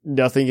is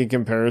nothing in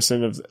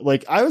comparison of,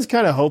 like,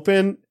 the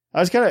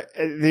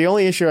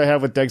only issue I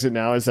have with Dexit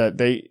now is that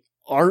they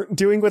aren't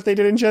doing what they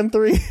did in Gen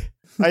 3,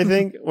 I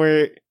think,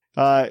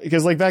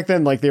 because like back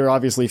then, like, they were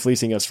obviously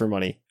fleecing us for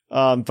money.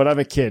 But I'm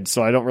a kid,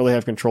 so I don't really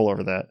have control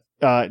over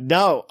that.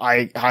 Now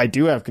I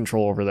do have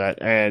control over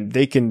that, and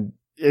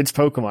it's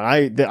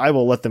Pokemon. I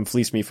will let them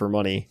fleece me for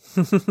money.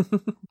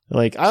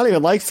 Like, I don't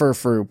even like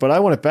Furfrou, but I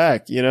want it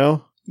back, you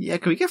know? Yeah,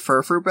 can we get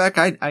Furfrou back?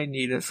 I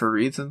need it for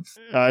reasons.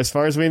 As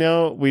far as we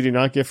know, we do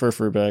not get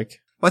Furfrou back.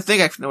 Well, I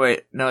think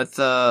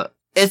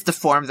it's the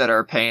forms that are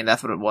a pain.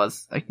 That's what it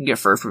was. I can get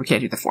Furfrou. We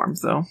can't do the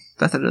forms though.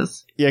 That's what it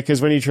is. Yeah,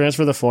 because when you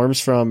transfer the forms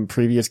from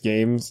previous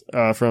games, you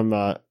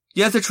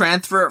have to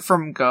transfer it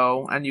from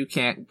Go, and you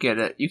can't get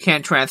it. You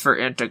can't transfer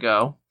it into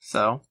Go.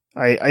 So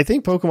I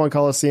think Pokemon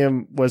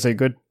Colosseum was a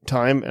good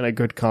time and a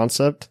good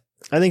concept.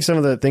 I think some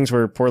of the things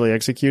were poorly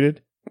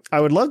executed.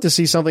 I would love to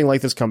see something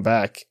like this come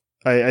back.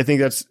 I think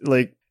that's,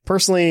 like,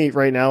 personally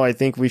right now, I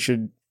think we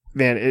should,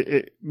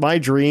 my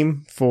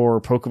dream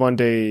for Pokemon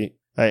Day,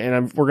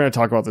 and we're going to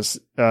talk about this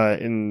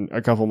in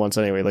a couple months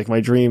anyway, like,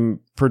 my dream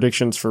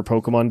predictions for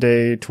Pokemon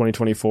Day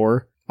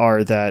 2024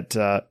 are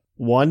that,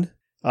 1,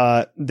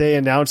 they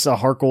announce a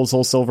Heart Gold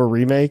Soul Silver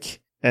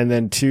remake, and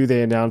then 2,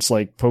 they announce,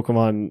 like,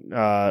 Pokemon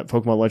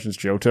Legends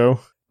Johto.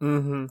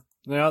 Mm-hmm.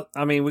 Well,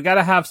 I mean, we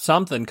gotta have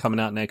something coming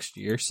out next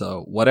year,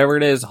 so whatever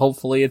it is,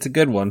 hopefully it's a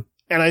good one.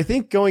 And I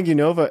think going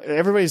Unova,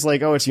 everybody's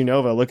like, oh, it's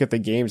Unova. Look at the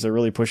games. They're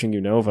really pushing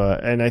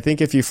Unova. And I think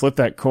if you flip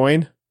that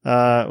coin,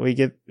 we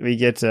get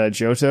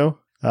Johto,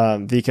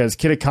 because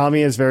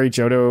Kitakami is very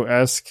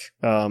Johto-esque.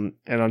 And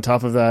on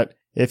top of that,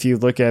 if you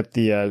look at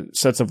the,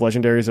 sets of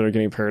legendaries that are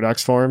getting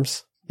Paradox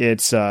forms,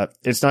 it's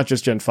not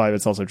just Gen 5,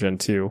 it's also Gen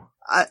 2.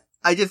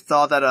 I just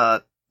saw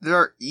that, there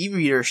are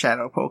E-Reader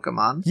Shadow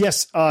Pokemon.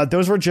 Yes,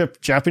 those were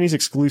Japanese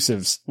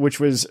exclusives,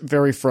 which was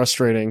very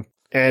frustrating.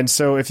 And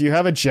so if you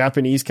have a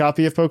Japanese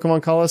copy of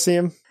Pokemon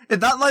Colosseum... It's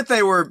not like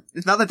they were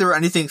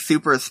anything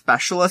super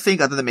special, I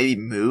think, other than maybe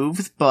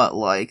moves, but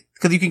like,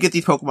 because you can get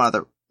these Pokemon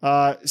other...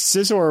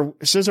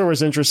 Scizor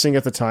was interesting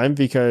at the time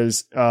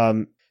because,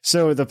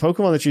 so the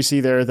Pokemon that you see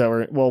there that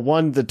were, well,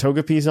 one, the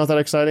Togepi is not that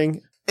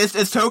exciting. It's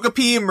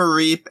Togepi,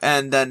 Mareep,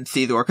 and then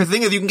Seedor. Cause the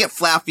thing is, you can get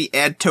Flaffy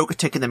and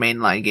Togetic in the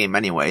mainline game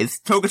anyways.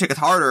 Togetic is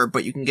harder,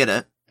 but you can get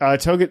it. No,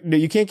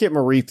 you can't get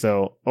Mareep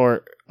though,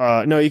 or,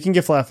 no, you can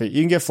get Flaffy.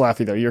 You can get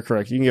Flaffy though, you're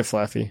correct. You can get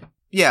Flaffy.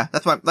 Yeah,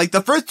 that's why, like,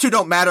 the first two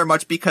don't matter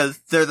much because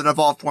there's an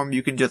evolved form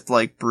you can just,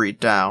 like, breed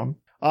down.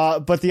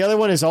 But the other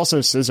one is also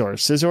Scizor.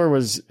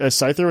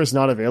 Scyther was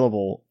not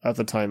available at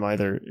the time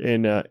either.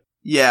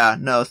 Yeah,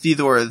 no,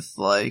 Scizor is,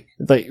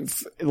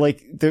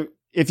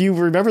 if you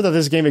remember that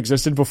this game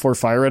existed before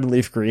Fire Red and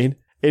Leaf Green,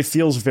 it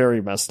feels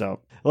very messed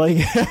up.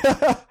 It's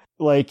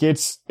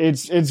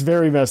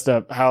very messed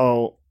up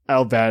how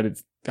bad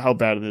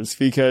it is,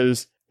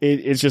 because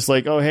it's just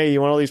like, oh, hey,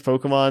 you want all these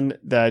Pokemon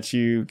that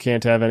you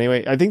can't have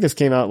anyway? I think this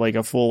came out like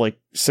a full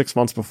 6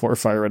 months before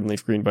Fire Red and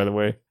Leaf Green, by the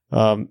way,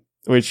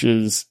 which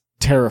is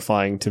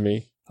terrifying to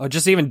me. Oh, it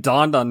just even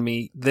dawned on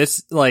me.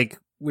 This, when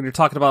you're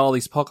talking about all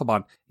these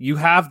Pokemon, you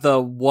have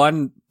the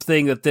one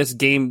thing that this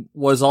game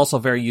was also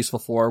very useful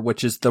for,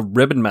 which is the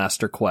Ribbon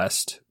Master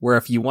quest, where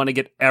if you want to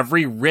get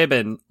every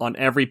ribbon on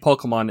every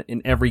Pokemon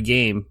in every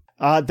game.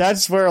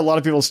 That's where a lot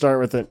of people start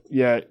with it.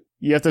 Yeah,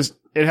 it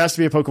has to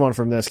be a Pokemon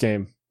from this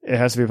game. It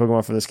has to be a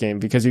Pokemon from this game,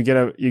 because you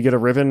get a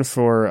ribbon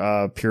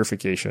for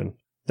purification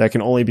that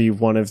can only be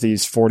one of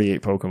these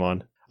 48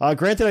 Pokemon.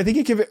 Granted, I think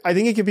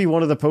it could be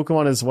one of the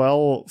Pokemon as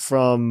well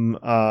from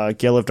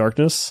Gale of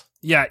Darkness.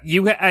 Yeah,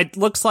 it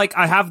looks like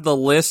I have the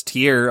list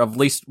here of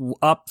least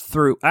up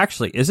through.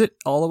 Actually, is it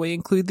all the way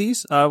include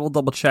these? We'll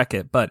double check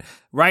it. But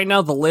right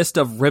now, the list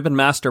of Ribbon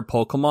Master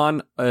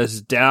Pokemon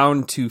is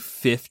down to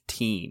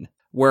 15.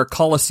 Where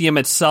Colosseum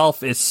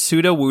itself is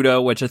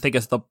Sudowoodo, which I think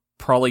is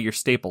probably your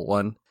staple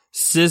one.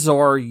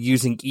 Scizor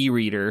using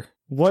e-reader.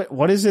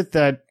 What is it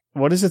that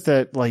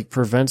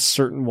prevents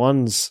certain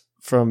ones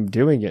from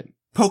doing it?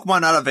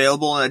 Pokemon not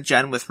available in a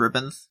gen with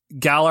ribbons.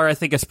 Galar, I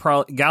think, is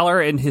probably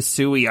Galar and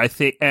Hisui, I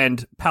think,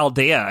 and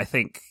Paldea, I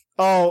think.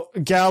 Oh,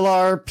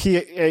 Galar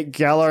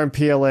and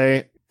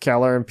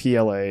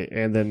PLA,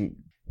 and then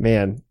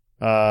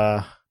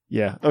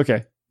yeah,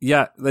 okay.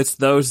 Yeah, it's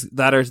those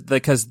that are,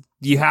 because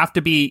you have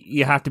to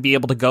be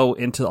able to go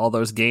into all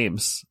those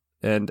games.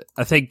 And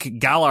I think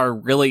Galar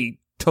really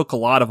took a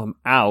lot of them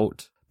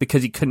out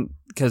because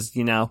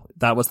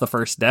that was the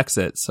first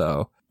exit.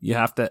 So you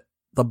have to,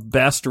 the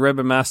best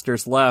Ribbon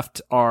Masters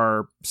left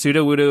are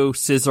Sudowoodo,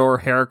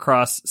 Scizor,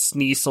 Heracross,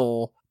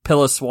 Sneasel,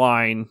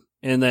 Piloswine,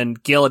 and then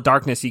Gale of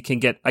Darkness you can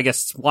get, I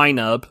guess,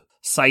 Swinub,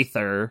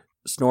 Scyther,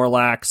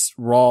 Snorlax,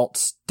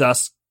 Ralts,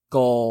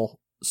 Duskull,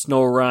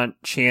 Snorunt,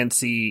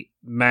 Chansey,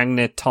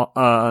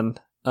 Magneton,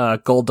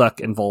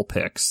 Golduck, and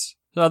Vulpix.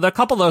 So a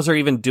couple of those are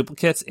even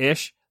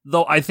duplicates-ish.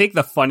 Though I think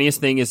the funniest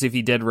thing is if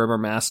you did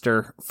Ribbon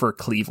Master for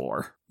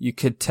Cleavor. You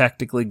could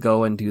technically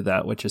go and do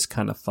that, which is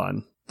kind of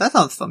fun. That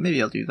sounds fun.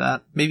 Maybe I'll do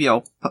that. Maybe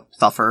I'll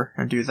suffer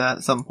and do that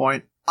at some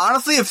point.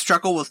 Honestly, if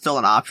Shuckle was still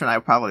an option, I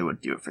probably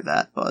would do it for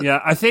that. But yeah,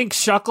 I think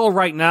Shuckle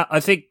right now,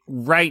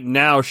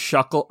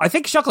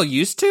 Shuckle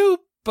used to,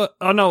 but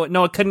no,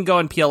 it couldn't go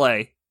in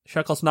PLA.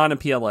 Shuckle's not in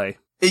PLA.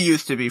 It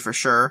used to be for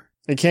sure.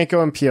 It can't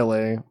go in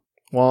PLA.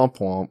 Womp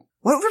womp.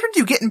 What ribbon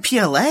do you get in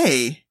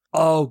PLA?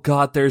 Oh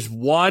god, there's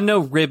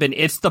one ribbon.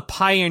 It's the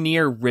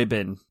Pioneer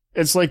ribbon.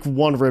 It's like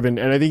one ribbon,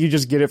 and I think you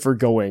just get it for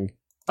going.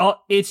 Oh,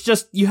 it's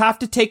just, you have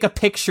to take a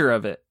picture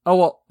of it.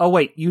 Oh,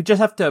 wait, you just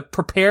have to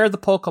prepare the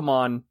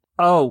Pokemon.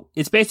 Oh,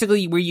 it's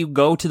basically where you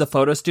go to the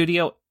photo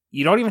studio.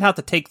 You don't even have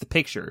to take the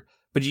picture,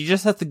 but you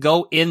just have to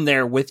go in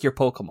there with your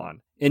Pokemon,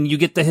 and you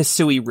get the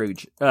Hisui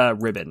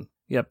ribbon.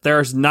 Yep,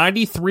 there's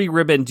 93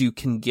 ribbons you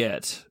can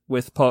get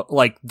with,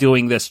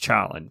 doing this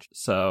challenge,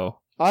 so...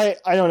 I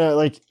don't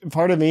know,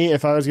 part of me,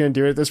 if I was going to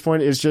do it at this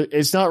point, is just,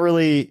 it's not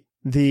really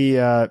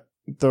the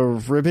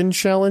ribbon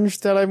challenge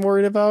that I'm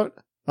worried about.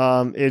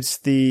 It's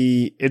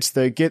the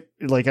get,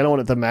 I don't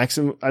want the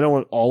maximum, I don't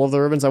want all of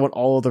the ribbons, I want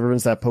all of the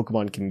ribbons that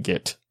Pokemon can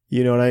get.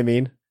 You know what I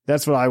mean?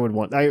 That's what I would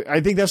want.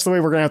 I think that's the way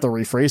we're gonna have to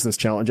rephrase this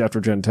challenge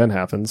after Gen 10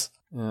 happens.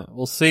 Yeah,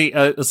 we'll see.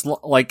 It's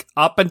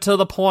up until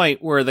the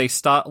point where they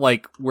stop,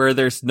 where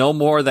there's no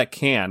more that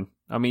can.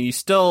 I mean, you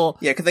still...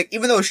 Yeah, because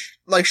even though,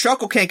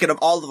 Shuckle can't get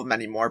all of them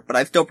anymore, but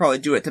I'd still probably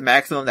do it the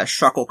maximum that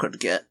Shuckle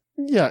could get.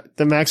 Yeah,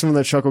 the maximum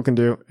that Shuckle can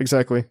do.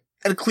 Exactly.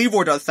 And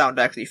Cleavor does sound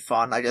actually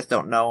fun, I just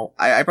don't know.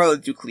 I probably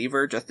do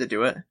Cleavor just to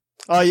do it.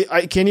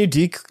 Can you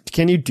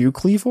do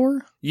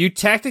Cleavor? You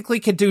technically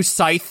could do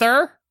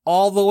Scyther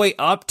all the way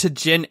up to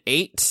Gen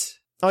 8.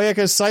 Oh yeah,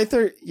 because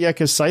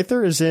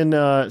Scyther is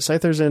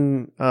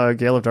in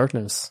Gale of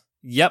Darkness.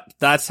 Yep,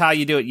 that's how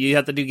you do it. You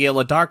have to do Gale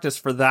of Darkness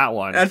for that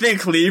one. I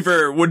think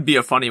Cleavor would be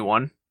a funny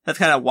one. That's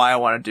kind of why I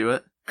want to do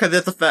it. Because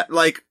it's is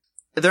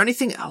there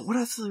anything,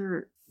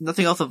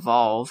 nothing else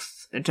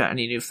evolves into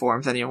any new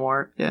forms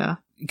anymore? Yeah.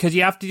 Because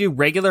you have to do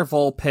regular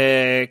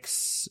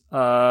Vulpix,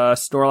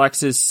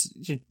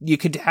 Snorlax you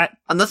could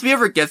unless we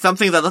ever get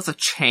something that lets us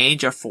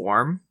change a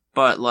form,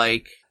 but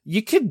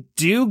you could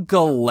do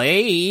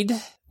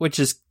Gallade, which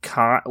is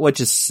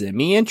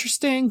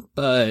semi-interesting,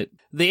 but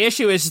the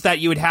issue is that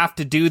you would have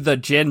to do the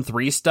Gen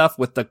 3 stuff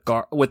with the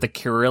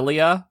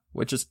Kirlia,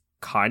 which is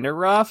kind of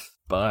rough,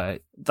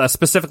 but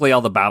specifically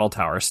all the battle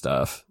tower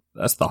stuff.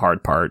 That's the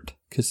hard part.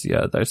 Because,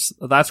 yeah,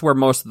 that's where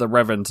most of the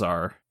Revens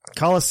are.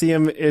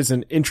 Colosseum is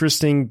an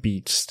interesting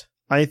beast.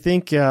 I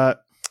think, I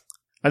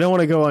don't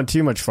want to go on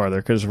too much farther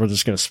because we're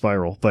just going to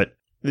spiral, but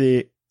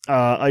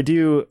I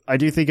do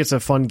think it's a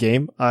fun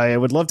game. I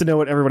would love to know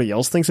what everybody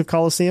else thinks of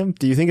Colosseum.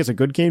 Do you think it's a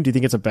good game? Do you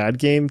think it's a bad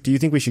game? Do you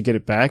think we should get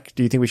it back?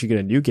 Do you think we should get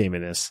a new game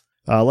in this?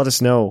 Let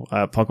us know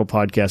at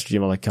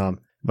pucklepodcast@gmail.com.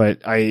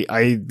 But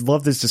I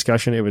love this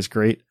discussion. It was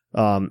great.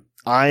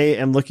 I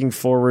am looking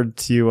forward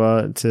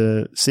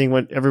to seeing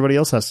what everybody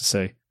else has to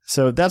say.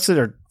 So that's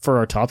it for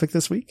our topic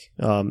this week.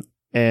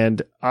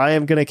 And I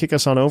am going to kick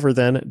us on over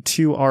then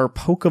to our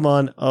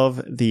Pokemon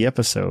of the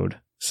episode.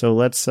 So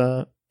let's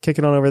kick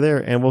it on over there,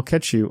 and we'll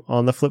catch you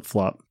on the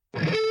flip-flop.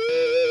 Poke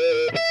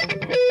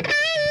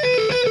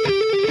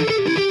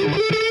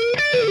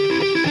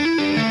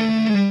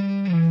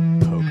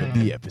of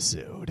the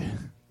episode.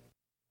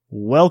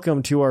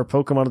 Welcome to our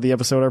Pokemon of the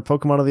episode. Our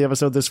Pokemon of the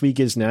episode this week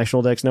is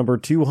National Dex number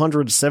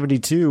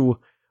 272,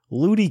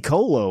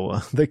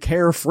 Ludicolo, the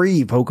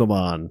carefree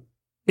Pokemon.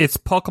 Its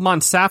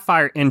Pokemon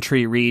Sapphire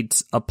entry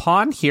reads,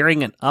 upon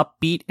hearing an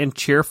upbeat and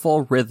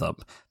cheerful rhythm,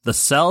 the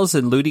cells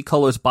in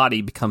Ludicolo's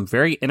body become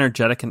very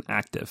energetic and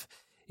active.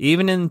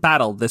 Even in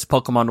battle, this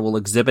Pokemon will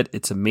exhibit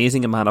its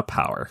amazing amount of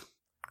power.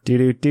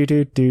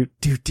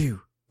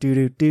 Do-do-do-do-do-do-do.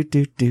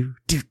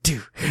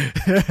 Do-do-do-do-do-do-do.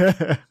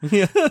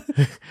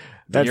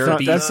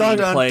 That song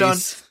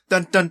plays.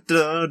 Dun dun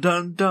dun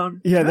dun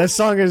dun. Yeah, that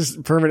song is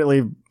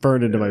permanently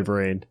burned into my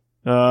brain.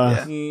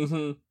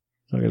 Mm-hmm.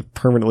 Song is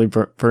permanently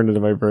burned into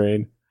my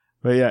brain.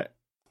 But yeah,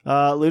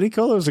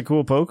 Ludicolo is a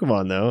cool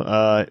Pokemon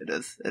though. It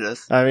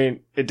is. I mean,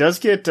 it does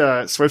get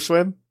Swift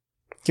Swim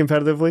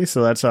competitively,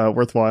 so that's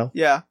worthwhile.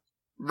 Yeah.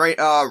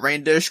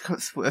 Rain Dish,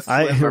 Swift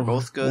Swim are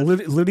both good.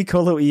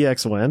 Ludicolo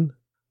EX when?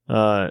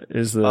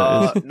 Is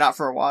not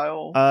for a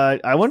while.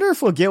 I wonder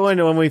if we'll get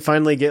one when we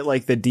finally get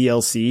like the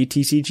DLC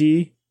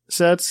TCG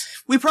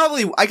sets.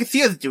 I could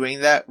see us doing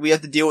that. We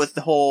have to deal with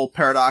the whole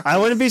paradox. I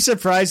wouldn't be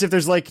surprised if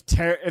there's like a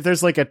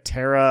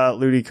Terra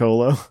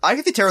Ludicolo. I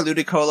could see Terra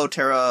Ludicolo,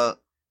 Terra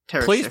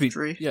Please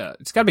Shiftry. Yeah,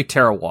 it's gotta be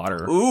Terra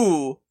Water.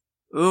 Ooh.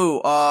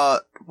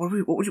 What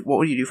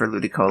would you do for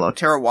Ludicolo?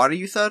 Terra Water,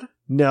 you said?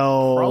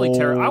 No. Probably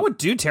Terra. I would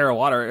do Terra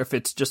Water if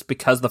it's just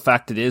because the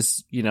fact it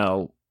is,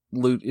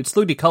 it's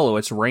Ludicolo,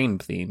 it's rain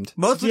themed.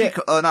 Most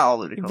not all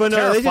Ludicolo. But no,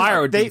 Terra Fire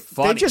would be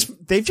funny. They've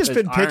just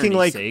been picking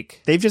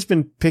they've just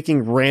been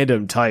picking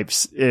random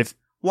types.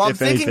 I'm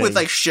thinking with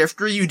like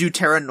Shiftry, you do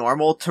Terra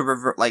Normal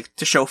to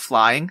to show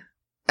flying.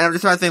 And I'm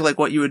just trying to think like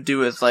what you would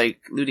do is like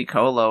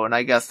Ludicolo, and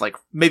I guess like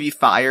maybe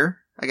Fire.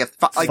 I guess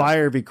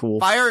Fire would be cool.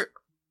 Fire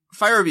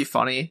would be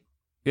funny.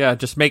 Yeah,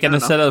 just make it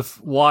instead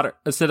of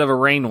a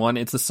rain one,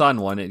 it's a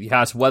sun one. It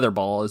has Weather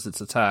Ball as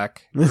its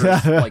attack,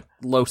 like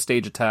low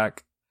stage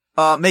attack.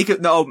 Fire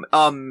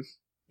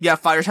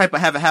type,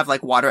 but have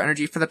like water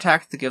energy for the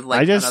attack to give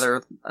like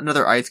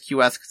another Ice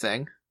Q-esque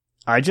thing.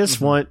 I just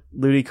want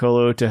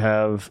Ludicolo to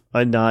have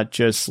a not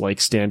just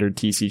like standard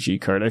TCG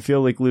card. I feel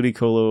like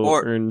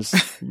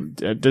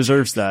Ludicolo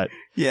deserves that.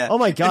 Yeah. Oh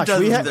my gosh,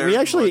 we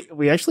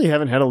actually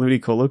haven't had a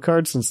Ludicolo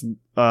card since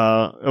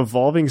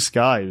Evolving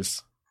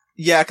Skies.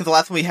 Yeah, because the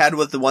last one we had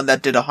was the one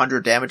that did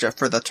 100 damage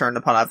for the turn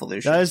upon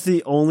evolution. That is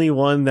the only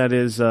one that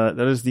is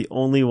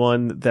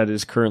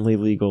currently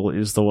legal,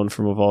 is the one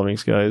from Evolving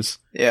Skies.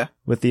 Yeah.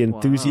 With the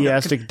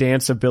enthusiastic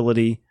dance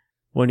ability.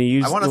 When you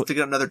use, I want us to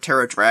get another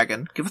Terra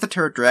Dragon. Give us a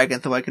Terra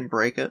Dragon so I can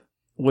break it.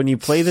 When you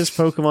play this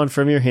Pokemon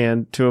from your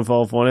hand to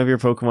evolve one of your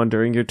Pokemon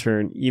during your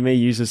turn, you may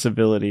use this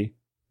ability.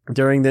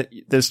 During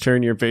this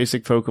turn, your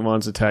basic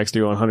Pokemon's attacks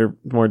do 100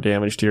 more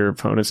damage to your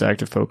opponent's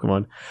active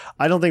Pokemon.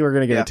 I don't think we're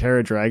going to get a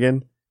Terra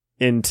Dragon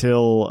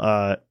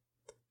until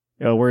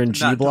we're in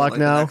G block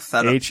now.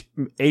 H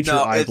or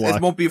I block.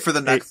 It won't be for the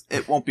next.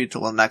 It won't be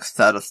till the next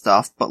set of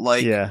stuff. But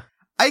like, yeah,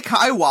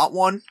 I want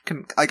one.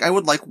 I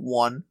would like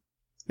one.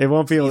 It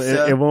won't be able.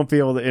 It won't be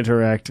able to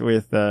interact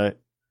with. It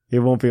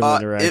won't be able to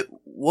interact. It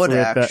would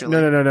actually.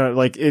 No.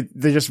 Like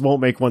they just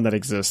won't make one that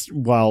exists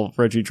while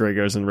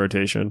Regidrago's in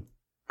rotation.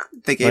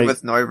 They gave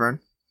us Noivern.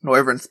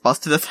 Noivern's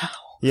busted as hell.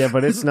 Yeah,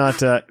 but it's not.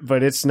 Terra.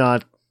 It's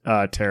not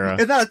a Terra.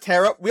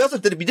 We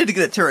did get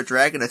a Terra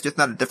Dragon. It's just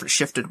not a different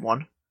shifted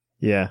one.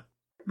 Yeah.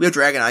 We have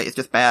Dragonite. It's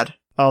just bad.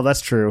 Oh,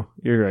 that's true.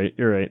 You're right.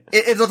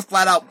 It's just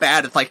flat out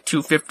bad. It's like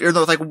 250, or it's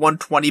like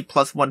 120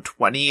 plus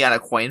 120 on a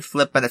coin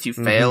flip, and if you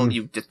fail,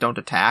 you just don't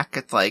attack.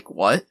 It's like,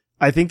 what?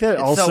 I think that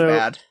it's so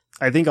bad.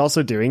 I think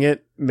also doing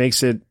it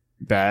makes it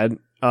bad,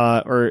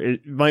 or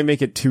it might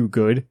make it too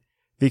good,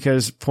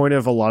 because point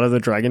of a lot of the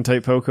Dragon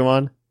type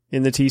Pokemon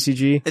in the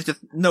TCG, it's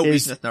just no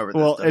weakness, no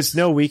resistance. Well, it's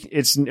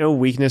no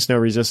weakness, no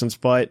resistance,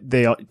 but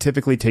they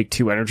typically take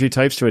 2 energy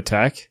types to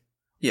attack.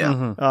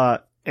 Yeah.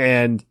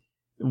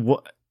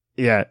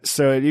 Yeah,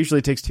 so it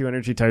usually takes 2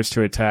 energy types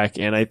to attack,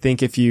 and I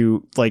think if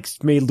you, like,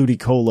 made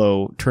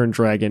Ludicolo turn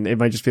Dragon, it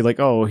might just be like,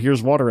 oh,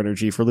 here's water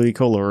energy for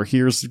Ludicolo, or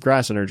here's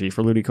grass energy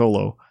for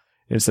Ludicolo,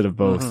 instead of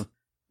both.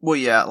 Well,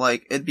 yeah,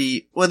 like,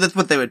 that's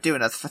what they would do,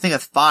 and I think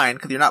that's fine,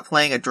 because you're not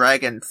playing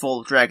a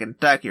full dragon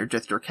deck, you're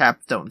just your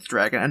Capstone's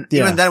dragon. And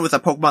even then, with a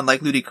Pokemon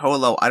like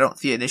Ludicolo, I don't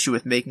see an issue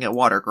with making it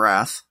water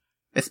grass.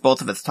 It's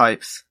both of its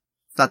types.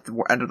 It's not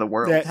the end of the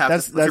world.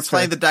 If you're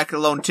playing the deck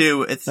alone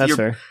too,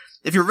 fair.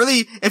 If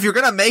you're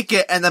gonna make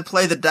it and then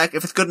play the deck,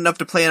 if it's good enough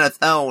to play on its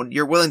own,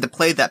 you're willing to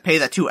pay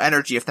that 2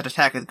 energy if that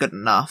attack is good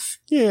enough.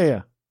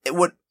 Yeah. It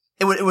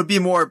would be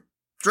more,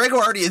 Drago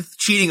already is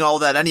cheating all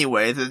that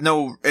anyway. There's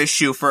no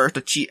issue for it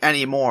to cheat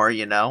anymore,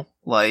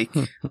 like.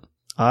 In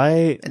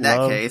that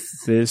love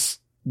case. This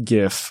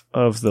GIF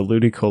of the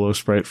Ludicolo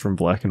sprite from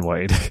Black and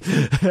White.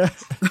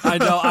 I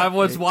know, I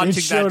was watching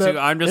that too.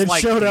 I'm just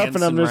like, showed up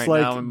and I'm just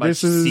like,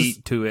 this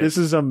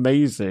is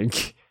amazing.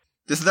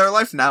 This is our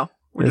life now.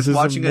 We're just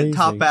watching it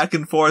top back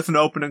and forth and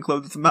open and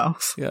close its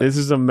mouth. Yeah. This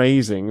is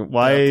amazing.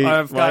 Why?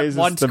 I've got is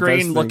one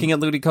screen looking at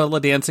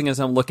Ludicolo dancing as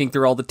I'm looking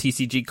through all the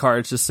TCG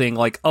cards, just saying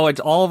like, all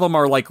of them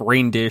are like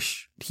Rain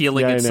Dish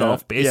healing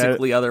itself,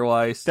 basically.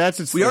 Otherwise,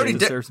 we already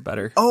deserves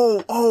better.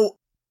 Oh,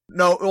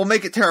 no, we'll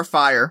make it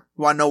Terrafire.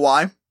 You want to know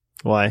why?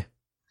 Why?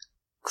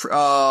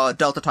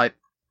 Delta type.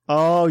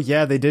 Oh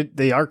yeah, they did.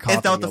 They are copying.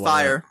 It's Delta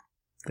Fire.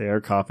 They are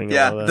copying.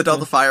 The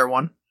Delta Fire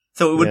one.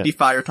 So it would be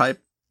Fire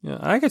type. Yeah,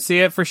 I could see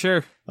it for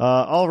sure.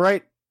 All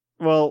right.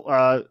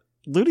 Well,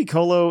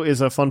 Ludicolo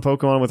is a fun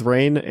Pokemon with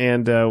Rain,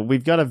 and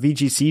we've got a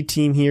VGC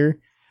team here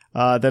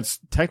that's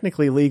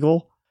technically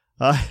legal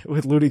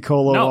with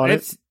Ludicolo on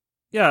it.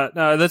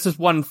 Yeah, this is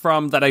one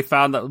that I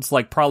found that was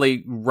like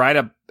probably right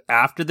up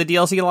after the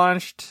DLC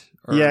launched.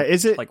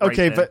 Is it? Like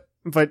okay, right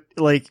but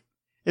like,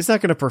 it's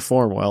not going to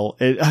perform well.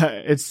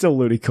 It's still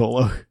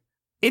Ludicolo.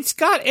 It's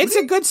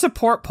a good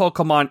support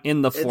Pokemon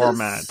in the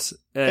format.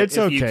 It's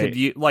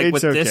okay.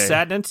 With this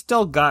set, and it's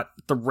still got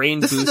the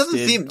rain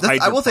boosted.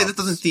 I will say this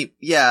doesn't seem,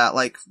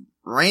 like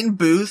rain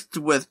boost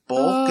with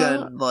bulk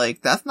and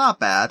like that's not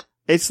bad.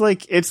 It's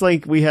like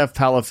we have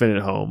Palafin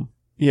at home,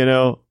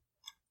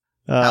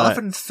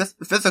 Palafin's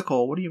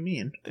physical. What do you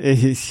mean?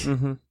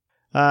 Mm-hmm.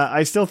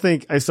 I still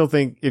think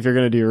if you're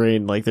gonna do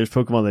rain, like there's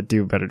Pokemon that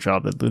do a better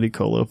job than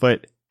Ludicolo,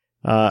 but.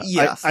 I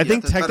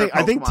think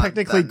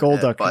technically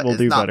Golduck will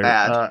do better.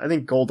 I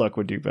think Golduck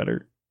would do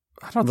better.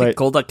 I don't think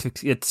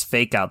Golduck gets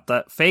Fake Out.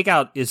 That Fake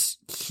Out is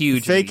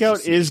huge. Fake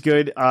Out is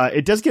good.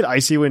 It does get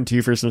Icy Wind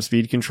too for some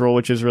speed control,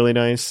 which is really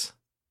nice.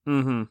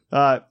 Mm-hmm.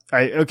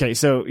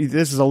 So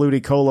this is a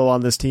Ludicolo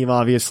on this team,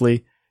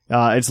 obviously.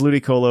 It's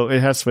Ludicolo.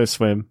 It has Swift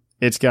Swim.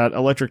 It's got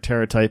Electric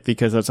Terra type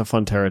because that's a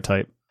fun Terra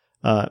type,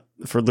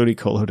 for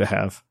Ludicolo to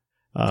have.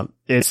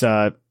 It's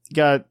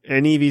got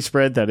an EV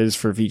spread that is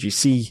for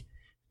VGC.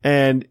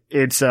 And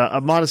it's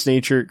a Modest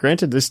Nature.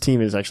 Granted, this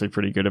team is actually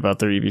pretty good about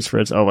their EV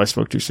spreads. Oh, I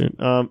spoke too soon.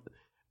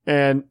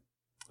 In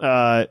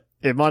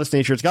Modest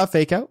Nature, it's got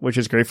Fake Out, which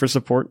is great for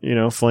support.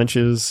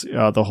 Flinches,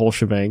 the whole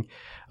shebang.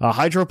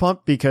 Hydro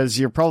Pump because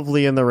you're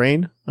probably in the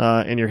rain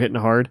and you're hitting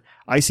hard.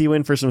 Icy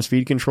Wind for some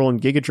speed control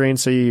and Giga Drain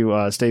so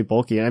you stay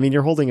bulky. I mean,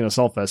 you're holding an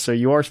Assault Vest, so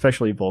you are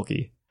especially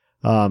bulky.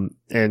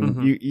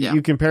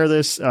 You compare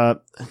this.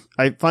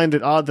 I find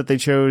it odd that they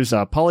chose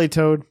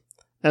Politoed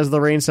as the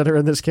rain setter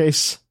in this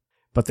case.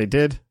 But they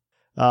did.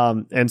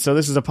 And so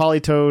this is a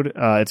Politoed.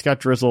 It's got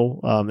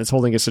Drizzle. It's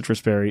holding a Citrus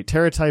Berry.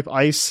 Terra type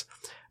Ice,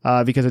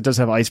 because it does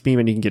have Ice Beam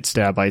and you can get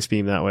Stab Ice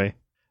Beam that way,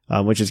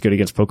 which is good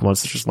against Pokemon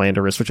such as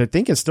Landorus, which I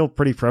think is still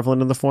pretty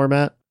prevalent in the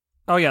format.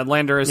 Oh yeah,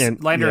 Landorus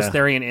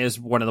Therian is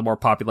one of the more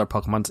popular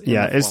Pokemon.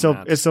 It's still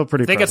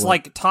pretty. I think prevalent. it's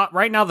like top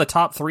right now. The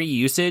top 3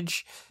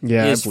 usage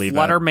is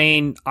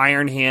Fluttermane,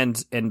 Iron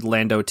Hand, and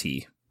Lando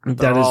T.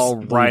 They're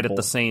all right at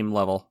the same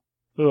level.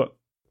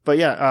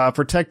 But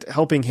Protect,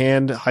 Helping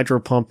Hand,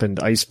 Hydro Pump, and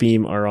Ice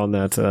Beam are on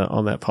that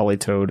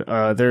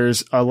Politoed.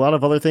 There's a lot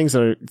of other things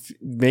that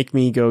make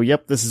me go,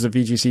 yep, this is a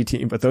VGC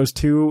team, but those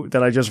 2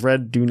 that I just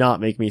read do not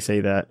make me say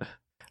that.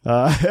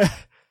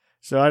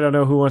 So I don't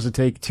know who wants to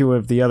take 2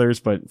 of the others,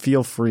 but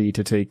feel free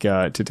to take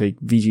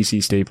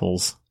VGC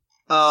staples.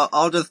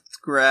 I'll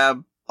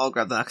grab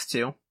the next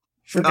 2.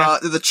 Okay.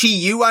 There's a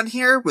Chi-Yu on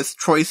here with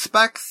Choice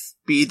Specs,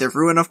 Speed of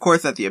Ruin, of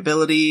course, at the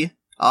ability.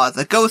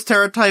 The Ghost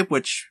Terra type,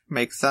 which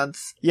makes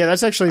sense. Yeah,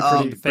 that's actually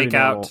pretty Fake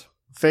normal. Out.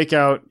 Fake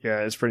Out, yeah,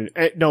 it's pretty.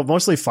 No,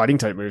 mostly fighting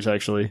type moves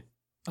actually.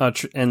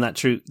 And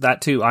that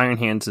too. Iron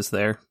Hands is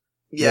there.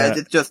 Yeah.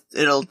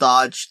 It'll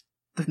dodge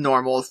the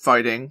normal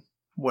fighting,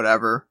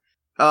 whatever.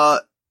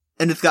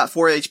 And it's got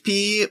 4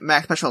 HP,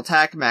 max special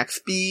attack, max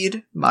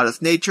speed,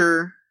 Modest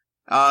Nature,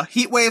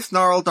 Heat Wave,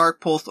 Snarl,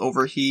 Dark Pulse,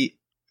 Overheat,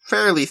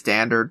 fairly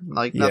standard,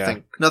 like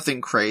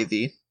nothing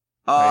crazy.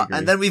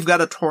 And then we've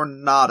got a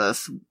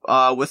Tornadus,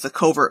 with a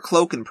Covert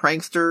Cloak and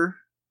Prankster,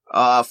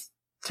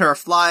 Terra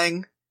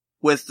Flying,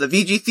 with the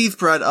VGC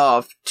spread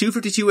of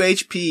 252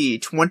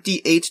 HP,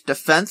 28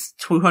 defense,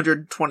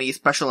 220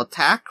 special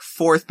attack,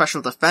 4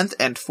 special defense,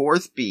 and 4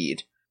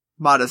 speed.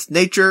 Modest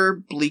Nature,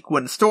 Bleak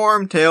Wind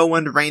Storm,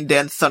 Tailwind, Rain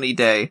Dance, Sunny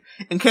Day.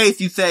 In case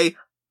you say,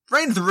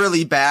 rain's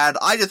really bad,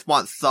 I just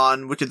want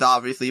sun, which is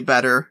obviously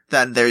better,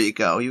 then there you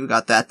go. You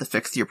got that to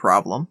fix your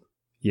problem.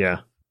 Yeah,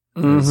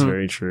 that's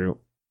very true.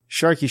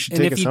 Shark, you should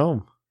take us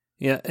home.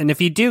 Yeah, and if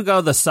you do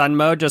go the sun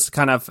mode, just to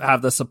kind of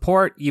have the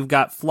support, you've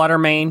got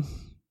Fluttermane,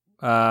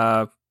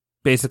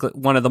 basically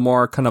one of the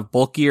more kind of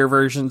bulkier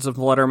versions of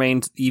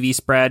Fluttermane's EV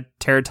spread,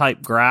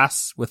 Terra-type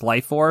Grass with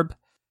Life Orb,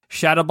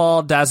 Shadow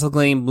Ball, Dazzle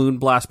Gleam,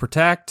 Moonblast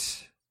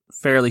Protect,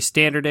 fairly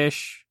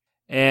standard-ish,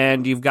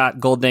 and you've got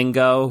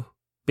Goldingo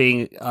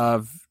being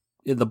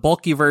in the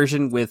bulky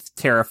version with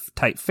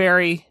Terra-type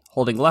Fairy,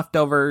 Holding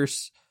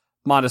Leftovers,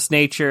 Modest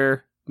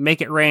Nature, Make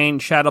It Rain,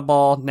 Shadow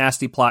Ball,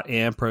 Nasty Plot,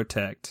 and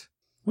Protect.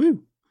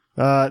 Woo.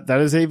 That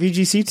is a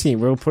VGC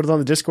team. We'll put it on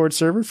the Discord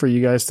server for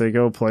you guys to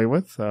go play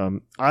with.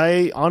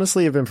 I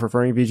honestly have been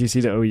preferring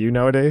VGC to OU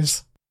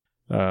nowadays.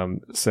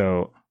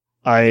 So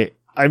I'm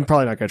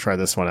probably not going to try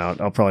this one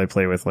out. I'll probably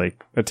play with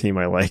like a team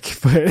I like,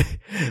 but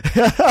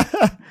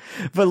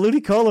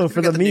Ludicolo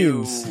for the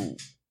memes.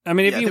 I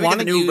mean, if you want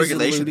to use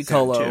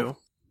Ludicolo,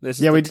 this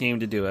is the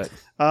team to do it.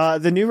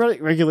 The new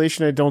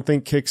regulation I don't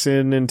think kicks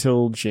in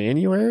until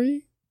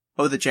January.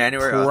 Oh, the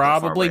January?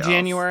 Probably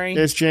January.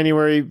 It's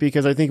January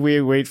because I think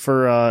we wait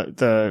for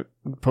the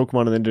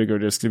Pokemon and Indigo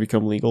Disc to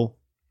become legal.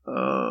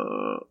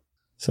 So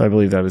I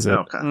believe that is it.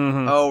 Okay.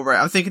 Mm-hmm. Oh, right.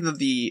 I'm thinking of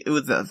it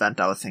was the event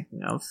I was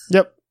thinking of.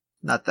 Yep.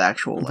 Not the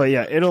actual, but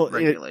yeah,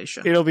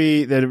 regulation. It'll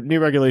be, the new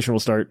regulation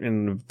will start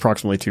in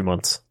approximately 2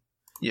 months.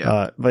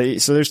 Yeah.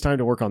 But so there's time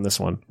to work on this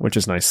one, which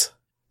is nice.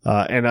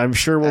 And I'm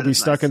sure we'll be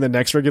stuck in the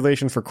next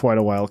regulation for quite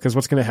a while, because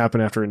what's going to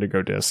happen after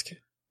Indigo Disc?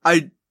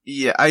 I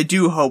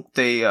do hope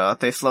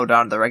they slow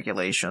down the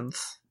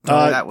regulations.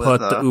 Don't put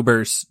the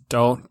Ubers.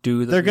 Don't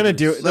do the They're going to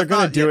do it. They're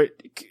going to do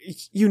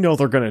it. You know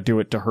they're going to do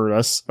it to hurt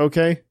us,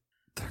 okay?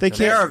 They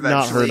can't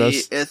not hurt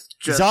us.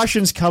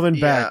 Zacian's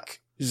coming back.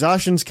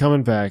 Zacian's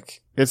coming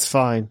back. It's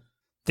fine.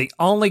 The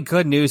only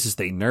good news is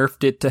they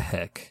nerfed it to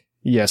heck.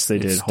 Yes, they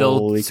did.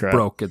 Holy crap. It's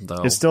broken,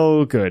 though. It's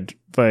still good,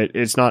 but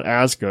it's not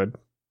as good.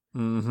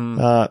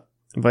 Mm-hmm.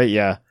 But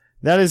yeah.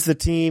 That is the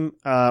team.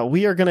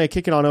 We are going to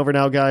kick it on over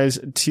now, guys,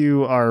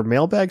 to our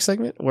mailbag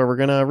segment where we're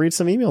going to read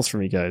some emails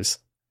from you guys.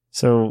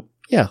 So,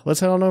 yeah, let's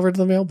head on over to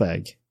the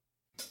mailbag.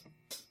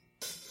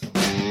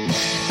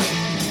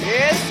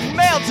 It's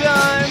mail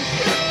time!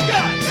 You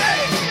got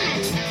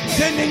me!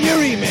 Send in your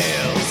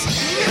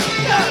emails. You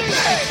got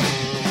me!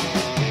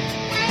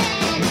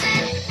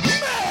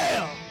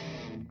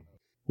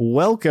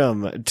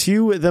 Welcome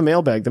to the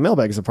mailbag. The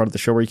mailbag is a part of the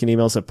show where you can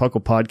email us at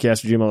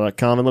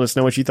pucklepodcast@gmail.com and let us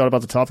know what you thought about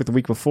the topic the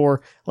week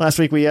before. Last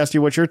week we asked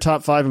you what your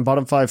top 5 and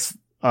bottom 5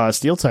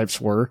 steel types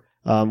were.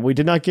 We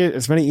did not get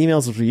as many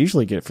emails as we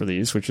usually get for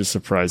these, which is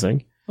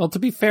surprising. Well, to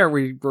be fair,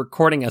 we're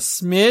recording a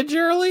smidge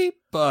early,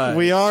 but...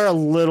 We are a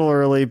little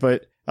early,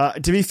 but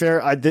to be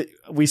fair,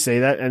 we say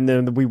that, and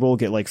then we will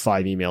get like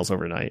 5 emails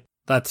overnight.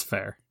 That's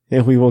fair.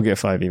 Yeah, we will get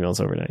 5 emails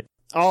overnight.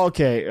 Oh,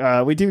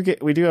 okay. We do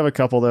have a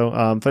couple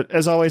though. But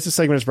as always, this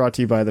segment is brought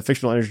to you by the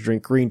fictional energy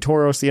drink Green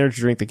Tauros, the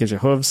energy drink that gives you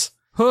hooves.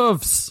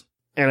 Hooves.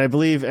 And I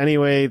believe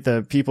anyway,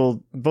 both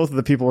of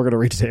the people we're going to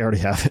read today already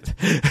have it.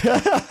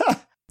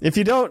 If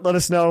you don't, let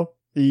us know.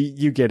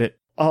 You get it.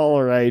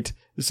 All right.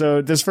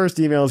 So this first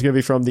email is going to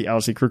be from the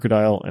Aussie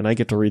Crocodile, and I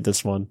get to read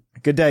this one.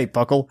 Good day,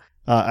 Puckle.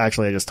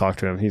 Actually, I just talked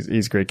to him.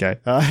 He's a great guy.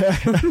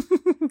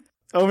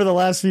 Over the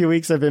last few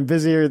weeks, I've been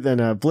busier than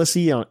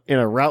Blissey in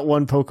a Route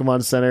 1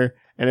 Pokemon Center,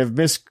 and have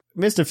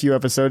missed a few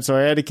episodes, so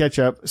I had to catch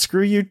up.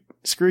 Screw you,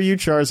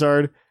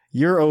 Charizard.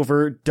 You're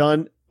over and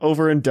done.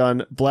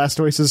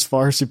 Blastoise is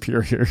far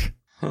superior.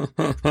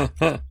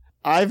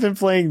 I've been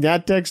playing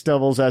Natdex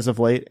doubles as of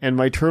late, and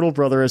my turtle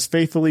brother has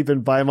faithfully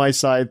been by my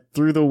side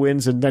through the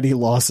wins and many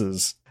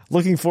losses.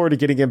 Looking forward to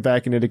getting him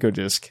back in Indigo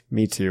Disc.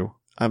 Me too.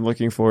 I'm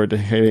looking forward to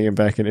getting him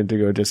back in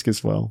Indigo Disc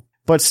as well.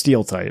 But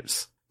steel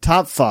types.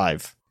 Top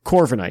 5.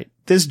 Corviknight.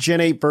 This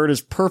Gen 8 bird is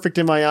perfect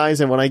in my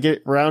eyes, and when I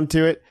get round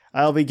to it,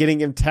 I'll be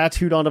getting him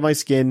tattooed onto my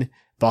skin.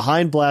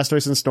 Behind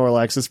Blastoise and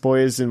Snorlax, this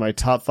boy is in my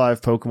top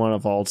 5 Pokemon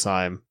of all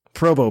time.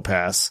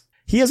 Probopass.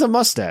 He has a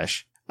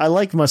mustache. I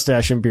like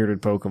mustache and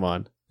bearded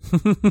Pokemon.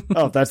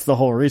 Oh, that's the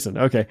whole reason.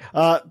 Okay.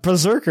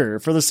 Berserker.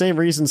 For the same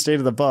reason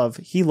stated above,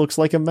 he looks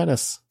like a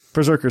menace.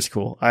 Berserker's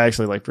cool. I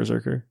actually like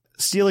Berserker.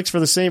 Steelix, for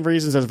the same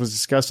reasons as was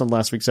discussed on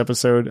last week's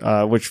episode,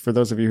 which for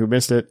those of you who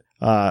missed it,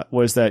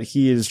 was that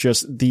he is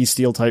just the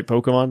steel type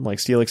Pokemon. Like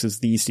Steelix is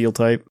the steel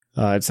type.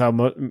 That's how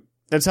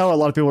a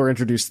lot of people were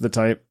introduced to the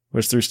type,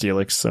 was through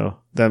Steelix. So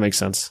that makes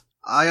sense.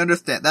 I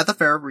understand. That's a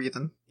fair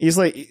reason. He's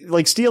like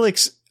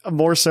Steelix,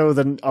 more so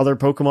than other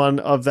Pokemon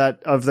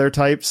of their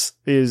types,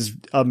 is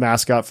a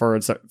mascot for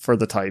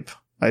the type,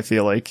 I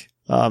feel like.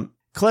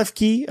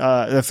 Klefki,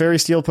 the Fairy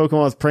Steel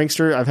Pokemon with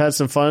Prankster. I've had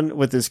some fun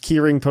with this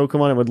Keyring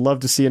Pokemon and would love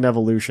to see an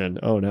evolution.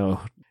 Oh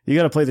no. You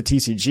gotta play the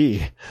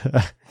TCG.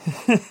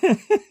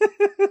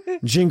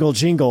 Jingle,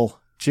 jingle.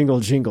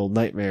 Jingle, jingle.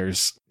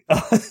 Nightmares.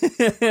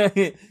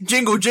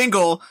 Jingle,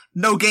 jingle.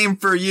 No game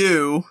for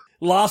you.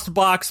 Lost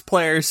box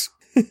players.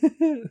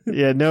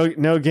 Yeah,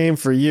 no game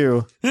for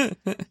you.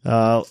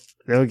 No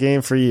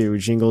game for you.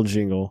 Jingle,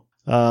 jingle.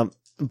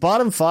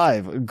 Bottom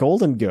 5,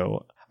 Golden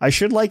Go. I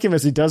should like him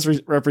as he does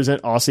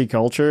represent Aussie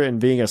culture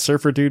and being a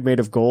surfer dude made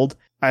of gold.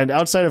 And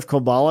outside of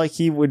Komala,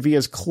 he would be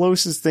as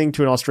closest thing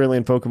to an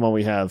Australian Pokemon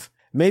we have.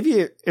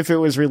 Maybe if it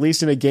was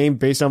released in a game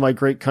based on my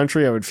great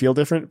country, I would feel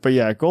different. But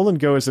yeah, Golden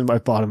Go is in my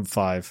bottom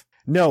 5.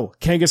 No,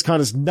 Kangaskhan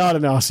is not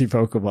an Aussie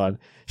Pokemon.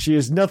 She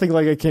is nothing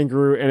like a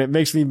kangaroo, and it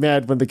makes me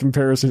mad when the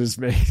comparison is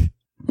made.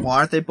 Well,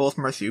 aren't they both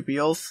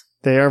marsupials?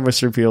 They are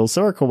marsupials.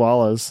 So are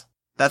koalas.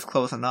 That's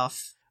close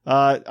enough.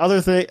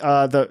 Other thing,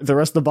 the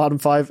rest of the bottom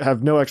 5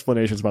 have no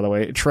explanations, by the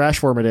way.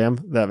 Trash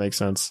Wormadam, that makes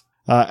sense.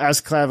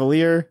 As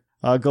Cavalier,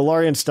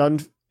 Galarian Stun,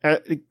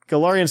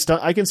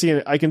 I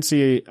can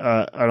see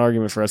an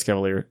argument for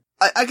Escavalier.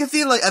 I can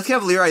see, like,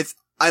 Escavalier,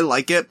 I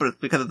like it, but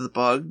it's because of the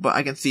bug, but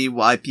I can see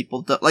why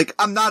people don't, like,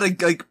 I'm not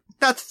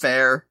that's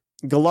fair.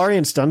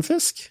 Galarian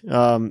Stunfisk,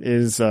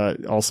 is,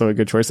 also a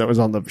good choice. That was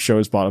on the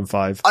show's bottom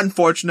 5.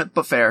 Unfortunate,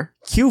 but fair.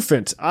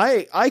 Qfint.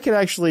 I could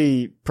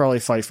actually probably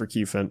fight for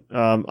Qfint.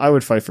 I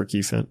would fight for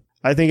Qfint.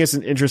 I think it's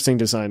an interesting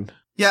design.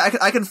 Yeah,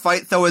 I can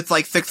fight, though it's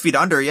like 6 feet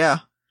under, yeah.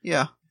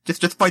 Yeah.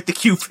 Just fight the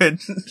Cupid.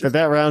 But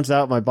that rounds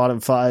out my bottom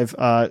 5.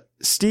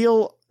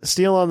 Steel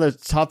on the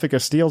topic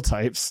of steel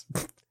types.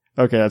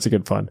 Okay, that's a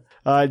good pun.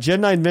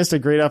 Gen 9 missed a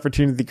great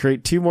opportunity to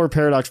create 2 more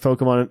Paradox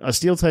Pokemon, a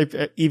steel type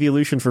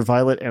evolution for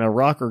Violet and a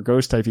rock or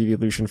ghost type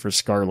evolution for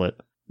Scarlet.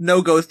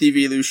 No ghost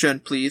evolution,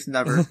 please,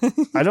 never.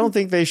 I don't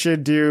think they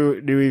should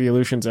do new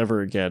evolutions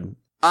ever again.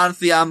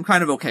 Honestly, I'm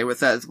kind of okay with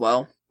that as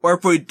well. Or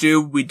if we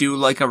do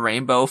like a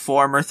rainbow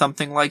form or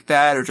something like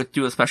that, or just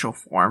do a special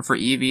form for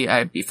Eevee,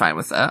 I'd be fine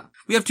with that.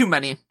 We have too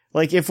many.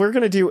 Like, if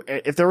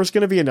there was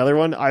gonna be another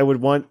one, I would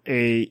want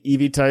an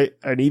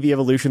Eevee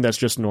evolution that's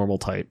just normal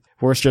type.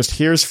 Where it's just,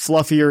 here's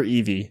fluffier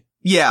Eevee.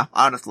 Yeah,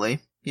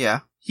 honestly. Yeah.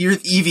 Here's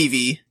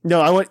EVV.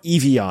 No, I want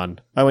Evian.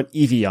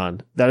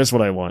 That is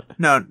what I want.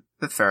 No,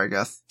 that's fair, I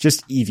guess.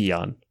 Just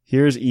Evian.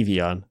 Here's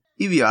Evian.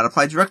 Evian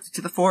applied directly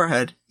to the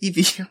forehead.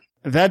 Evian.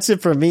 That's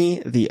it for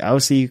me, the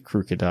Aussie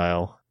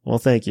Crocodile. Well,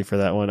 thank you for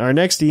that one. Our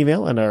next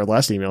email, and our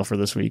last email for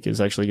this week,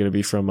 is actually going to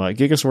be from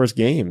Gigasaurus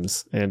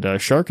Games, and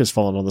Shark has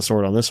fallen on the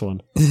sword on this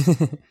one.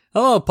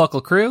 Hello,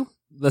 Puckle crew.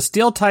 The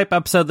Steel type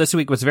episode this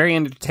week was very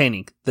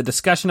entertaining. The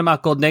discussion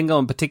about Goldengo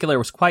in particular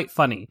was quite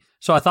funny,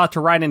 so I thought to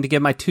write in to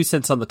give my 2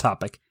 cents on the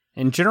topic.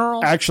 In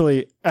general...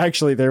 Actually,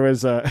 there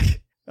was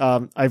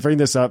I bring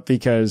this up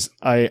because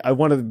I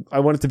want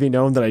it to be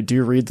known that I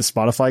do read the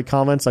Spotify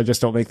comments, I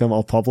just don't make them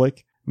all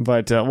public.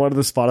 But one of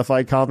the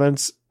Spotify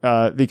comments,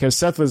 because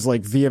Seth was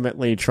like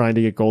vehemently trying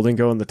to get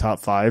Goldengo in the top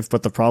 5,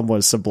 but the problem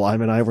was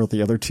Sublime and I were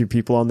the other 2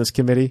 people on this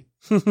committee.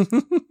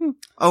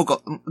 Oh,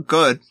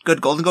 good.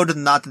 Goldengo does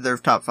not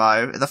deserve top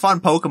 5. It's a fun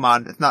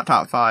Pokemon. It's not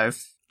top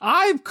 5.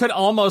 I could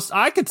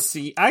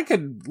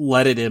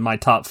let it in my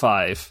top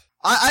 5.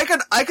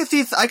 I could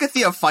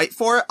see a fight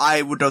for it.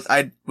 I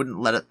wouldn't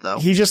let it though.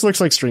 He just looks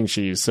like string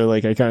cheese, so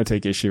like I kind of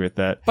take issue with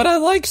that. But I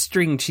like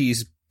string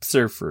cheese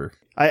surfer.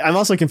 I'm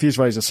also confused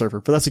why he's a surfer,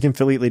 but that's a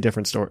completely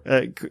different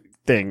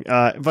thing.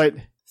 But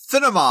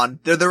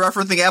Cinnamon, they're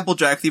referencing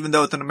Applejacks, even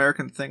though it's an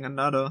American thing and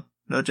not a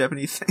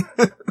Japanese thing.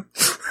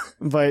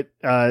 But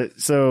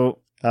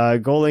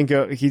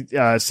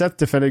Goldengo, Seth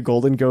defended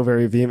Goldengo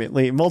very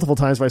vehemently, multiple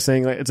times by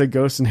saying like, it's a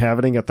ghost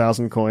inhabiting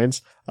 1,000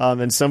 coins.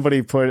 And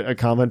somebody put a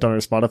comment on our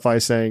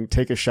Spotify saying,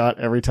 take a shot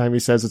every time he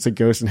says it's a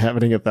ghost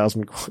inhabiting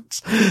 1,000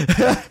 coins.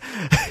 And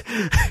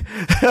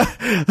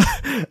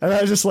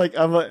I was just like,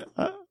 I'm like,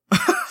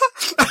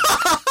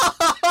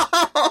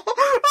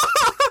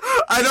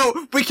 I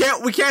know, we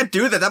can't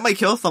do that. That might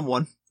kill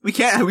someone. We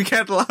can't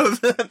allow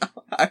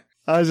that.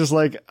 I was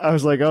like,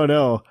 oh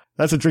no,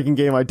 that's a drinking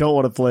game I don't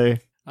want to play.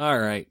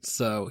 Alright,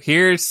 so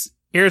here's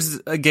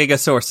a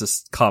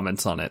Gigasaurus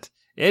comments on it.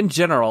 In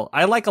general,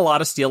 I like a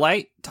lot of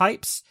Steelite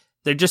types.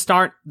 There just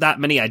aren't that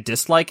many I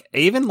dislike. I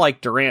even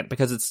like Durant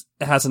because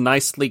it has a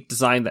nice sleek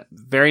design that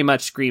very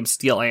much screams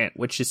Steel Ant,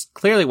 which is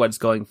clearly what it's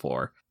going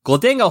for.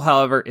 Goldengo,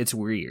 however, it's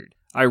weird.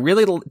 I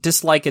really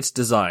dislike its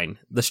design.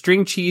 The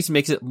string cheese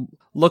makes it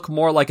look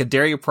more like a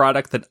dairy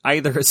product than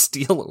either a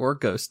steel or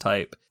ghost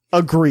type.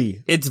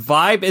 Agree. Its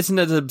vibe isn't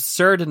as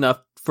absurd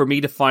enough for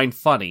me to find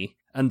funny,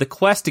 and the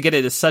quest to get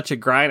it is such a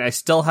grind I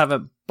still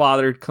haven't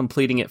bothered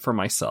completing it for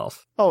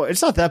myself. Oh,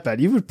 it's not that bad.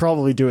 You would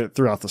probably do it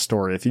throughout the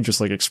story if you just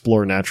like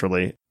explore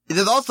naturally.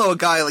 There's also a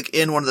guy like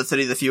in one of the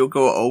cities if you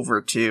go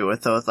over to,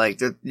 and so it's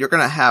like you're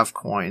gonna have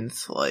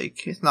coins.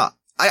 Like it's not.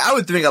 I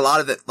was doing a lot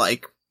of it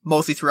like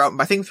mostly throughout.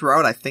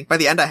 I think by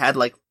the end I had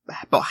like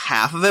about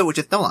half of it, which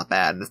is still not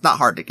bad, and it's not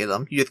hard to get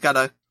them. You just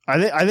gotta.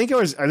 I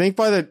think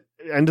by the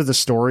end of the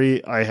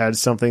story I had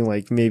something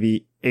like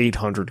maybe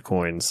 800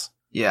 coins.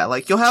 Yeah,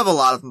 like you'll have a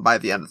lot of them by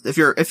the end if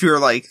you're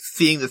like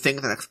seeing the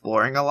things and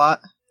exploring a lot.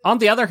 On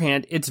the other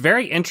hand, it's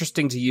very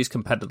interesting to use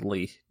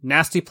competitively.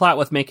 Nasty Plat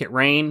with Make It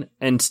Rain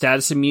and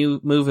Status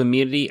Move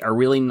Immunity are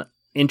really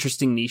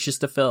interesting niches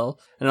to fill,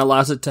 and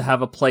allows it to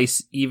have a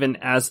place even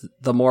as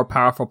the more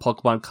powerful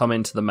Pokemon come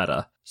into the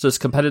meta. So its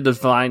competitive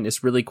design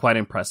is really quite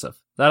impressive.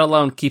 That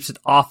alone keeps it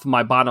off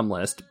my bottom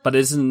list, but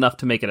isn't enough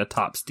to make it a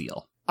top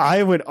steal.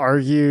 I would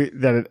argue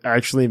that it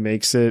actually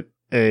makes it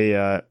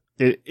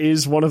it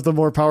is one of the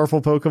more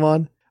powerful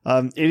Pokemon.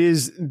 It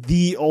is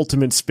the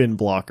ultimate spin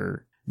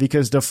blocker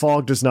because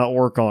Defog does not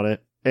work on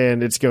it,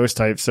 and it's Ghost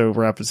type, so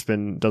Rapid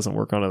Spin doesn't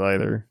work on it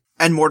either.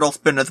 And Mortal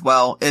Spin as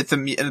well. It's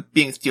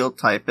being Steel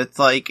type. It's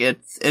like,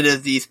 it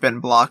is the spin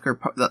blocker,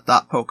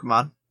 that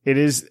Pokemon. It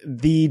is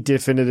the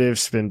definitive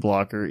spin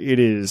blocker. It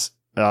is,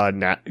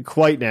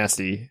 quite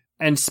nasty.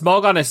 And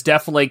Smogon is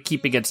definitely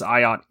keeping its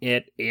eye on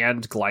it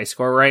and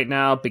Gliscor right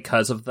now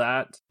because of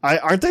that.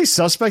 Aren't they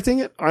suspecting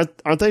it?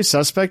 Aren't they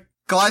suspect?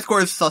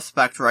 Gliscor is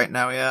suspect right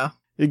now, yeah.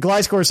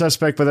 Gliscor is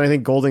suspect, but then I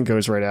think Golden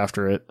goes right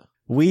after it.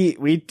 We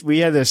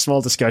had a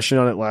small discussion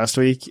on it last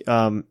week.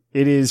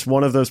 It is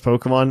one of those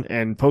Pokemon,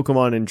 and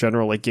Pokemon in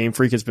general, like Game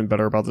Freak has been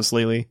better about this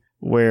lately,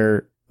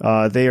 where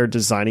they are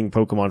designing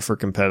Pokemon for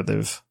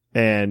competitive.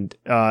 And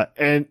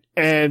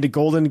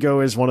Golden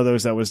Go is one of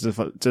those that was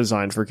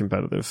designed for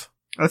competitive.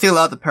 I think a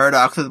lot of the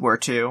paradoxes were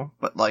too,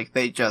 but like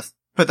that's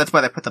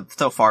why they put them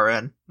so far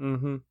in.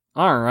 Mm-hmm.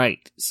 All right.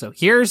 So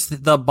here's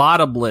the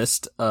bottom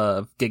list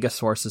of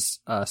Gigasaur's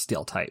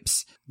steel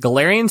types.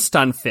 Galarian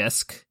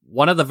Stunfisk,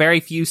 one of the very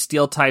few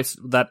steel types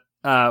that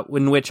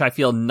in which I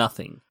feel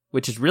nothing,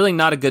 which is really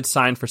not a good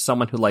sign for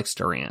someone who likes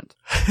Durant.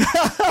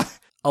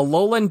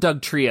 Alolan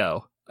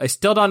Dugtrio. I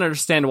still don't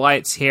understand why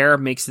its hair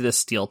makes it a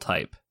steel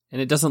type,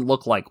 and it doesn't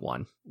look like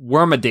one.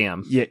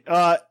 Wormadam.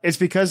 Yeah, it's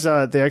because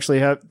they actually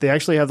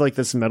have like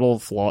this metal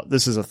flaw.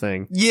 This is a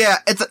thing. Yeah,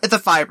 it's a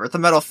fiber. It's a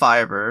metal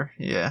fiber.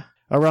 Yeah.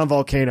 Around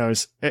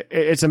volcanoes.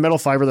 It's a metal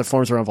fiber that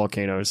forms around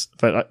volcanoes.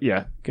 But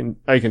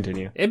I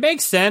continue. It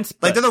makes sense.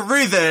 Like, there's a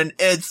reason.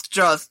 It's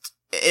just,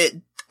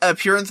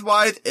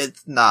 appearance-wise,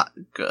 it's not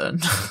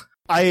good.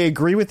 I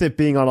agree with it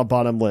being on a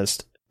bottom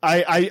list.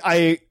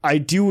 I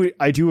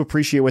do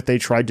appreciate what they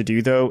tried to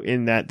do, though,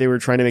 in that they were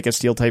trying to make a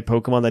steel-type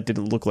Pokemon that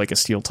didn't look like a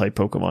steel-type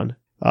Pokemon.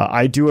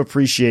 I do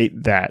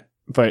appreciate that,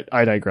 but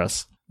I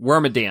digress.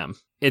 Wormadam.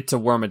 It's a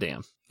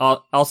Wormadam.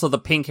 Also, the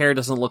pink hair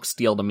doesn't look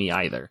steel to me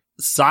either.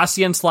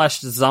 Zacian /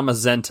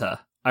 Zamazenta.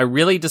 I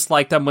really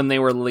disliked them when they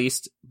were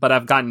released, but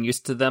I've gotten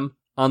used to them.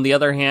 On the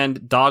other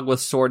hand, Dog with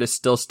Sword is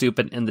still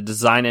stupid, and the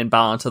design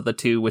imbalance of the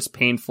two was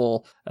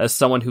painful as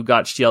someone who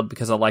got Shield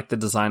because I like the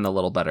design a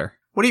little better.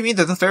 What do you mean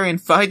there's a fairy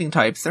and fighting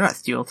types? They're not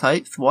steel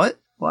types. What?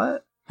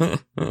 Yeah.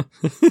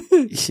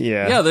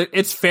 Yeah,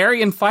 it's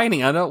fairy and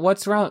fighting. I don't,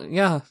 what's wrong?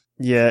 Yeah.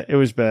 Yeah, it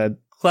was bad.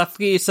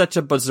 Klefki is such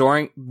a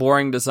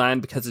boring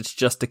design because it's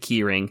just a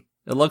keyring.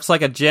 It looks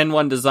like a Gen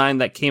 1 design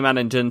that came out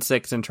in Gen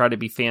 6 and tried to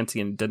be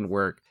fancy and it didn't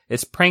work.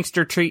 Its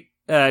prankster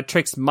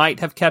tricks might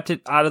have kept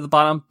it out of the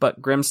bottom,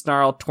 but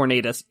Grimmsnarl,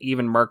 Tornadus,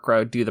 even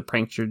Murkrow do the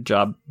prankster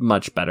job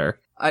much better.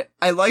 I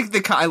like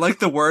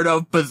the word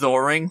of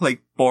bezoring,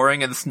 like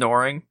boring and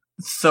snoring.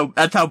 So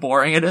that's how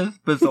boring it is,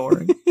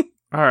 bezoring.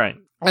 Alright.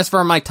 As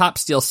for my top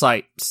steel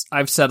sites,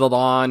 I've settled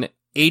on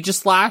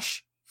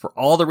Aegislash, for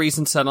all the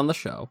reasons said on the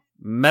show.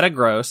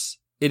 Metagross.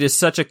 It is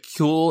such a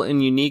cool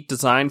and unique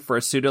design for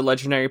a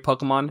pseudo-legendary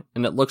Pokemon,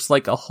 and it looks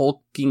like a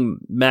hulking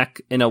mech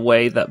in a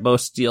way that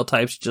most steel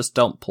types just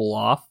don't pull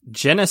off.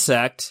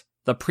 Genesect,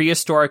 the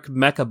prehistoric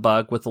mecha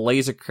bug with a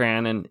laser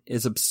cannon,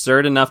 is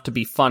absurd enough to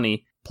be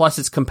funny, plus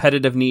its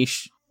competitive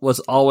niche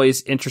was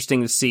always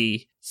interesting to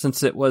see,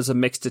 since it was a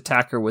mixed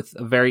attacker with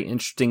a very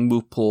interesting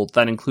move pool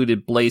that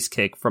included Blaze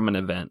Kick from an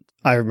event.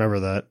 I remember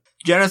that.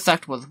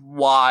 Genesect was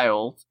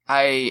wild.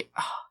 I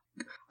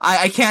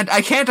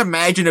can't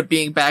imagine it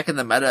being back in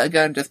the meta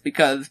again just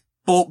because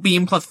Bolt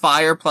Beam plus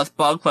Fire plus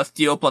Bug plus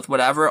Steel plus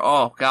whatever.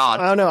 Oh, God.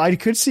 I don't know. I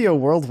could see a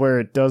world where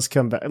it does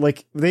come back.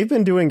 Like, they've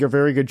been doing a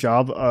very good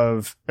job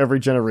of every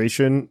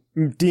generation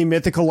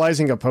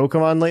demythicalizing a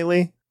Pokemon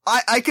lately.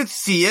 I could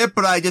see it,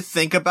 but I just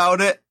think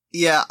about it.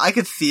 Yeah, I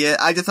could see it.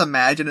 I just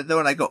imagine it though,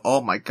 and I go,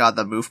 oh my God,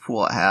 the move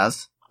pool it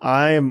has.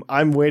 I'm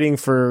waiting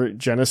for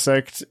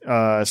Genesect /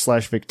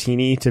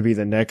 Victini to be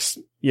the next,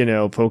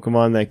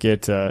 Pokemon that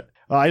get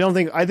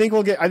I think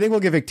we'll get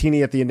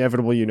Victini at the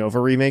inevitable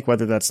Unova remake,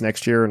 whether that's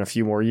next year or in a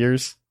few more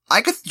years.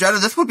 These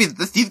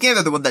games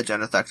are the one that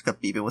Genesect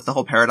could be with the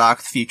whole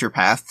paradox future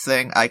past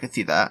thing. I could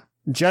see that.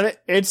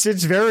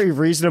 It's very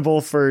reasonable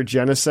for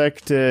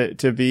Genesect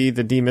to be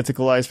the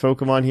demythicalized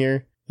Pokemon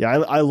here. Yeah,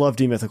 I love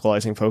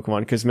demythicalizing Pokemon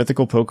because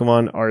mythical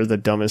Pokemon are the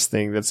dumbest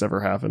thing that's ever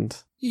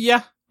happened.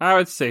 Yeah, I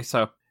would say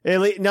so.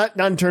 Not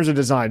in terms of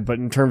design, but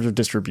in terms of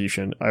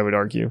distribution, I would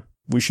argue.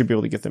 We should be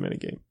able to get them in a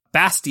game.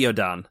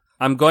 Bastiodon.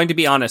 I'm going to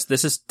be honest,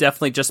 this is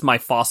definitely just my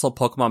fossil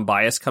Pokemon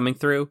bias coming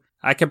through.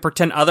 I can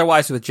pretend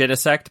otherwise with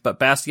Genesect, but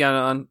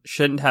Bastiodon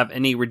shouldn't have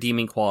any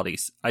redeeming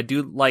qualities. I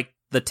do like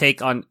the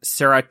take on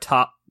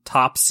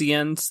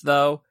Ceratopsians,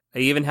 though. I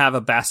even have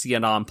a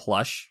Bastiodon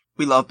plush.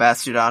 We love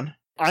Bastiodon.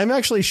 I'm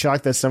actually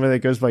shocked that somebody that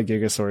goes by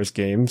Gigasaurus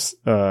Games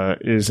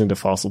is into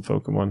fossil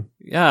Pokemon.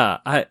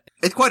 Yeah,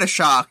 it's quite a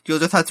shock. You'll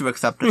just have to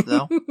accept it,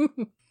 though.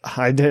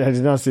 I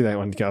did not see that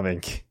one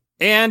coming.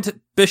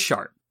 And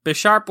Bisharp.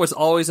 Bisharp was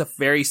always a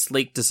very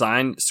sleek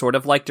design, sort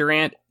of like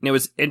Durant, and it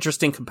was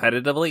interesting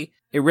competitively.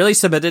 It really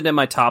submitted in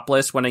my top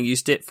list when I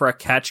used it for a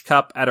catch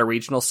cup at a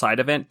regional side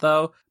event,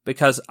 though,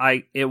 because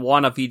it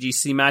won a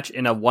VGC match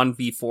in a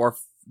 1v4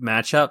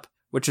 matchup,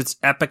 which was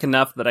epic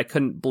enough that I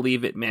couldn't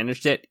believe it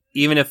managed it,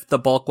 even if the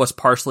bulk was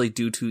partially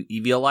due to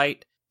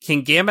Eviolite.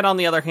 Kingambit, on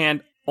the other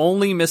hand,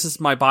 only misses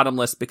my bottom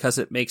list because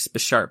it makes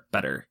Bisharp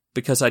better.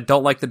 because I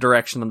don't like the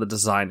direction of the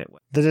design it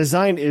went. The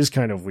design is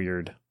kind of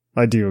weird.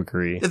 I do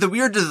agree. The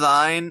weird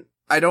design,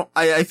 I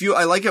feel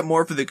I like it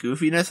more for the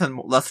goofiness and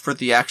less for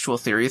the actual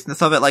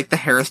seriousness of it. Like, the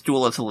hair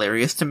stool is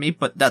hilarious to me,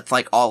 but that's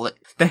like all it.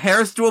 The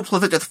hair stool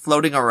plus it just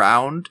floating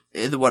around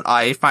is what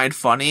I find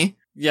funny.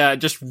 Yeah,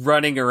 just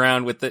running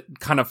around with it,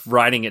 kind of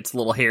riding its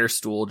little hair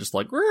stool, just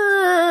like,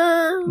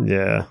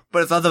 yeah.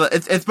 But it's also,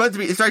 it's supposed to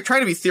be, it's like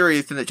trying to be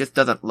serious and it just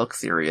doesn't look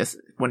serious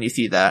when you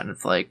see that, and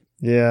it's like,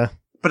 yeah.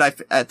 But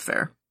that's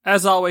fair.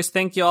 As always,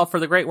 thank you all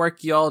for the great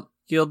work you'll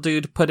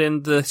do to put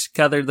in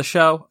together the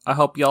show. I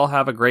hope y'all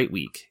have a great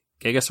week.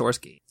 Gigasaurus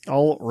Game.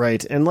 All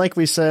right. And like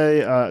we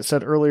said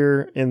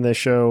earlier in the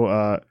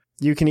show,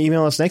 you can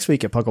email us next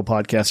week at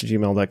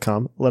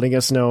pucklepodcast@gmail.com, letting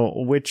us know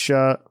which,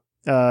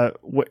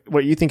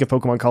 what you think of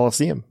Pokemon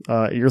Colosseum.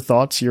 Your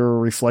thoughts, your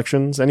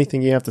reflections,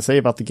 anything you have to say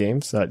about the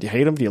games. Do you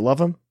hate them? Do you love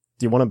them?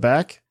 Do you want them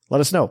back?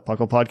 Let us know.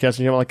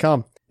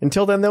 pucklepodcast@gmail.com.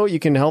 Until then, though, you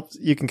can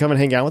come and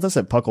hang out with us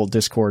at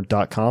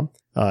pucklediscord.com.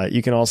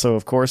 You can also,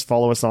 of course,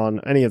 follow us on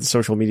any of the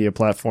social media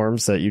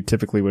platforms that you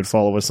typically would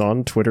follow us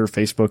on: Twitter,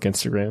 Facebook,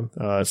 Instagram,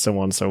 so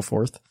on and so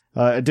forth.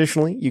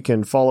 Additionally, you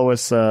can follow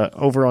us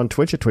over on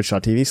Twitch at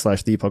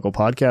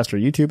twitch.tv/thepucklepodcast or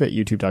YouTube at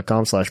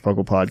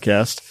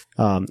youtube.com/pucklepodcast,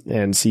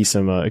 and see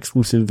some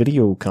exclusive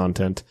video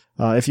content.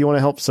 If you want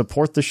to help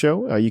support the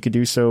show, you could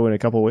do so in a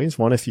couple ways.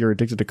 One, if you're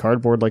addicted to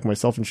cardboard like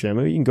myself and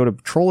Shamu, you can go to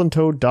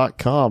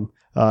trollandtoad.com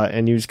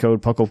and use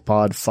code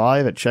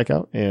PucklePod5 at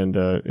checkout, and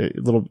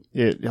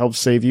it helps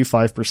save you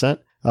 5%,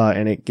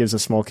 and it gives a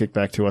small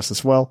kickback to us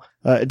as well.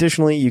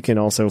 Additionally, you can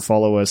also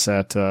follow us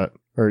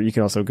or you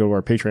can also go to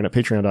our Patreon at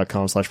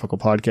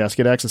patreon.com/PucklePodcast,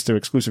 get access to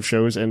exclusive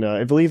shows, and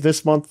I believe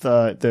this month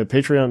the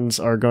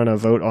Patreons are going to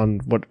vote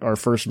on what our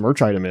first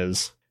merch item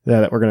is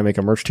that we're going to make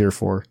a merch tier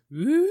for.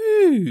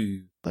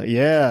 Ooh.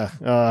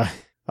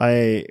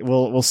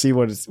 We'll see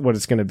what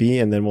it's going to be,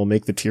 and then we'll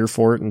make the tier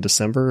for it in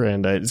December,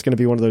 and it's going to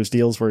be one of those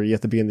deals where you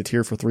have to be in the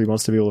tier for 3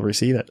 months to be able to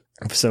receive it.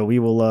 So we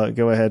will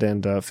go ahead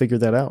and figure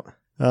that out.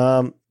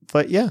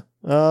 But yeah,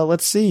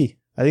 let's see.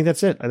 I think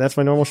that's it. That's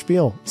my normal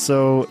spiel.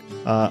 So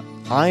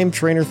I'm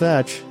Trainer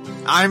Thatch.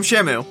 I'm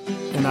Shamu.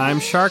 And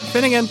I'm Shark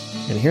Finnegan.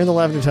 And here in the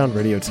Lavender Town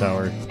Radio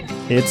Tower,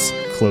 it's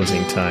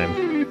closing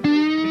time.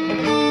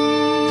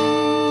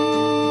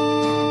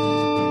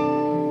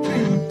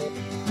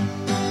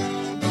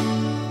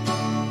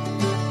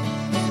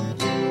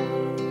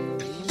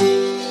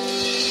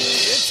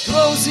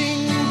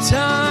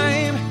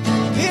 Time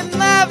in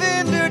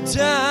Lavender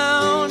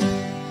Town.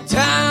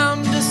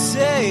 Time to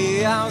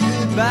say our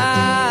goodbyes.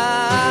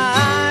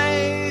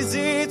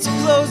 It's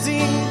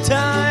closing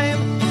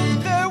time.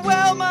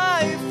 Farewell,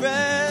 my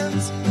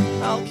friends.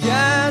 I'll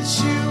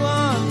catch you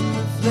on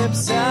the flip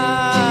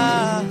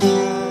side.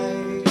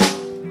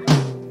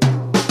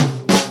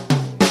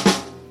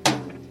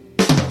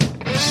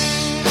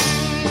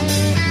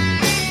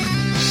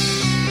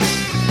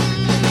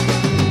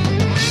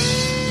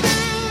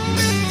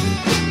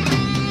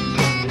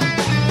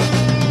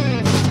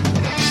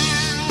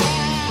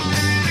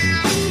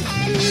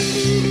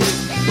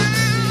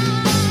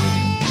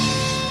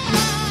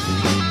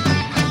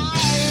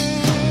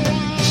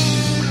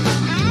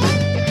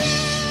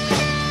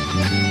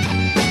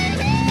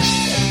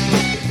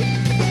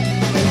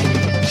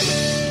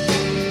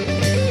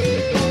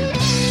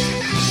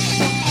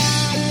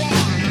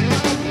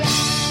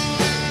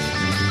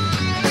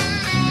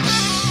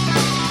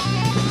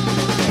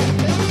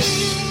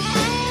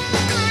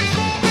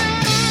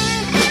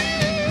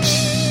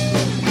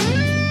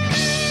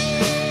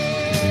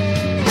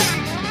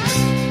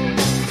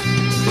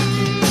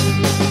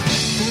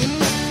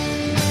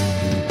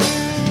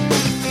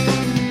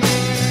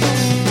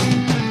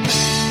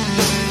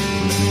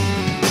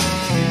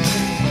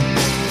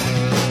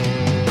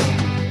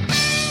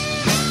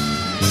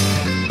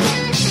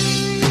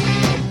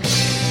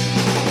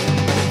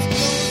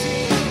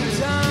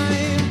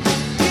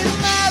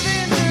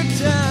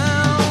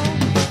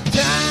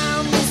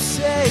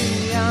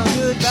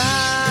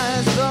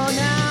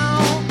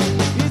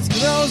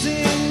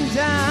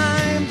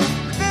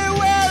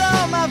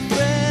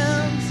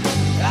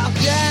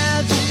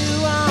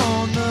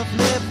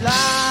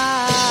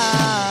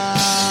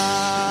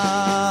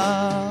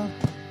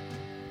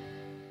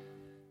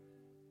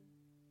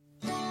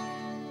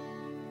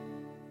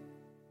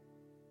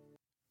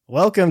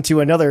 Welcome to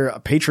another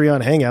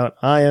Patreon hangout.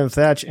 I am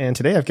Thatch, and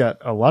today I've got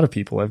a lot of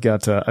people. I've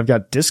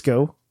got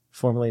Disco,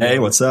 formerly. Hey,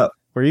 what's up?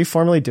 Were you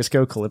formerly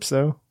Disco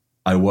Calypso?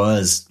 I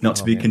was, not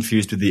to be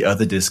confused with the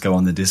other Disco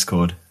on the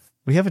Discord.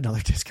 We have another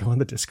Disco on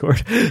the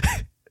Discord.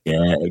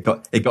 Yeah,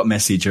 it got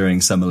messy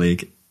during Summer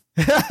League.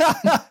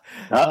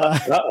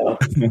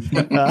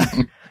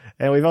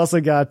 And we've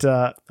also got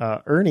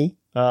Ernie.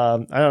 I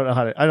don't know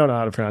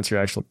how to pronounce your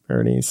actual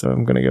Ernie, so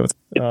I'm going to go with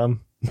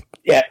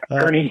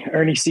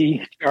Ernie C.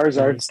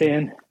 Charizard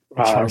Stan,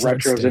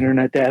 Retro's Stan.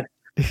 Internet Dad.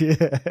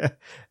 Yeah.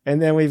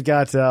 And then we've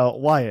got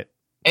Wyatt.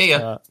 Hey,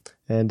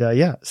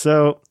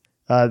 so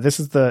this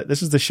is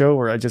the show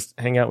where I just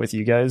hang out with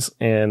you guys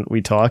and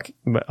we talk,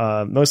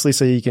 mostly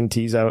so you can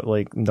tease out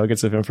like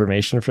nuggets of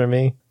information from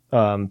me.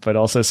 but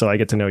also so I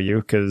get to know you,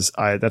 because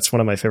that's one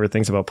of my favorite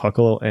things about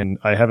PUCL, and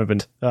I haven't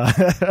been.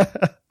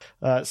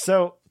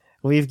 So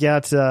we've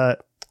got.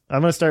 I'm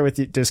going to start with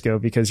you, Disco,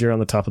 because you're on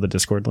the top of the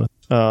Discord list.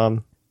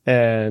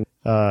 And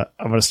I'm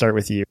going to start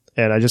with you,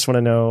 and I just want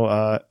to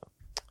know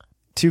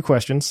 2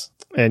 questions,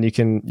 and you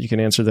can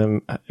answer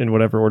them in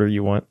whatever order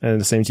you want,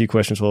 and the same 2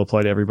 questions will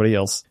apply to everybody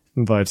else.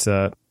 But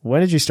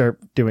when did you start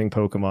doing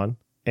Pokemon,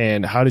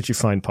 and how did you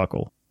find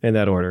PUCL? In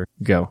that order,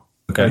 go.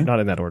 Okay, not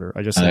in that order.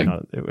 I just said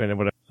not.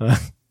 Whatever.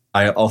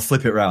 I'll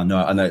flip it around.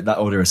 No, I know that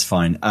order is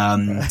fine.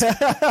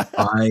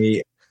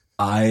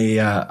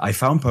 I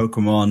found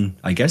Pokemon,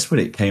 I guess, when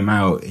it came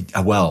out.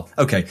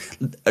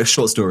 A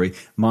short story.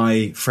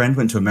 My friend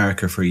went to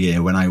America for a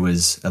year when I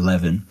was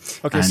 11.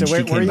 Okay, so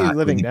where are you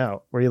living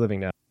now? Where are you living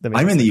now?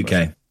 I'm in the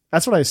UK.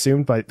 That's what I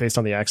assumed based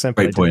on the accent,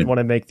 but I didn't want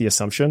to make the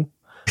assumption.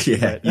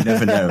 Yeah, you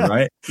never know,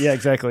 right? Yeah,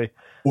 exactly.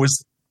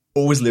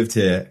 Always lived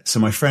here.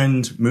 So my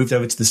friend moved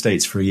over to the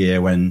States for a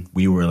year when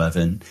we were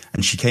 11,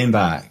 and she came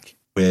back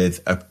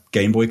with a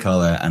Game Boy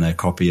Color and a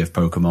copy of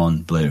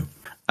Pokemon Blue.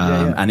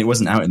 And it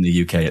wasn't out in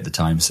the UK at the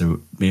time.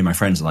 So me and my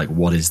friends were like,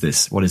 what is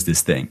this? What is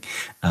this thing?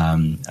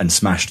 And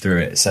smashed through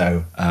it.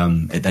 So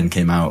it then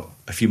came out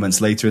a few months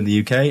later in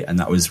the UK, and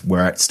that was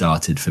where it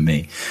started for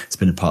me. It's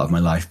been a part of my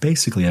life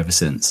basically ever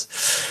since.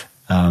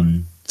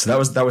 So that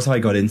was how I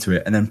got into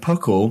it. And then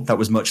PUCL, that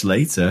was much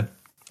later.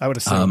 I would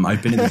assume.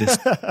 I've been in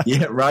the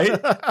yeah, right.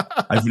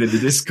 I've been in the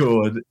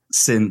Discord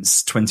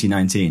since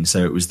 2019,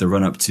 so it was the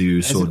run up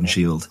to Sword and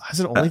Shield. Has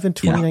it only been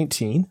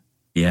 2019?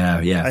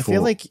 Yeah. I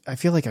feel like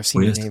I've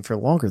seen your name for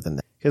longer than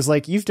that, because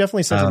like you've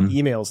definitely sent in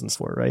emails and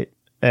stuff, right?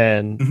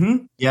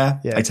 And yeah,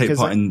 I take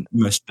part in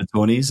most of the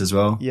tourneys as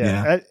well.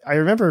 Yeah. I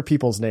remember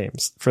people's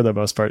names for the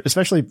most part,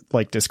 especially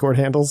like Discord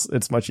handles.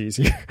 It's much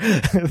easier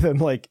than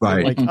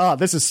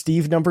this is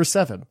Steve number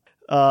 7.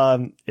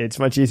 It's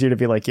much easier to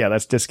be like, yeah,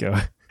 that's Disco.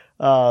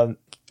 I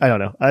don't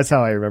know. That's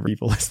how I remember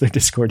people as their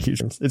Discord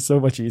users. It's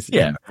so much easier.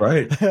 Yeah,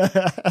 right.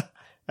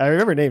 I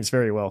remember names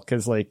very well,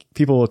 because like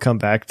people will come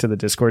back to the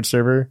Discord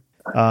server.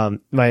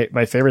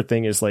 My favorite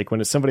thing is like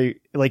when it's somebody,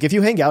 like if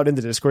you hang out in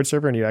the Discord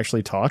server and you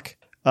actually talk,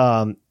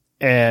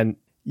 and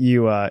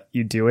you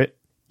do it,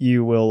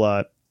 you will,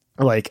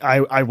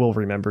 I will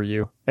remember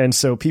you. And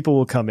so people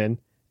will come in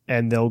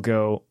and they'll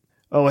go,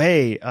 oh,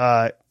 hey,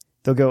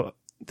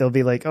 they'll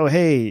be like, oh,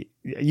 hey,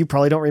 you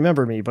probably don't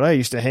remember me, but I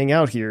used to hang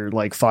out here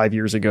like 5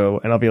 years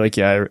ago. And I'll be like,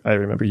 yeah, I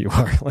remember you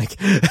are like,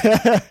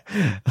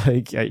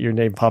 your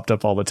name popped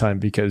up all the time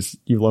because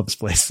you love this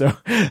place. So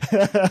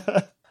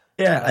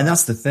yeah. And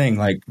that's the thing.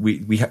 Like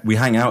we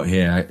hang out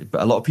here, but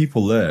a lot of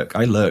people lurk.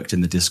 I lurked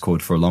in the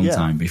Discord for a long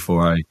time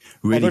before I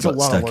really got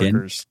stuck in.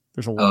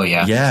 There's a lot.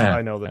 Yeah.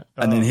 I know that.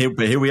 And then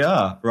here we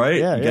are, right?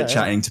 Yeah, you get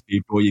chatting to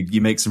people,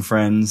 you make some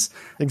friends.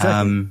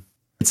 Exactly.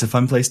 It's a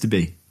fun place to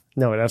be.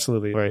 No, it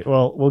absolutely. Right.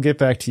 Well, we'll get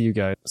back to you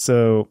guys.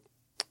 So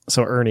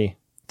Ernie,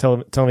 tell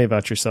me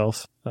about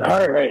yourself.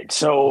 All right.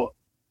 So,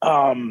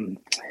 to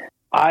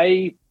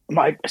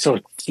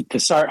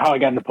start how I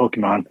got into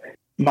Pokemon,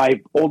 my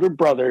older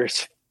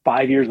brother's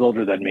 5 years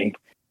older than me,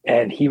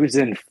 and he was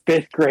in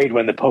 5th grade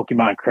when the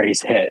Pokemon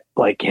craze hit.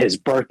 Like his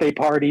birthday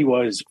party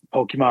was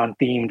Pokemon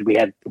themed.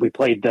 We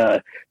played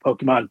the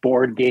Pokemon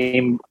board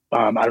game.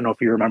 I don't know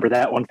if you remember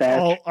that one, Thad.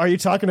 Oh, are you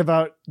talking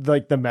about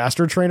like the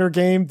Master Trainer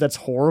game? That's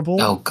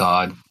horrible. Oh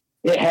God.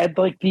 It had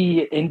like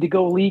the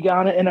Indigo League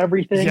on it and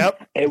everything.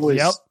 Yep. It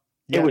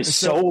was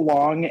so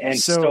long and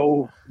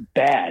so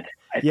bad,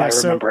 if I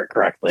remember it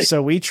correctly.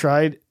 So we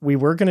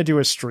were going to do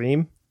a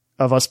stream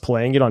of us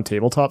playing it on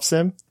Tabletop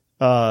Sim.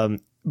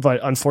 But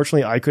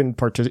unfortunately I couldn't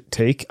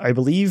partake. I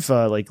believe,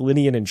 like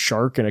Linian and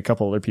Shark and a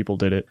couple other people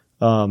did it.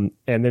 And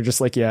they're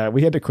just like, yeah,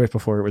 we had to quit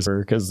before it was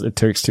over because it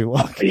takes too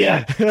long.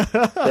 Yeah.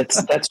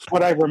 That's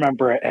what I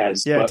remember it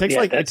as. Yeah. But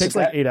it takes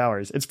like 8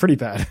 hours. It's pretty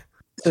bad.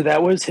 So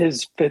that was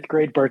his 5th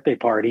grade birthday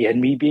party.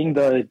 And me being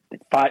the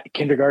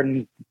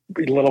kindergarten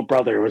little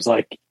brother was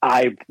like,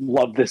 I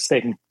love this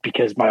thing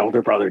because my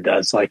older brother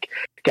does. Like,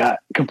 got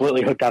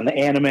completely hooked on the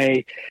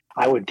anime.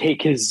 I would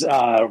take his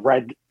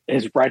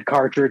red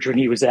cartridge when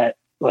he was at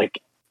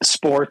like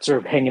sports or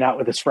hanging out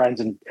with his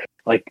friends and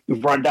like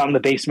run down the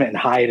basement and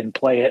hide and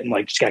play it and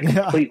like just got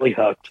completely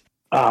hooked.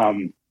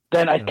 Then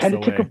I kind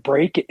of took a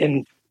break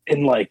in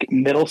like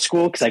middle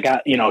school because I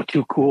got,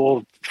 too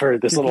cool for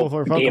this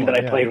little game that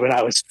I played when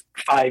I was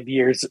 5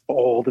 years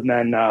old. And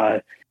then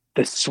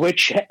the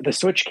Switch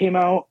came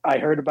out. I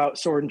heard about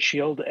Sword and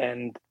Shield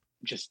and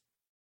just